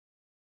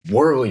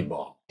 Whirly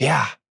ball.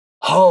 Yeah.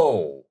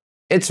 Oh.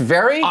 It's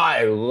very...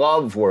 I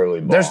love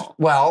whirly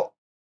ball.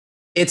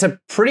 It's a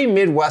pretty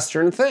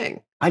Midwestern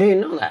thing. I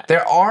didn't know that.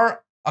 There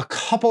are a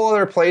couple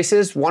other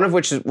places, one of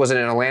which was in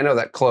Orlando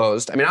that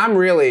closed. I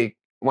mean,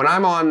 when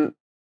I'm on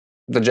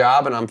the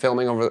job and I'm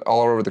filming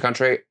all over the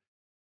country,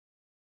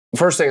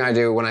 first thing I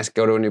do when I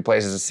go to a new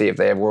place is to see if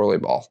they have whirly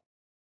ball.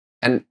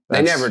 And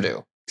they never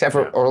do, except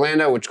for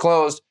Orlando, which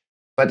closed.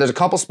 But there's a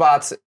couple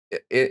spots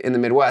in the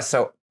Midwest.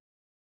 So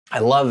I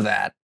love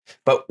that.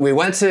 But we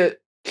went to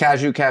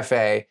Cashew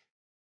Cafe.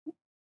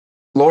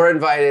 Laura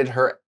invited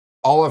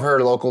all of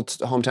her local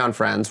hometown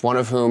friends, one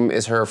of whom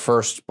is her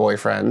first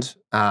boyfriend.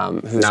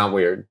 Who's not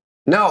weird.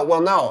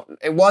 No,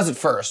 it was at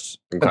first.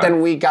 Okay. But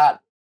then we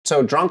got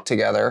so drunk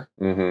together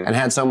and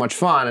had so much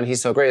fun, and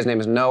he's so great. His name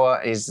is Noah,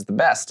 and he's the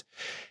best.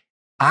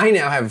 I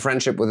now have a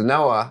friendship with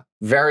Noah,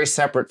 very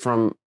separate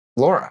from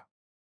Laura.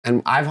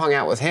 And I've hung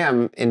out with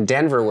him in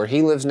Denver, where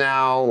he lives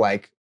now.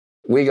 Like,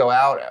 we go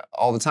out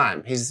all the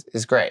time. He's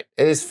great.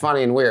 It is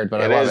funny and weird,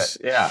 but I love it.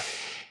 Yeah.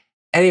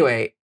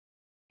 Anyway,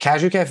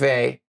 Cashew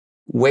Cafe,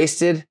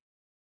 wasted,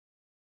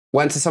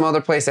 went to some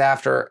other place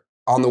after,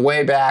 on the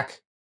way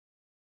back,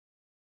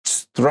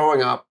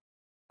 throwing up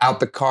out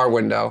the car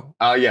window.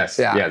 Oh, yes.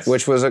 Yeah, yes.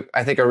 Which was,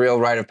 I think, a real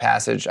rite of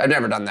passage. I've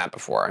never done that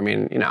before. I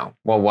mean,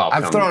 Well,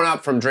 welcome. I've thrown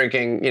up from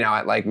drinking,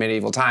 at like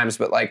medieval times,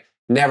 but like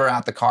never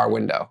out the car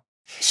window.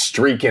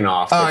 Streaking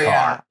off the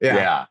car.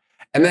 Yeah.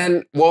 And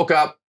then woke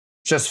up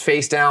just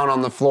face down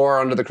on the floor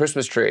under the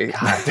Christmas tree.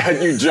 God,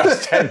 that you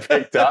just had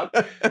picked up.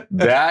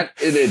 That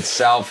in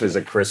itself is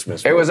a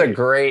Christmas movie. It was a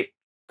great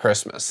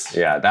Christmas.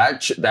 Yeah,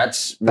 that's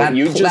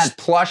that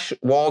plush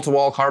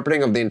wall-to-wall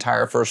carpeting of the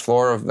entire first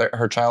floor of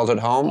her childhood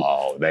home.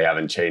 Oh, they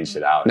haven't changed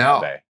it out, no.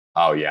 have they?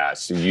 Oh, yeah.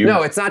 So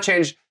No, it's not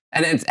changed.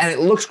 And it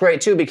looks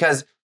great, too,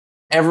 because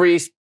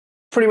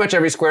pretty much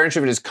every square inch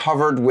of it is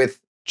covered with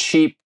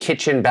cheap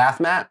kitchen bath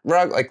mat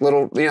rug, like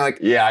little, like...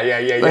 Yeah.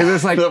 Like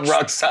there's like... The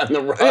rugs on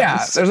the rugs.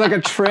 Yeah, there's like a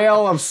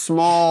trail of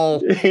small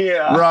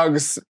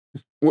rugs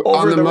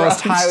on the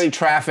most highly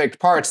trafficked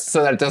parts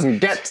so that it doesn't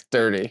get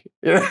dirty.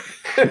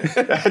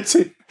 That's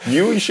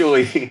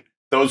usually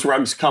those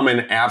rugs come in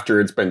after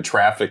it's been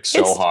trafficked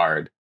so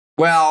hard.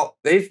 Well,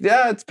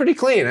 it's pretty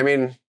clean. I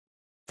mean,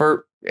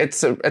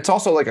 it's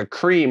also like a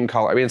cream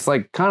color. I mean, it's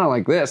like kind of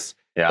like this.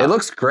 Yeah. It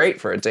looks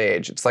great for its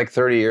age. It's like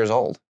 30 years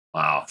old.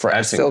 Wow,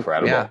 that's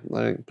incredible. Yeah,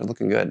 they're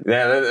looking good.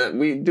 Yeah,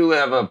 we do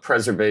have a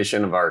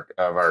preservation of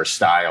our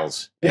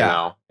styles, in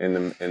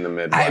the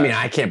Midwest. I mean,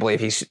 I can't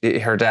believe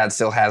her dad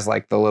still has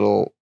like the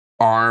little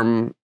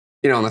arm,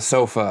 on the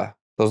sofa,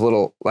 those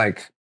little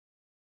like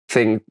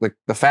thing, like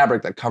the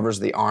fabric that covers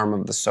the arm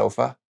of the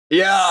sofa.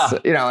 Yeah, so,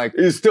 like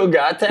you still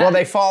got that. Well,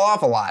 they fall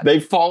off a lot.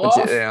 They fall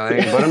off.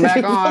 They put them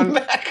back on.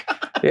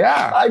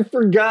 Yeah, I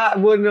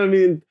forgot.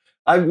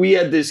 We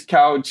had this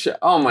couch.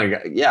 Oh my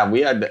God! Yeah,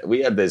 we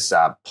had this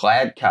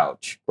plaid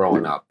couch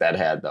growing up that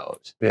had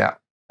those. Yeah.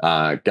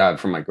 Got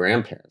from my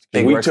grandparents.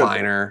 Big we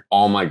recliner. Took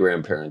all my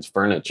grandparents'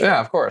 furniture. Yeah,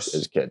 of course.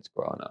 As kids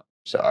growing up.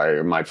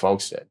 So my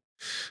folks did.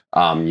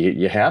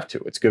 You have to.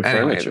 It's good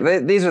furniture.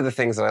 These are the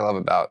things that I love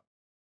about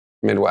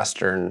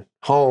Midwestern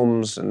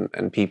homes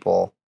and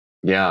people.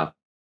 Yeah.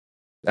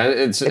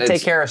 And they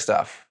take care of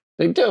stuff.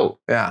 They do.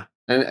 Yeah.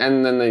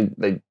 And then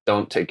they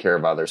don't take care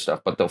of other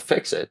stuff, but they'll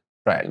fix it.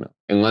 Right. You know,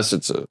 unless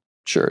it's a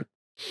shirt.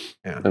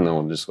 Yeah. And then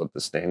we'll just let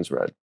the stains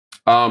red.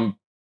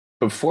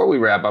 Before we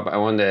wrap up, I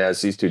wanted to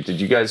ask these two,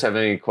 did you guys have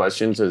any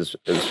questions as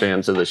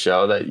fans of the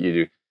show that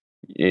you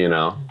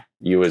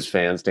as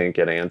fans didn't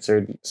get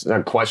answered? It's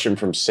a question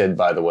from Sid,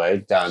 by the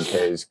way,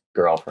 Dante's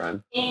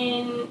girlfriend.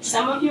 In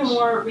some of your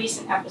more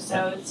recent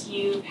episodes,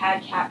 you've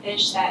had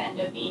catfish that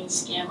end up being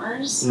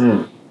scammers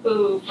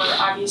who, for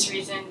obvious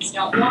reasons,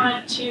 don't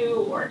want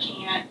to or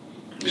can't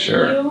meet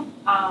you.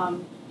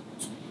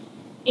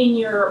 In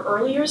your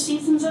earlier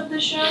seasons of the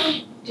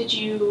show, did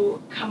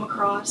you come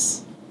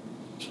across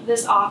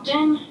this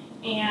often?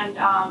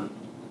 And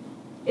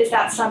is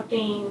that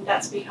something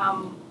that's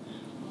become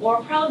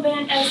more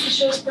prevalent as the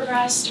show's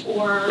progressed,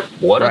 or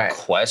what a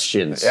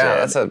question, Sid.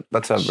 Yeah,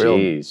 that's a real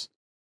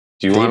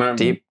do you want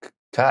to deep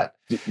cut.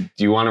 Do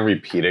you want to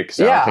repeat it?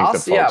 Because I don't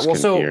think the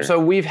folks can hear. So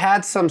we've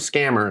had some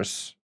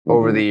scammers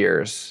over the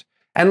years,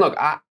 and look,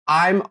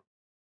 I'm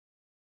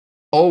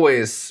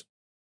always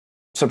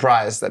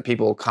surprised that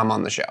people come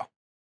on the show.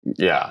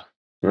 Yeah,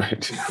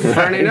 right. For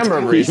any number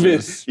of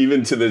reasons,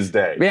 even to this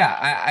day.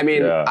 Yeah, I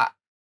mean. Yeah.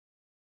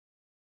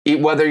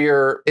 Whether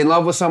you're in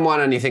love with someone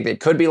and you think they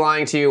could be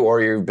lying to you,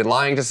 or you've been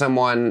lying to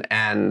someone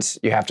and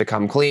you have to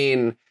come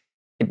clean,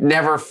 it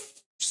never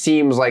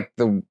seems like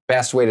the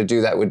best way to do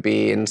that would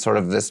be in sort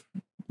of this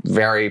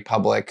very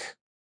public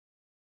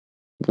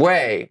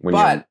way. When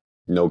you have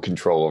no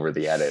control over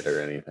the edit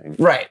or anything.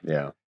 Right.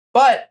 Yeah.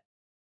 But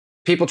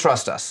people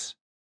trust us,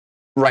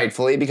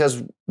 rightfully,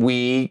 because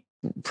we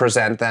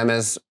present them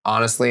as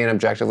honestly and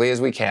objectively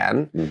as we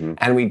can.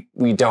 And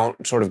we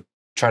don't sort of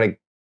try to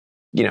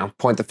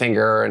point the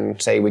finger and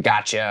say, we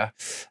got you.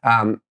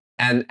 And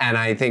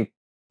I think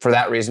for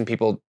that reason,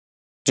 people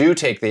do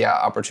take the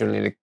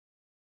opportunity to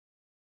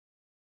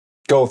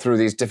go through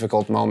these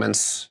difficult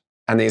moments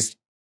and these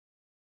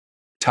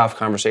tough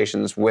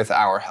conversations with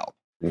our help.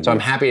 So I'm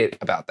happy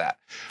about that.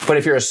 But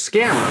if you're a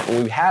scammer, and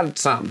we've had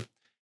some,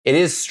 it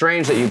is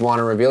strange that you'd want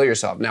to reveal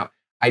yourself. Now,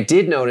 I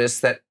did notice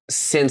that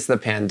since the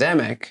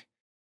pandemic,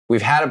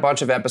 we've had a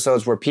bunch of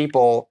episodes where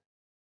people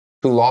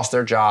who lost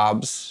their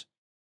jobs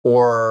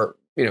or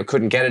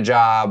couldn't get a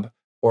job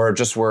or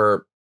just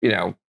were,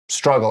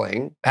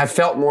 struggling, have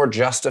felt more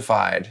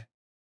justified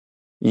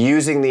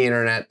using the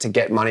internet to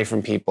get money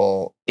from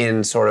people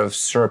in sort of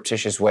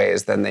surreptitious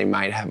ways than they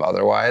might have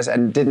otherwise,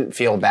 and didn't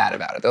feel bad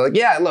about it. They're like,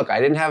 yeah, look,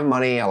 I didn't have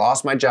money. I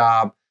lost my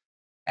job.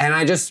 And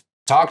I just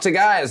talked to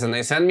guys and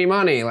they send me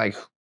money. Like,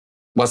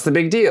 what's the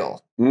big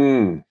deal?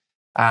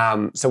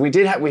 So we've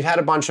had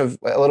a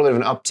little bit of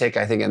an uptick,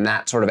 I think, in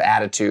that sort of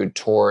attitude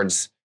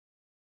towards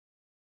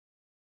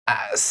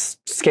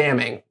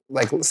scamming,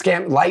 like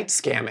light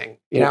scamming,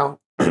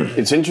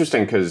 It's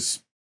interesting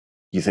because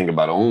you think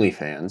about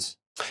OnlyFans,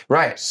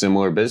 right?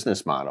 Similar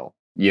business model,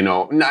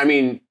 I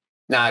mean,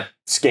 not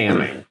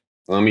scamming.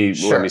 Let me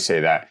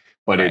say that,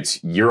 but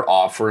it's you're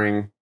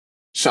offering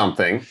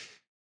something,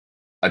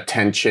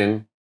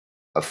 attention,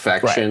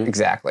 affection, right,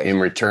 exactly. In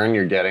return,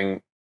 you're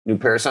getting a new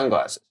pair of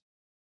sunglasses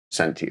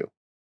sent to you,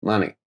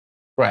 money,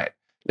 right?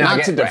 Now,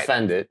 not to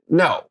defend it,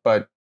 no,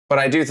 but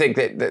I do think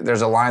that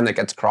there's a line that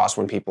gets crossed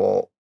when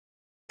people,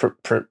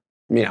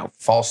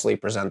 falsely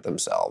present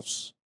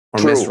themselves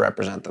or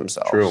misrepresent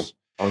themselves. True.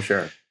 Oh,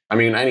 sure. I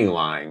mean, any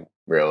lying,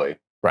 really.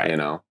 Right.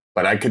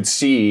 But I could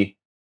see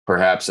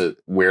perhaps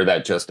where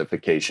that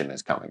justification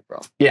is coming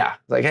from. Yeah.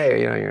 Like,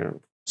 hey,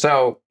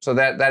 so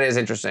that is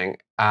interesting.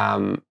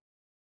 And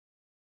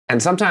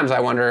sometimes I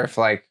wonder if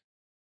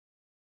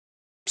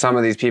some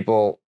of these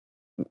people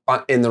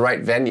in the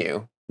right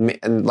venue,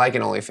 and like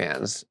an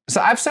OnlyFans. So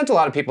I've sent a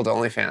lot of people to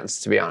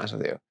OnlyFans, to be honest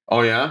with you.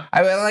 Oh yeah?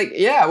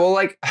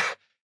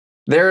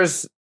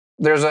 There's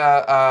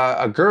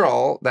a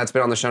girl that's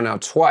been on the show now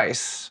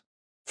twice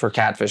for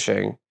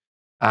catfishing.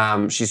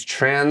 She's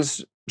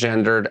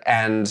transgendered,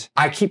 and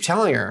I keep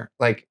telling her,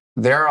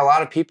 there are a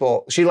lot of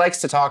people, she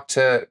likes to talk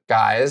to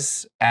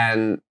guys,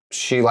 and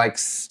she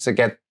likes to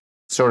get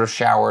sort of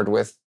showered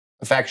with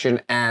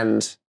affection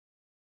and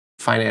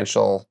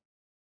financial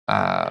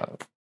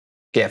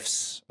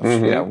gifts,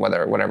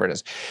 whatever it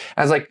is.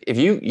 I was like, if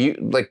you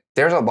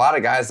there's a lot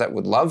of guys that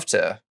would love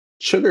to.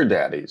 Sugar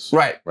daddies.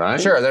 Right.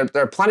 Sure. There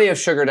are plenty of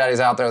sugar daddies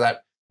out there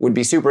that would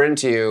be super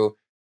into you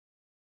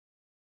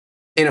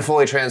in a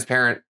fully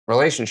transparent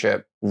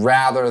relationship,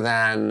 rather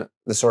than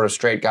the sort of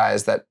straight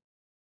guys that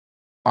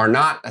are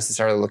not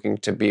necessarily looking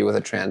to be with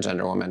a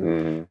transgender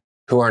woman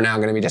who are now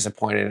going to be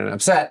disappointed and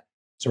upset.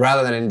 So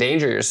rather than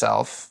endanger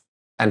yourself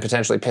and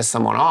potentially piss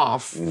someone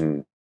off,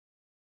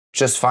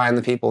 just find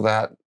the people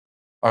that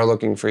are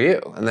looking for you,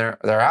 and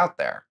they're out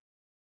there.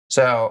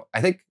 So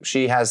I think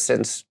she has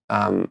since,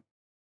 I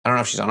don't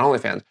know if she's on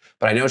OnlyFans,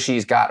 but I know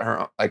she's got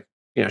her,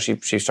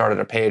 she started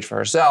a page for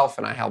herself,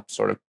 and I helped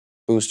sort of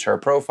boost her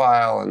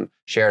profile and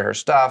shared her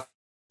stuff.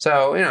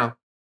 So,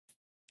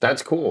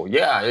 that's cool.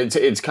 Yeah,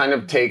 it's kind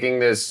of taking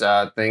this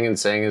thing and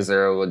saying, is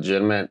there a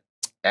legitimate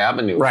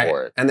avenue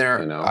for it? And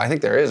I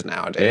think there is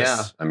nowadays.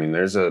 Yeah, I mean,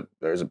 there's a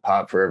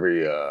pot for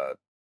every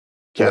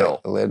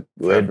kettle,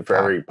 lid for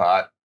every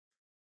pot.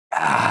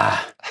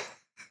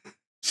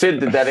 Sid,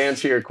 did that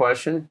answer your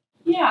question?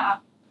 Yeah.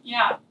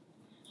 I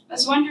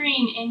was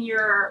wondering, in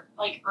your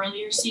like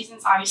earlier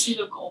seasons, obviously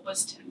the goal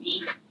was to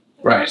meet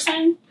the Right.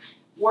 person.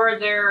 Were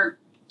there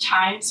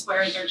times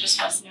where there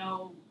just was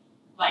no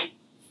like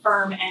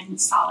firm and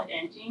solid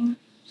ending?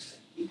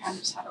 You kind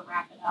of just had to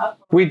wrap it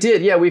up. We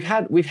did, yeah. We've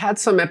had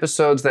some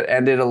episodes that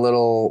ended a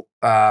little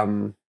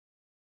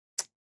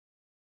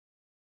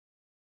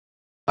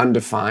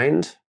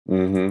undefined.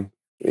 Mm-hmm.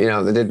 You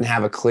know, they didn't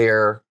have a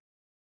clear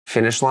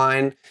finish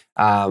line.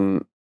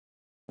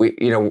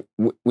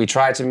 We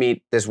tried to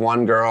meet this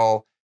one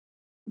girl.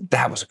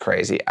 That was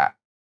crazy.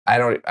 I'm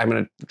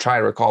going to try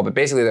to recall, but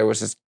basically there was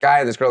this guy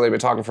and this girl, they'd been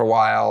talking for a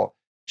while.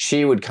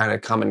 She would kind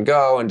of come and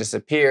go and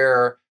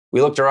disappear.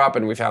 We looked her up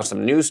and we found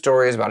some news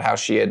stories about how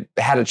she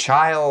had a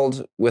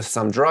child with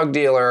some drug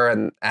dealer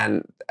and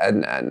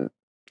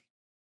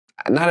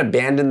not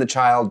abandoned the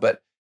child,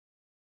 but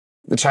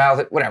the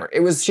child, whatever.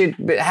 She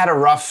had a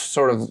rough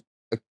sort of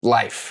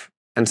life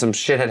and some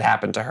shit had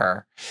happened to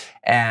her.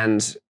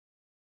 And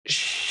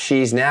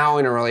she's now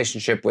in a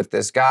relationship with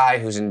this guy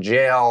who's in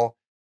jail.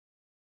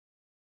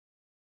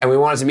 And we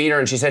wanted to meet her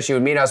and she said she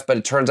would meet us, but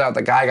it turns out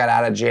the guy got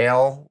out of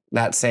jail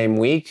that same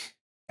week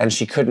and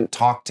she couldn't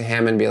talk to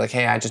him and be like,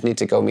 hey, I just need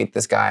to go meet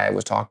this guy I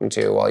was talking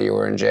to while you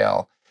were in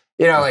jail.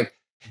 You know, like.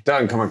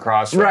 Doesn't come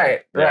across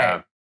right. Yeah.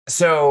 Right.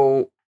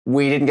 So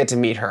we didn't get to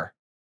meet her.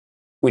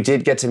 We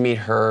did get to meet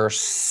her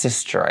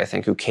sister, I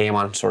think, who came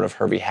on sort of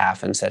her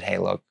behalf and said, hey,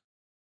 look,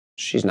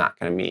 she's not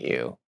going to meet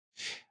you.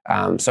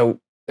 So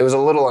it was a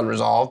little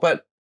unresolved,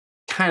 but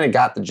kind of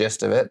got the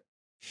gist of it.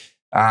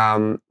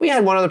 We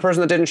had one other person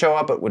that didn't show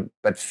up,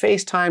 but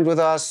FaceTimed with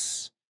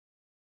us.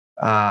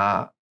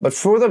 But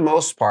for the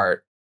most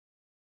part,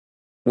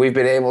 we've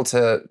been able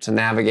to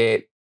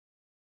navigate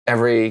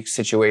every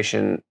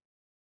situation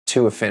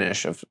to a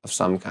finish of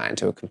some kind,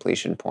 to a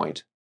completion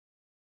point.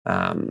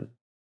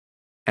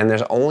 And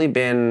there's only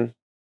been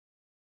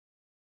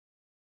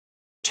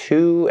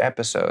 2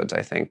 episodes,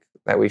 I think,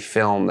 that we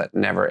filmed that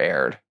never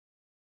aired,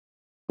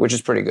 which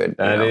is pretty good.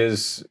 That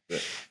is,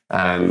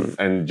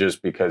 and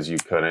just because you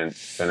couldn't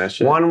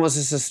finish it? One was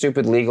just a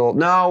stupid legal.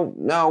 No,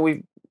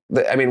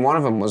 one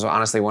of them was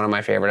honestly one of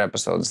my favorite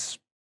episodes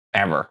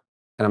ever.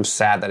 And I'm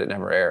sad that it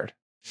never aired.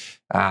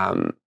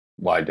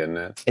 Why didn't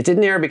it? It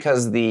didn't air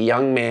because the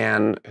young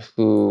man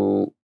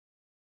who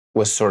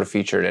was sort of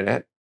featured in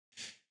it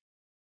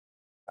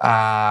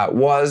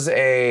was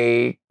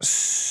a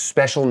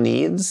special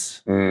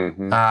needs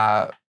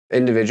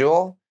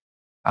individual.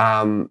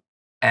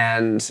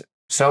 And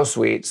so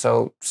sweet,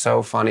 so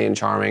funny and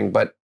charming,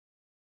 but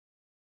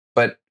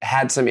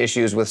had some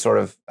issues with sort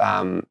of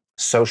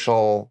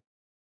social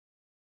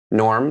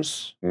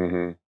norms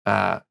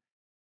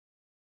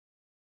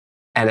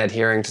and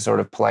adhering to sort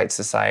of polite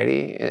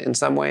society in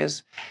some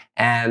ways.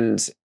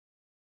 And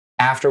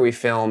after we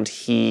filmed,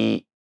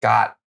 he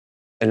got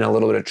in a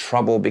little bit of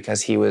trouble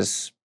because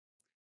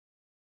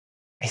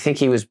I think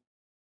he was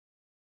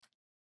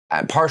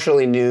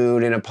partially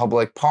nude in a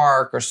public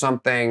park or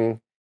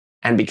something.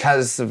 And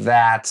because of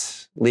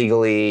that,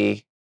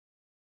 legally,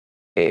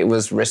 it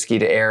was risky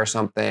to air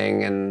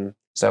something. And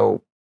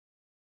so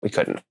we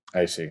couldn't.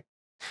 I see.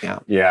 Yeah.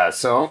 Yeah.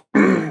 So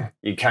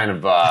you kind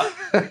of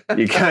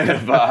you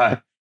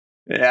gotta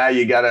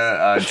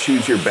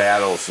choose your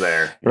battles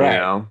there. Right. You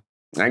know,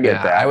 I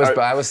get that. I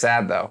was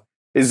sad though.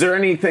 Is there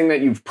anything that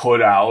you've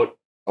put out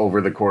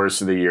over the course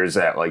of the years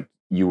that like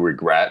you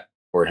regret,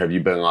 or have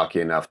you been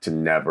lucky enough to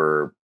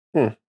never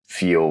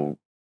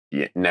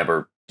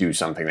never do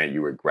something that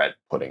you regret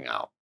putting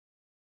out?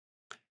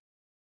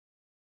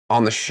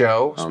 On the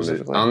show,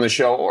 specifically? On the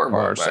show or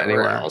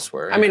anywhere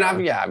elsewhere.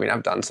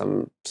 I've done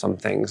some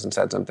things and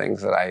said some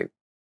things that I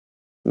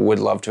would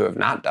love to have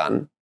not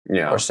done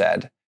or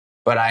said.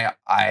 But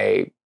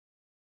I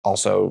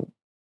also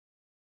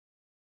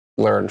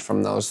learned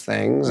from those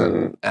things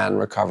and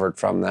recovered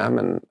from them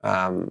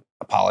and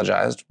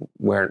apologized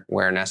where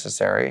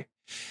necessary.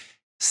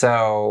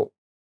 So,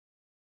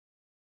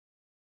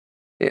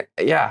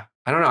 yeah,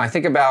 I don't know. I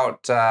think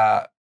about,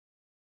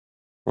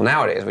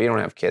 nowadays, we don't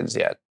have kids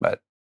yet,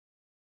 but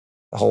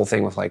the whole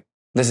thing with like,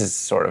 this is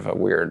sort of a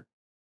weird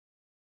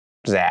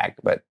zag,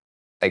 but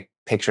like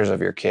pictures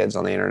of your kids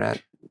on the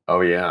internet. Oh,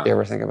 yeah. You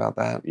ever think about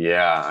that?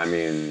 Yeah. I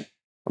mean,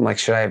 I'm like,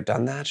 should I have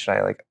done that? Should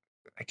I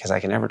because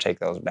I can never take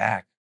those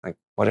back. Like,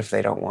 what if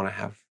they don't want to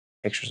have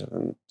pictures of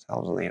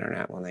themselves on the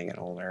internet when they get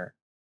older?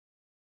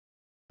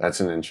 That's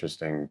an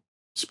interesting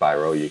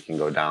spiral you can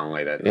go down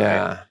late at night.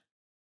 Yeah.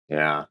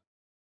 Yeah.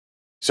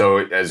 So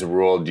as a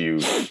rule, do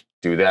you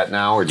do that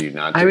now or do you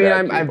not do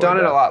that? I've done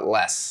it a lot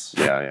less.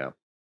 Yeah.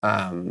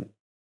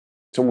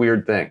 It's a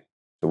weird thing.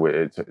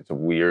 It's a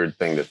weird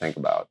thing to think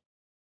about.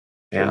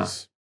 Yeah.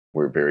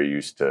 We're very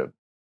used to,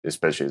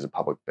 especially as a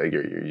public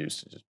figure, you're used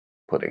to just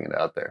putting it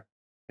out there.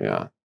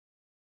 Yeah.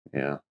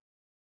 Yeah.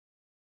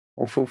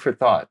 Well, food for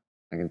thought.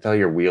 I can tell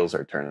your wheels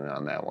are turning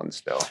on that one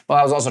still. Well,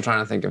 I was also trying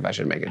to think if I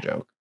should make a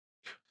joke.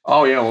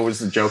 Oh, yeah. What was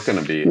the joke going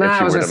to be? No,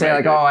 I was going to say,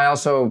 like, I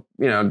also,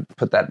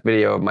 put that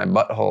video of my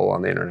butthole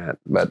on the internet.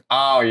 But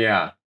oh,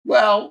 yeah.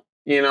 Well,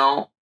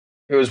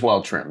 It was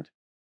well trimmed.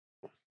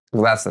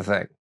 Well, that's the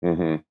thing.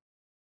 Mm-hmm.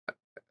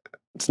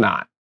 It's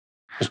not.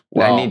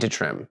 Well, I need to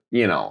trim.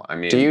 You know, I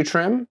mean, Do you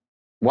trim?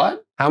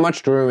 what? How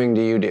much grooming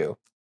do you do?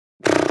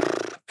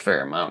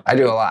 Fair amount. I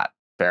do a lot.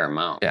 Fair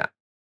amount. Yeah.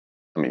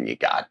 I mean, you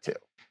got to.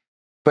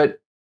 But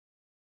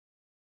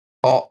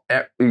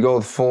you go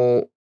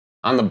full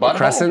On the butthole?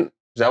 crescent?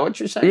 Is that what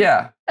you're saying?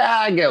 Yeah.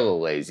 I get a little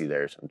lazy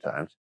there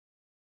sometimes.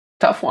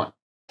 Tough one.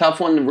 Tough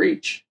one to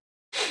reach.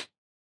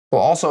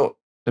 Well, also,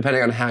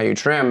 depending on how you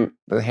trim,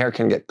 the hair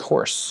can get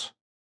coarse.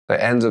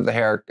 The ends of the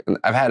hair,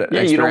 I've had it.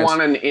 Yeah, you don't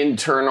want an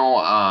internal,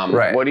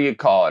 Right. what do you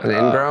call it? an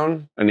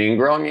ingrown. An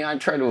ingrown? Yeah, I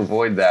try to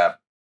avoid that.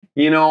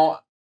 You know,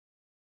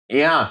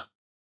 yeah.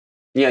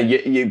 Yeah,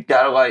 you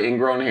got a lot of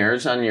ingrown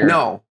hairs on your...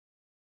 No,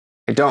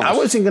 I don't. I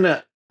wasn't going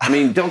to... I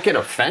mean, don't get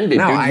offended,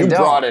 No, dude. I You don't.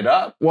 brought it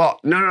up. Well,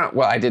 no.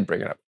 Well, I did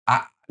bring it up.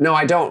 No,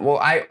 I don't. Well,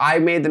 I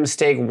made the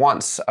mistake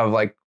once of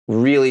like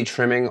really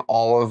trimming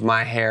all of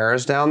my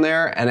hairs down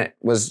there, and it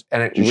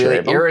Did you really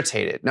shave 'em?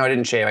 irritated. No, I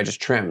didn't shave. I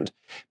just trimmed.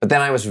 But then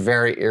I was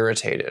very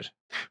irritated.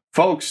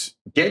 Folks,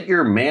 get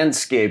your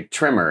Manscaped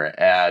trimmer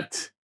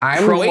at...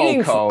 I'm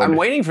Promo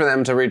waiting for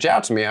them to reach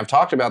out to me. I've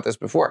talked about this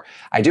before.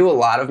 I do a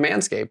lot of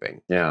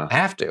manscaping. Yeah. I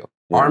have to.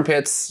 Yeah.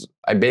 Armpits,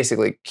 I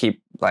basically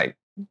keep like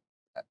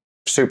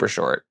super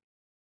short.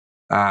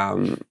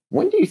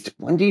 When do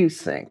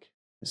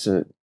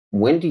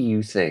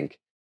you think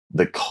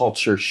the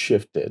culture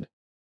shifted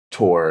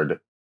toward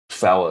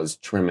fellas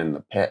trimming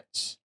the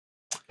pits?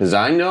 Because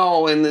I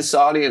know in this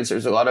audience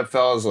there's a lot of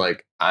fellas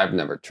like, I've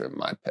never trimmed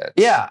my pits.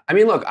 Yeah. I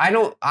mean, look,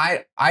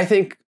 I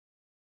think,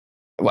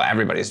 well,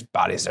 everybody's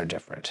bodies are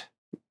different.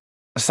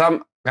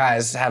 Some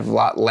guys have a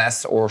lot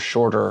less or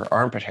shorter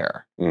armpit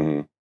hair.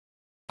 Mm-hmm.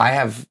 I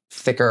have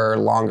thicker,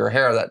 longer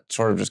hair that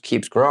sort of just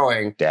keeps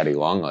growing. Daddy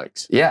long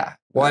legs. Yeah.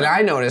 Well, and Yeah.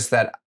 I noticed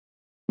that,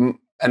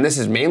 and this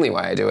is mainly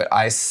why I do it,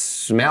 I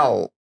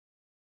smell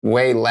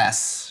way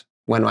less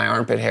when my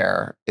armpit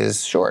hair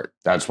is short.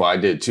 That's why I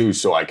did too,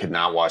 so I could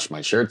not wash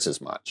my shirts as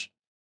much.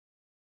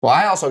 Well,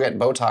 I also get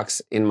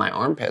Botox in my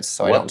armpits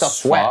so I What don't the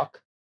sweat.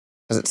 fuck?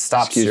 Because it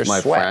stops Excuse your my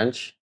sweat.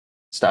 French.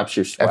 Stops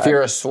your sweat. If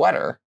you're a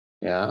sweater,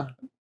 yeah.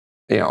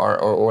 you know,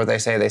 or they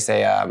say,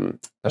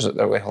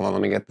 wait, hold on,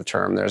 let me get the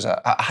term. There's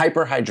a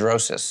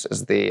hyperhidrosis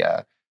is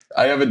the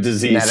I have a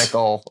disease.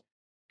 medical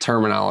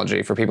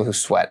terminology for people who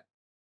sweat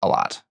a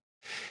lot.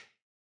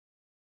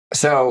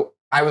 So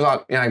I was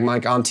on, I'm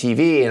like on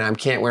TV and I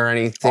can't wear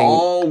anything.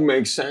 Oh,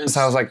 makes sense.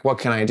 So I was like, what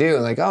can I do?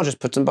 And like, oh, just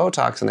put some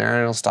Botox in there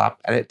and it'll stop.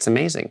 And it's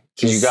amazing.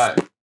 So you got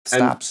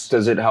stops. And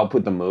does it help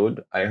with the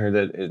mood? I heard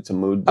that it's a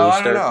mood booster. Oh,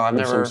 I don't know. I've of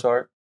never- some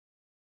sort.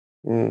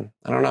 I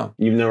don't know.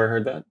 You've never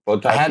heard that?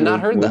 Botox I had not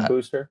heard mood that.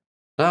 booster?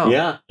 No.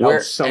 Yeah. Where,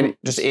 helps some,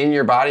 just in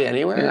your body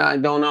anywhere? yeah, I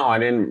don't know. I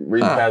didn't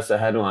read Huh. past the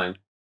headline.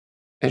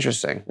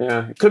 Interesting.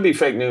 Yeah. It could be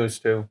fake news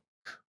too.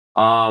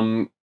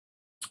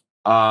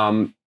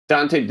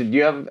 Dante, did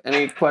you have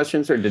any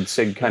questions or did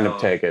Sig kind of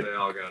take it? They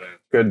all got it.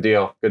 Good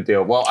deal. Good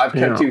deal. Well, I've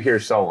kept Yeah. you here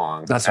so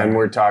long. That's and all right.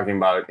 we're talking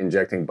about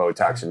injecting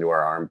Botox into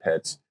our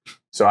armpits.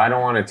 So I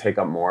don't want to take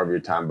up more of your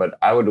time, but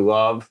I would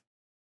love,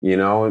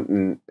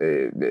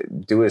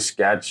 do a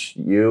sketch.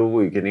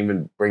 We can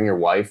even bring your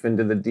wife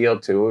into the deal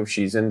too if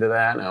she's into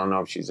that. I don't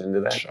know if she's into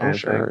that. kind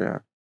of thing. Yeah.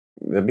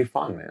 That'd be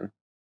fun, man.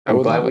 I I'm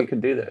would glad love we it.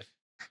 could do this.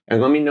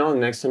 And let me know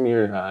next time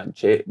you're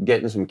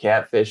getting some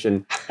catfish.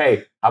 And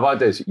hey, how about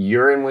this?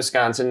 You're in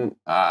Wisconsin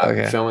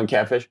Okay. filming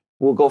catfish.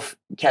 We'll go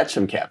catch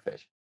some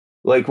catfish.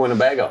 Lake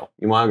Winnebago.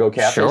 You want to go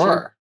catfishing?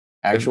 Sure.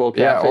 Actual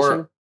Yeah,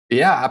 catfishing?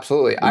 Yeah,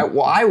 absolutely.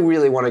 I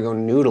really want to go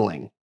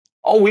noodling.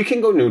 Oh, we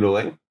can go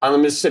noodling on the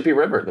Mississippi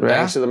River, the Yeah.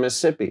 banks of the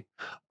Mississippi.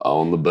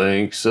 On the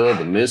banks of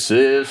the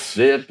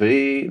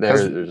Mississippi.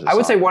 'Cause There's a I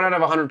would say song. 1 out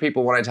of 100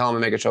 people when I tell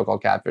them to make a show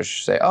called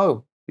Catfish say,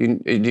 "Oh, you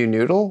do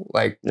noodle?"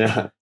 Like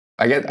Yeah,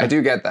 I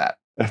do get that.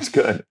 that's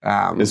good.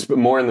 It's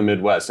more in the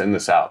Midwest and the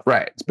South.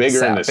 right. It's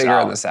bigger in the bigger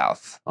South. in the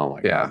South. Oh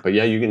my Yeah. God. But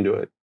yeah, you can do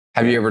it.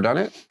 Have you ever done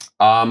it?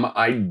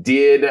 I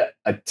did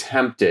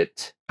attempt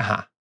it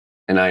Uh-huh.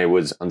 and I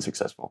was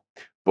unsuccessful.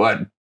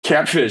 But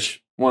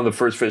catfish, one of the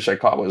first fish I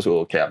caught was a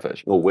little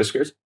catfish, little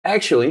whiskers.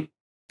 Actually,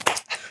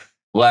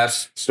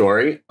 last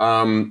story,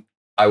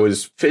 I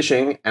was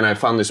fishing and I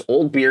found this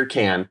old beer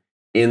can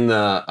in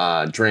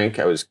the drink.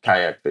 I was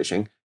kayak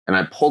fishing and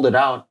I pulled it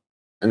out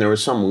and there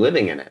was some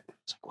living in it. I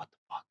was like, what the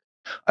fuck?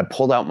 I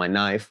pulled out my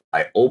knife.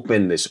 I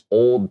opened this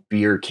old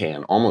beer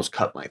can, almost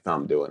cut my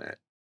thumb doing it.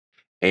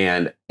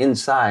 And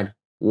inside,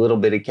 a little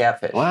bit of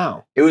catfish.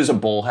 Wow. It was a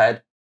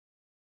bullhead,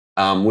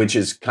 which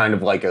is kind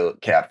of like a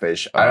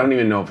catfish. I don't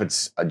even know if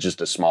it's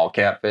just a small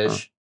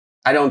catfish.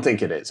 I don't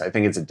think it is. I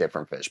think it's a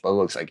different fish, but it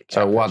looks like a catfish.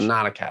 So it was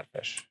not a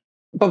catfish.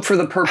 But for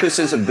the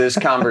purposes of this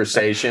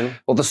conversation,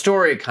 Well, the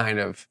story kind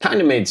of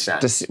made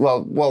sense.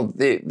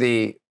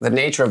 the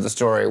nature of the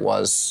story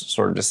was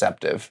sort of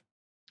deceptive.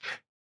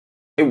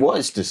 It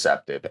was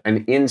deceptive.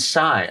 And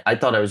inside, I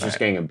thought I was just Right.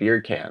 getting a beer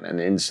can, and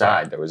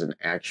inside there was an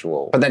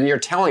actual... But then your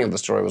telling of the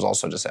story was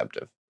also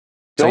deceptive.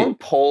 Don't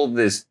pull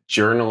this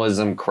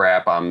journalism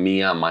crap on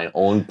me on my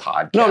own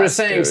podcast. No, I'm just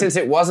saying, dude. since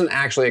it wasn't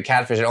actually a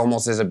catfish, it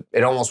almost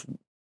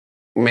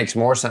makes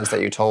more sense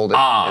that you told it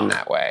in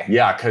that way.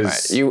 Yeah,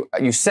 because you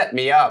set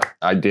me up.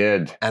 I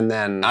did. And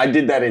then I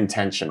did that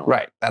intentionally.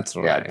 Right. That's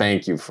what I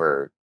thank you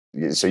for.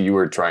 So you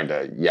were trying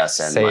to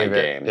end my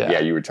game. Yeah,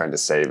 you were trying to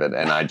save it,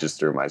 and I just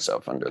threw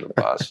myself under the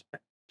bus.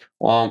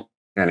 Well,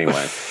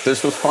 anyway,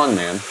 this was fun,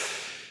 man.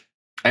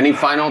 Any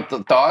final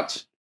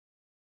thoughts?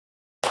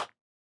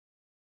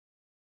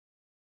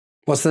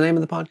 What's the name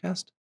of the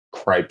podcast?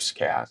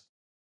 Cripescast.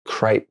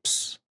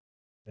 Cripes.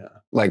 Yeah.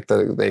 Like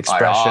the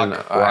expression.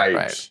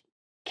 Cripes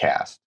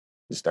cast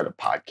instead of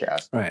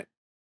podcast. Right.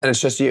 And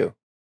it's just you.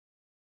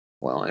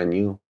 Well, and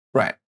you.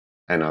 Right.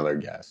 And other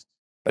guests.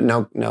 But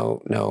no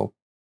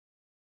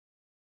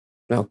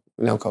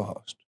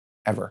co-host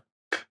ever.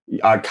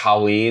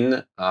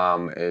 Colleen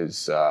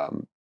is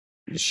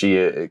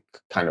she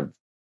kind of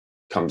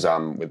comes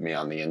on with me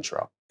on the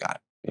intro. Got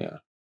it. Yeah.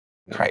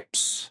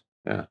 Cripes.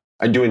 Yeah.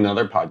 I do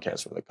another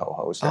podcast with a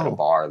co-host at a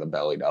bar, the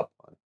Bellied Up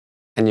one.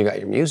 And you got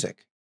your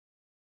music.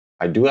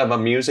 I do have a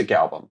music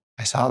album.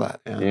 I saw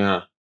that.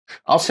 Yeah.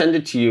 I'll send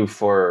it to you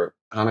for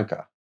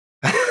Hanukkah.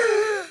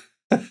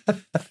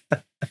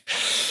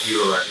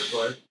 You a record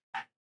player?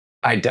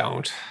 I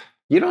don't.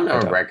 You don't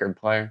have a record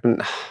player? You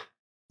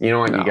know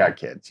what? No. You got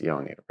kids. You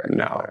don't need a record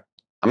player.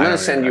 I'm I gonna don't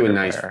send need a you a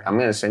record nice. player.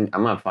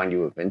 I'm gonna find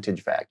you a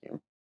vintage vacuum.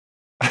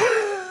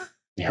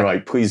 You're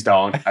like, please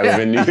don't. I live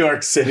in New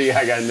York City.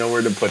 I got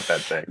nowhere to put that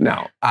thing.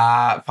 No.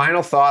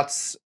 Final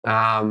thoughts.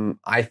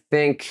 I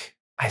think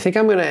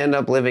I'm gonna end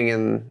up living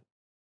in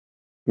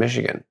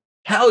Michigan.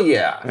 Hell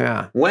yeah.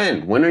 Yeah.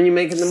 When? When are you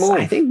making the move?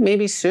 I think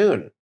maybe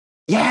soon.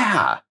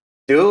 Yeah,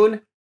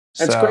 dude.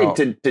 That's great.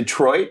 To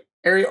Detroit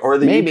area or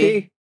the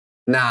UP?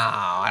 No,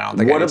 I don't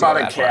think. What I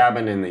about a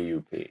cabin in the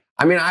UP?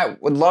 I mean, I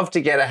would love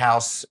to get a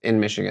house in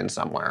Michigan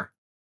somewhere,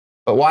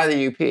 but why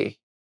the UP?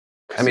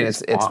 I mean,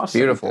 it's awesome,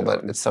 beautiful, dude.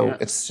 but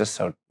it's just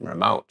so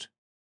remote.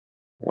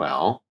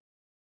 Well,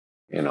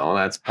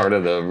 that's part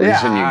of the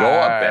reason you go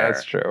up there.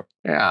 That's true.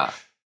 Yeah,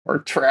 or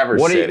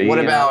Traverse City. What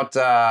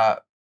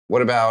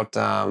about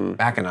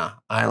Mackinac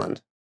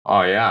Island?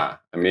 Oh yeah,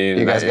 I mean,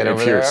 you guys get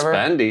over if you're there ever?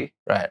 spendy,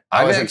 Right?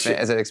 Is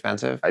it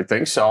expensive? I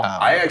think so.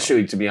 I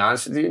actually, to be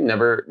honest with you,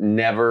 never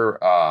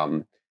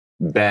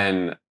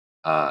been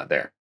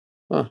there.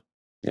 Huh.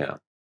 Yeah,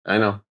 I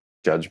know.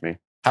 Judge me.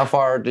 How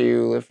far do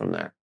you live from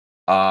there?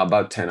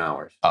 About 10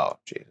 hours. Oh,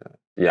 geez.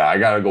 Yeah, I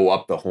got to go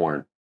up the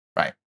Horn.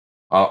 Right.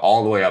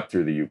 All the way up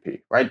through the UP.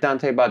 Right,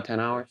 Dante? About 10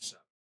 hours?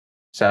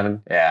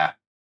 7? Yeah.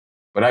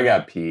 But I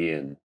got pee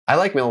and... I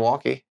like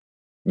Milwaukee.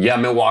 Yeah,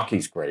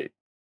 Milwaukee's great.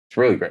 It's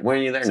really great. When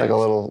are you there next? It's like a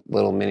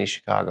little mini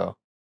Chicago.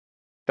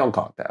 Don't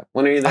call it that.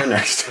 When are you there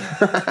next?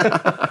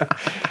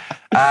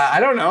 I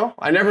don't know.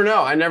 I never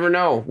know. I never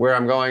know where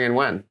I'm going and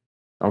when.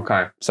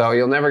 Okay. So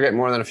you'll never get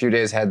more than a few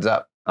days heads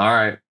up. All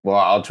right. Well,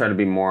 I'll try to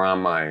be more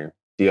on my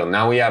deal.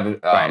 Now we have...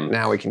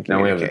 now we can communicate.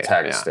 Now we have the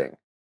texting.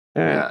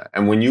 Yeah.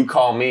 And when you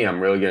call me,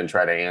 I'm really going to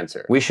try to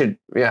answer. We should,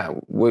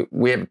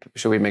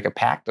 should we make a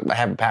pact? I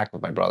have a pact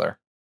with my brother.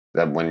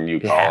 That when you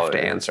call, have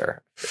to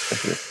answer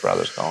if your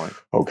brother's calling.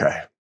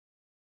 Okay.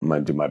 I'm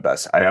going to do my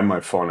best. I have my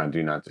phone on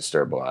Do Not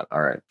Disturb a lot.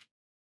 All right.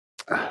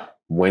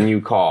 When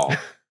you call,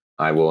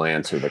 I will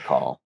answer the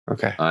call.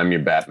 Okay. I'm your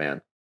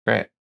Batman.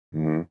 Great.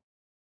 Mm-hmm.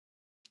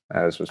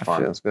 This was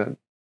fun. Feels good.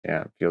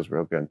 Yeah, it feels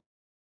real good.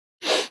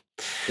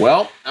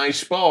 Well, I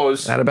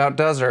suppose. That about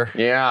does her.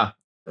 Yeah.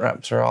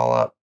 Reps are all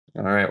up.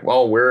 All right.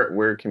 Well,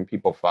 where can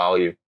people follow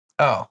you?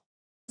 Oh,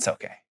 it's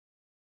okay.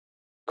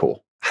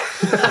 Cool.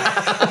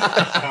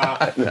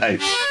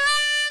 Nice.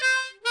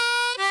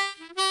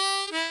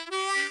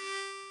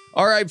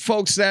 All right,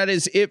 folks, that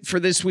is it for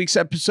this week's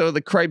episode of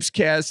the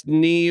Cripescast.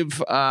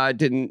 Nev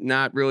did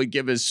not really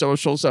give his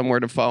socials on where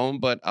to follow him,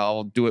 but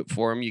I'll do it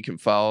for him. You can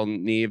follow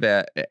Nev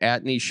at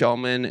Nev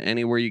Schulman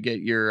anywhere you get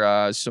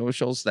your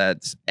socials.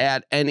 That's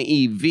at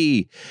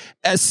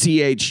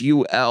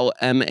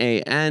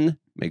NEVSCHULMAN.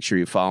 Make sure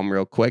you follow him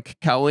real quick.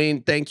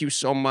 Colleen, thank you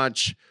so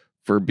much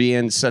for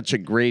being such a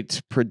great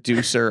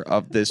producer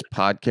of this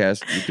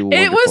podcast. You do a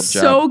wonderful job. It was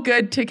so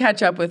good to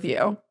catch up with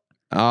you.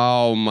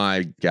 Oh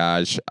my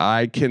gosh.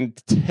 I can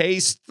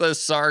taste the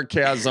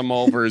sarcasm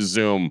over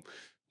Zoom,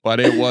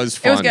 but it was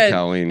fun, it was good.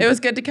 Colleen. It was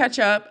good to catch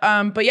up.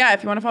 But yeah,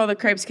 if you want to follow the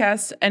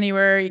Cripescast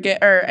anywhere you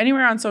get, or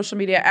anywhere on social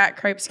media at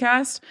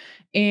Cripescast,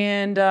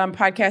 and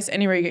podcast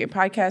anywhere you get your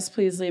podcast,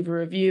 please leave a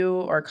review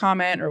or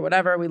comment or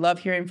whatever. We love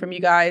hearing from you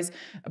guys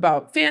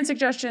about fan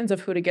suggestions of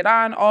who to get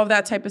on, all of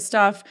that type of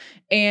stuff.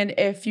 And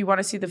if you want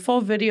to see the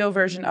full video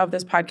version of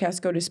this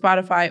podcast, go to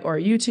Spotify or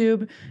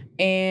YouTube.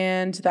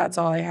 And that's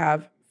all I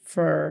have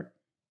for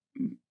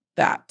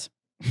that.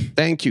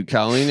 Thank you,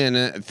 Colleen.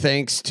 And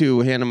thanks to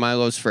Hannah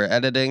Milos for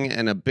editing.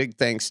 And a big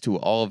thanks to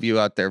all of you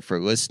out there for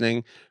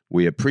listening.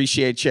 We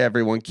appreciate you,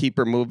 everyone. Keep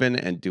her moving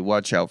and do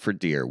watch out for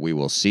deer. We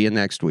will see you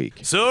next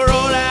week. So roll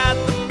out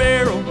the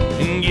barrel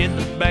and get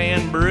the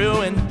band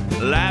brewing.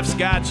 Life's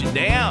got you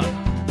down.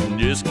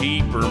 Just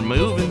keep her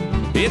moving.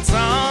 It's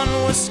on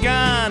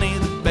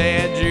Wisconsin. The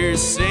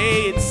Badgers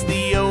say it's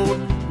the old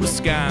Wisconsin.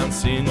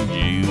 Wisconsin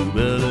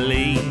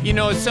Jubilee. You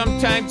know,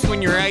 sometimes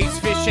when you're ice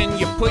fishing,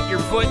 you put your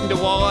foot in the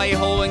walleye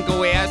hole and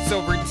go ass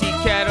over tea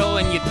kettle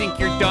and you think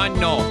you're done.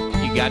 No,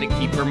 you gotta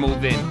keep her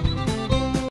moving.